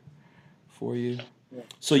here for you.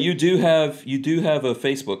 So you do have a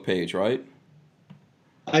Facebook page, right?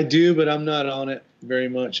 I do, but I'm not on it very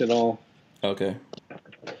much at all. Okay.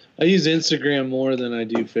 I use Instagram more than I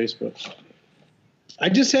do Facebook. I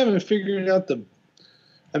just haven't figured out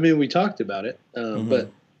I mean, we talked about it,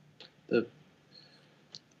 but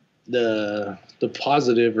the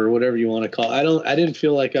positive or whatever you want to call it, I didn't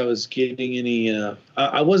feel like I was getting any.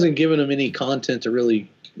 I wasn't giving them any content to really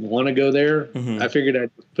want to go there. I figured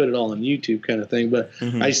I'd put it all on YouTube kind of thing, but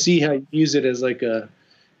I see how you use it as like a,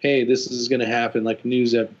 hey, this is going to happen, like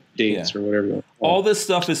news updates or whatever you want. All this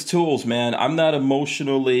stuff is tools, man. I'm not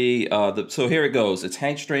emotionally. So here it goes. It's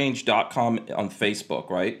hankstrange.com on Facebook,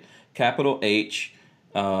 right? Capital H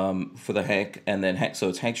for the Hank, and then Hank. So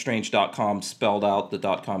it's hankstrange.com spelled out. The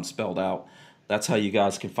 .com spelled out. That's how you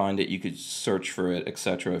guys can find it. You could search for it,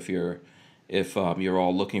 etc. If you're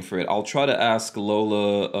all looking for it. I'll try to ask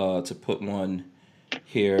Lola to put one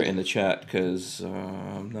here in the chat, because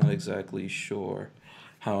I'm not exactly sure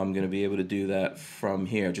how I'm going to be able to do that from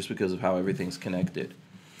here, just because of how everything's connected.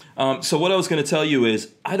 So what I was going to tell you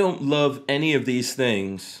is, I don't love any of these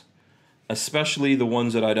things, especially the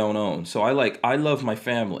ones that I don't own. So I love my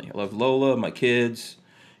family. I love Lola, my kids,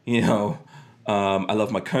 I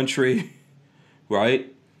love my country,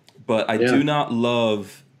 right? But I do not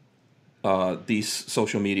love these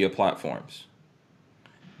social media platforms.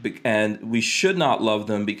 And we should not love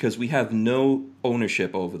them because we have no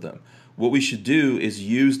ownership over them. What we should do is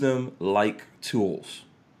use them like tools,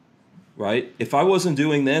 right? If I wasn't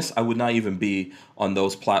doing this, I would not even be on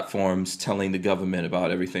those platforms telling the government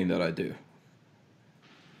about everything that I do.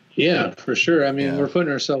 Yeah, for sure. I mean, we're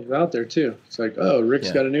putting ourselves out there too. It's like, oh,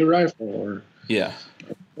 Rick's got a new rifle, or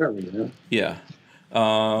whatever, Yeah.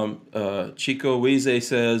 Chico Wiese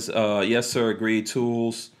says, yes, sir, agreed.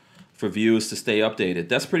 Tools for viewers to stay updated.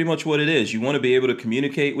 That's pretty much what it is. You want to be able to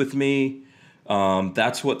communicate with me.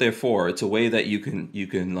 That's what they're for. It's a way that you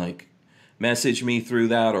can like message me through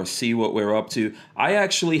that or see what we're up to. I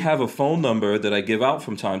actually have a phone number that I give out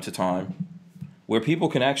from time to time where people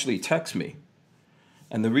can actually text me.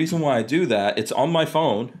 And the reason why I do that, it's on my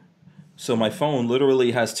phone. So my phone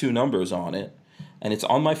literally has 2 numbers on it, and it's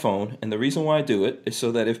on my phone. And the reason why I do it is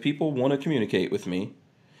so that if people want to communicate with me,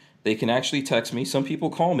 they can actually text me. Some people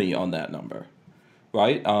call me on that number.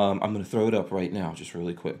 Right? I'm going to throw it up right now, just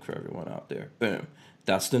really quick for everyone out there. Boom.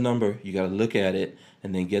 That's the number. You got to look at it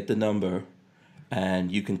and then get the number, and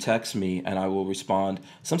you can text me and I will respond.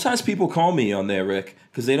 Sometimes people call me on there, Rick,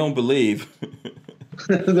 because they don't believe.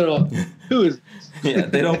 They're all, who is? Yeah,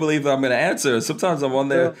 they don't believe that I'm going to answer. Sometimes I'm on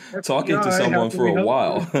there talking to someone for a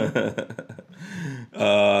while.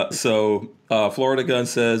 Florida Gun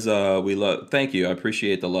says, we love, thank you. I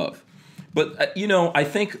appreciate the love. But, I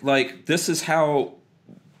think like this is how,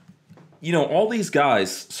 all these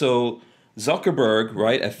guys, so Zuckerberg,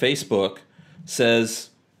 right, at Facebook says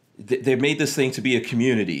they made this thing to be a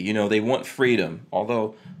community. You know, they want freedom.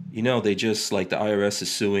 Although, you know, they just, like, the IRS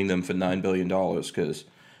is suing them for $9 billion because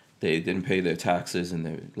they didn't pay their taxes and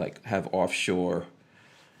they, like, have offshore,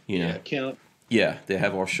 you know. Account. Yeah, they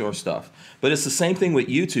have offshore stuff. But it's the same thing with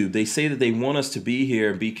YouTube. They say that they want us to be here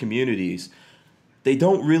and be communities. They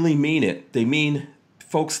don't really mean it. They mean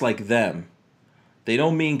folks like them. They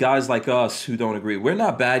don't mean guys like us who don't agree. We're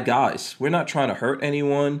not bad guys. We're not trying to hurt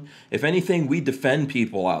anyone. If anything, we defend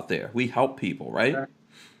people out there. We help people, right?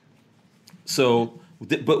 So,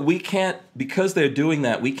 but we can't, because they're doing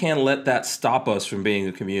that, we can't let that stop us from being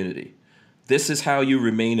a community. This is how you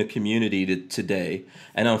remain a community today.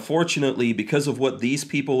 And unfortunately, because of what these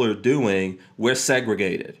people are doing, we're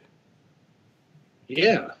segregated.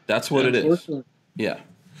 Yeah. That's what it is. Yeah.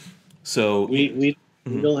 So we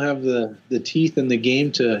don't have the teeth in the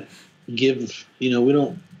game to give, you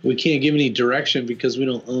know, we can't give any direction because we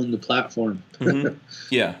don't own the platform.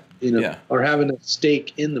 Yeah. You know, or having a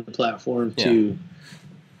stake in the platform to,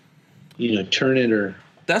 you know, turn it or.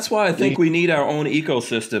 That's why I think we need our own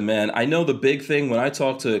ecosystem, man. I know the big thing when I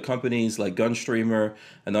talk to companies like Gunstreamer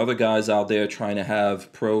and other guys out there trying to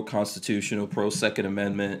have pro-constitutional, pro-Second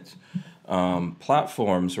Amendment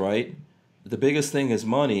platforms, right? The biggest thing is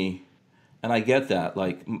money, and I get that.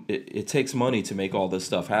 Like, it takes money to make all this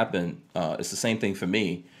stuff happen. It's the same thing for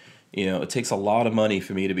me. You know, it takes a lot of money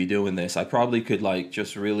for me to be doing this. I probably could, like,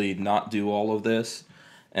 just really not do all of this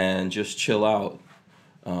and just chill out.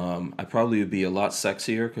 I probably would be a lot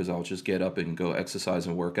sexier because I'll just get up and go exercise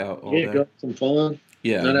and work out all day. Go have some fun.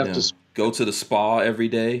 Yeah, not have to go to the spa every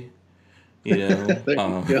day. You know, there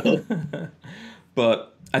you go.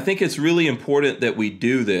 But I think it's really important that we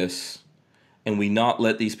do this and we not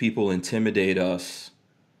let these people intimidate us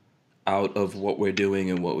out of what we're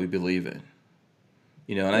doing and what we believe in.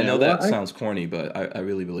 You know, and I know that sounds corny, but I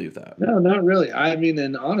really believe that. No, not really. I mean,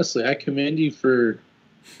 and honestly, I commend you for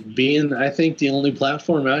being, I think, the only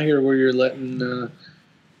platform out here where you're letting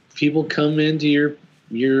people come into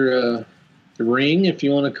your ring, if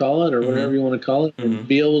you want to call it, or whatever you want to call it, and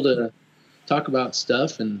be able to talk about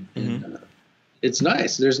stuff. And it's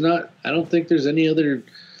nice. I don't think there's any other.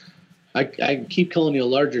 I keep calling you a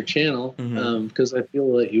larger channel because I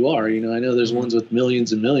feel that you are. You know, I know there's ones with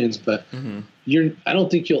millions and millions, but I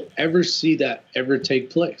don't think you'll ever see that ever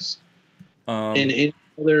take place in any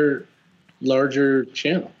other larger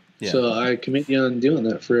channel. So I commend you on doing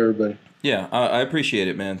that for everybody. Yeah, I appreciate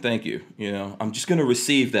it, man. Thank you. You know, I'm just gonna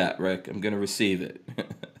receive that, Rick. I'm gonna receive it.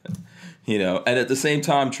 You know, and at the same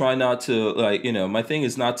time, try not to, like, you know, my thing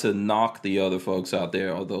is not to knock the other folks out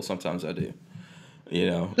there, although sometimes I do. You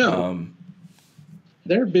know, no.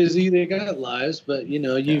 They're busy, they got lives, but you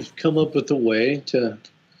know, you've come up with a way to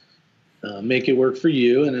make it work for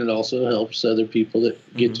you, and it also helps other people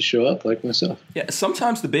that get to show up, like myself. Yeah,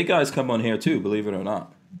 sometimes the big guys come on here too, believe it or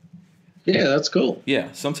not. Yeah, that's cool. Yeah,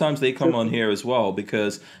 sometimes they come on here as well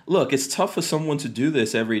because, look, it's tough for someone to do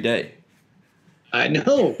this every day. I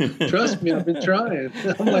know. Trust me, I've been trying.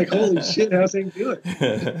 I'm like, holy shit, how's he do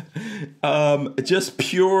it? Just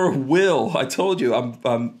pure will. I told you,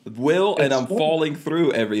 I'm will, and I'm falling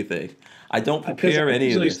through everything. I don't prepare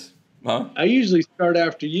any of this. Huh? I usually start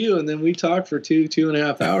after you, and then we talk for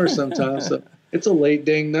 2.5 hours sometimes. So it's a late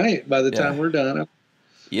dang night by the time we're done.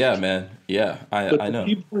 Yeah, man. Yeah, I know.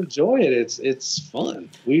 People enjoy it. It's fun.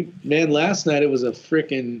 Last night it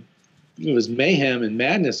was mayhem and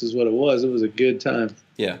madness is what it was. It was a good time.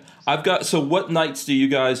 Yeah. So what nights do you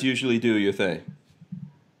guys usually do your thing?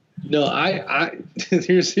 No,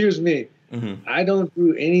 here's me. I don't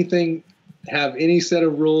do anything, have any set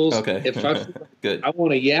of rules. Okay. If Good. I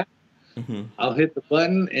want to yap, I'll hit the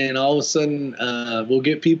button, and all of a sudden we'll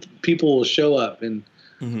get people will show up and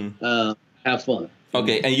have fun.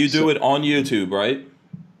 Okay, and you do it on YouTube, right?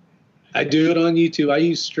 I do it on YouTube. I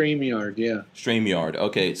use StreamYard, yeah. StreamYard.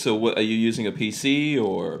 Okay, so what are you using, a PC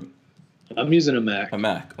or? I'm using a Mac. A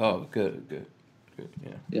Mac. Oh, good.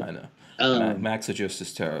 Yeah, I know. Macs are just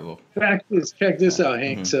as terrible. Check this out,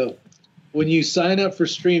 Hank. So when you sign up for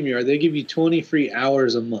StreamYard, they give you 20 free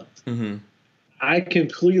hours a month. I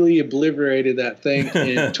completely obliterated that thing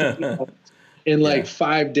in 20 hours, in like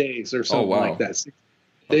 5 days or something like that.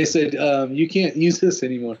 They said, you can't use this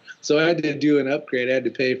anymore. So I had to do an upgrade. I had to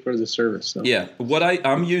pay for the service. So. Yeah.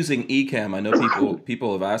 I'm using Ecamm. I know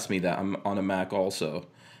people have asked me that. I'm on a Mac also,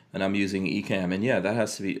 and I'm using Ecamm. And, that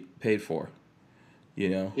has to be paid for, you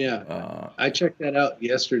know? Yeah. I checked that out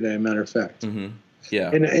yesterday, matter of fact.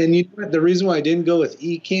 Yeah. And you know, the reason why I didn't go with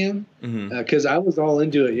Ecamm, because I was all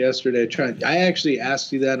into it yesterday. I actually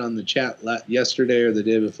asked you that on the chat yesterday or the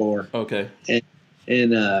day before. Okay.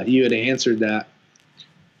 And you had answered that.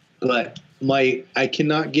 But I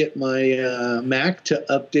cannot get my Mac to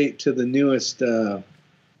update to the newest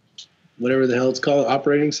whatever the hell it's called,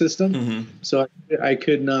 operating system. Mm-hmm. So I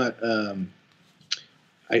could not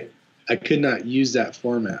I could not use that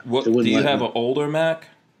format. Do you have an older Mac?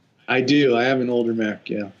 I do. I have an older Mac.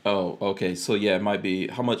 Yeah. Oh, okay. So yeah, it might be.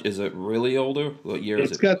 How much is it? Really older? What year is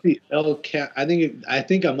it? It's got the El Cap. I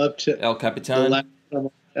think I'm up to El Capitan.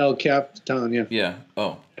 El Capitan. Yeah. Yeah.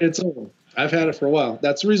 Oh. It's old. I've had it for a while.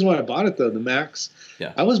 That's the reason why I bought it, though. The Macs.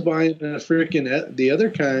 Yeah. I was buying a freaking the other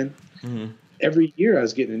kind. Mm-hmm. Every year I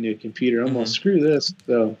was getting a new computer. I'm like, screw this.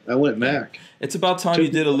 So I went Mac. It's about time you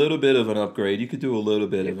did a little bit of an upgrade. You could do a little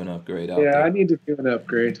bit of an upgrade out there. Yeah, I need to do an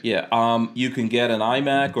upgrade. Yeah. You can get an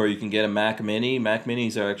iMac or you can get a Mac Mini. Mac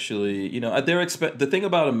Minis are actually, the thing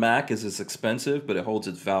about a Mac is it's expensive, but it holds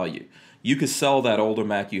its value. You could sell that older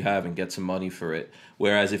Mac you have and get some money for it.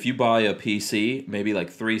 Whereas if you buy a PC, maybe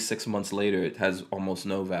like 3-6 months later, it has almost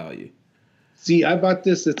no value. See, I bought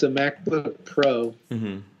this. It's a MacBook Pro.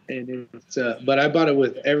 Mm-hmm. And it's but I bought it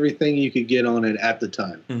with everything you could get on it at the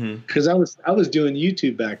time, because I was doing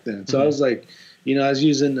YouTube back then, so I was like, I was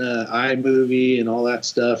using iMovie and all that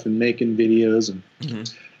stuff and making videos,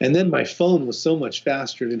 and then my phone was so much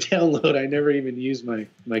faster to download. I never even used my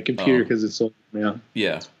computer because it's so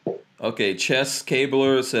Yeah. Okay. Chess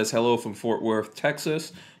Cabler says hello from Fort Worth,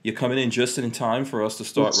 Texas. You're coming in just in time for us to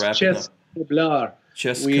start wrapping up. Cabler.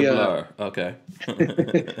 Chess Cabler. Okay.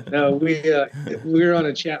 No, we were on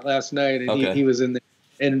a chat last night, and he was in there,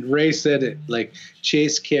 and Ray said it like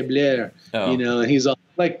Chase Cabler, and he's all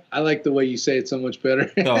like, I like the way you say it so much better.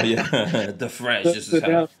 Oh yeah, the French.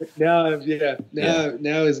 Now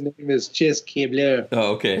his name is Chase Cabler.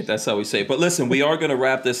 Oh, okay, that's how we say it. But listen, we are going to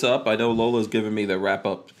wrap this up. I know Lola's giving me the wrap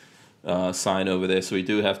up sign over there, so we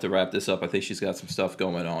do have to wrap this up. I think she's got some stuff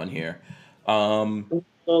going on here.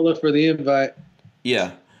 Lola for the invite.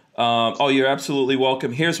 Yeah. You're absolutely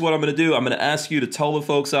welcome. Here's what I'm going to do. I'm going to ask you to tell the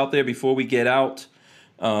folks out there before we get out,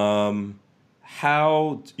 how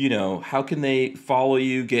can they follow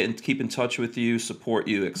you, keep in touch with you, support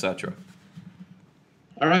you, etc.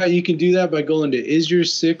 All right, you can do that by going to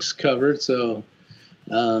Isyour6covered. So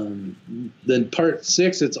then part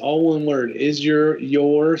 6, it's all one word. Is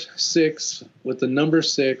your 6 with the number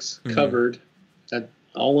 6 covered. That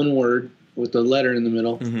all one word, with a letter in the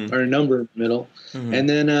middle or a number in the middle. And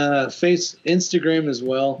then Instagram as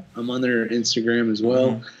well. I'm on their Instagram as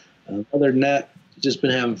well. Other than that, just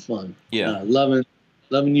been having fun. Yeah. Loving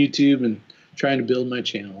YouTube and trying to build my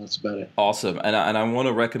channel. That's about it. Awesome. And I want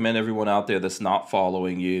to recommend everyone out there that's not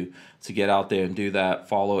following you to get out there and do that.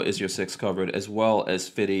 Follow Isyour6covered as well as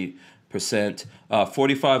Fitty%.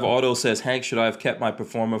 45 Auto says, Hank, should I have kept my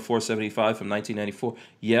Performer 475 from 1994?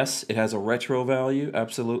 Yes, it has a retro value,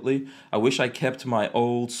 absolutely. I wish I kept my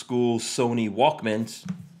old school Sony Walkmans.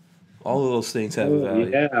 All of those things have a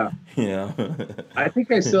value. Yeah. Yeah. I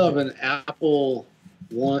think I still have an Apple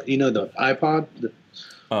one, the iPod.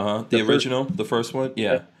 The original, the first one?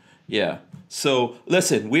 Yeah. Yeah. So,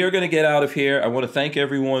 listen, we are going to get out of here. I want to thank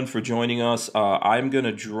everyone for joining us. I'm going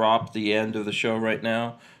to drop the end of the show right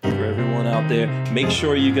now for everyone out there. Make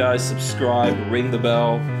sure you guys subscribe, ring the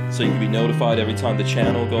bell, so you can be notified every time the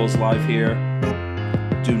channel goes live here.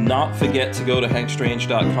 Do not forget to go to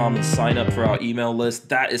hankstrange.com and sign up for our email list.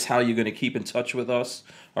 That is how you're going to keep in touch with us.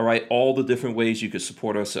 All right, all the different ways you can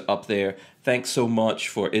support us are up there. Thanks so much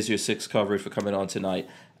for Isyour6covered for coming on tonight,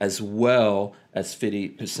 as well as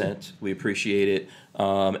Fitty%. We appreciate it.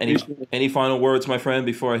 Any final words, my friend,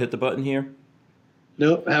 before I hit the button here?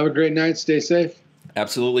 Nope. Have a great night. Stay safe.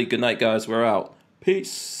 Absolutely. Good night, guys. We're out.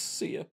 Peace. See ya.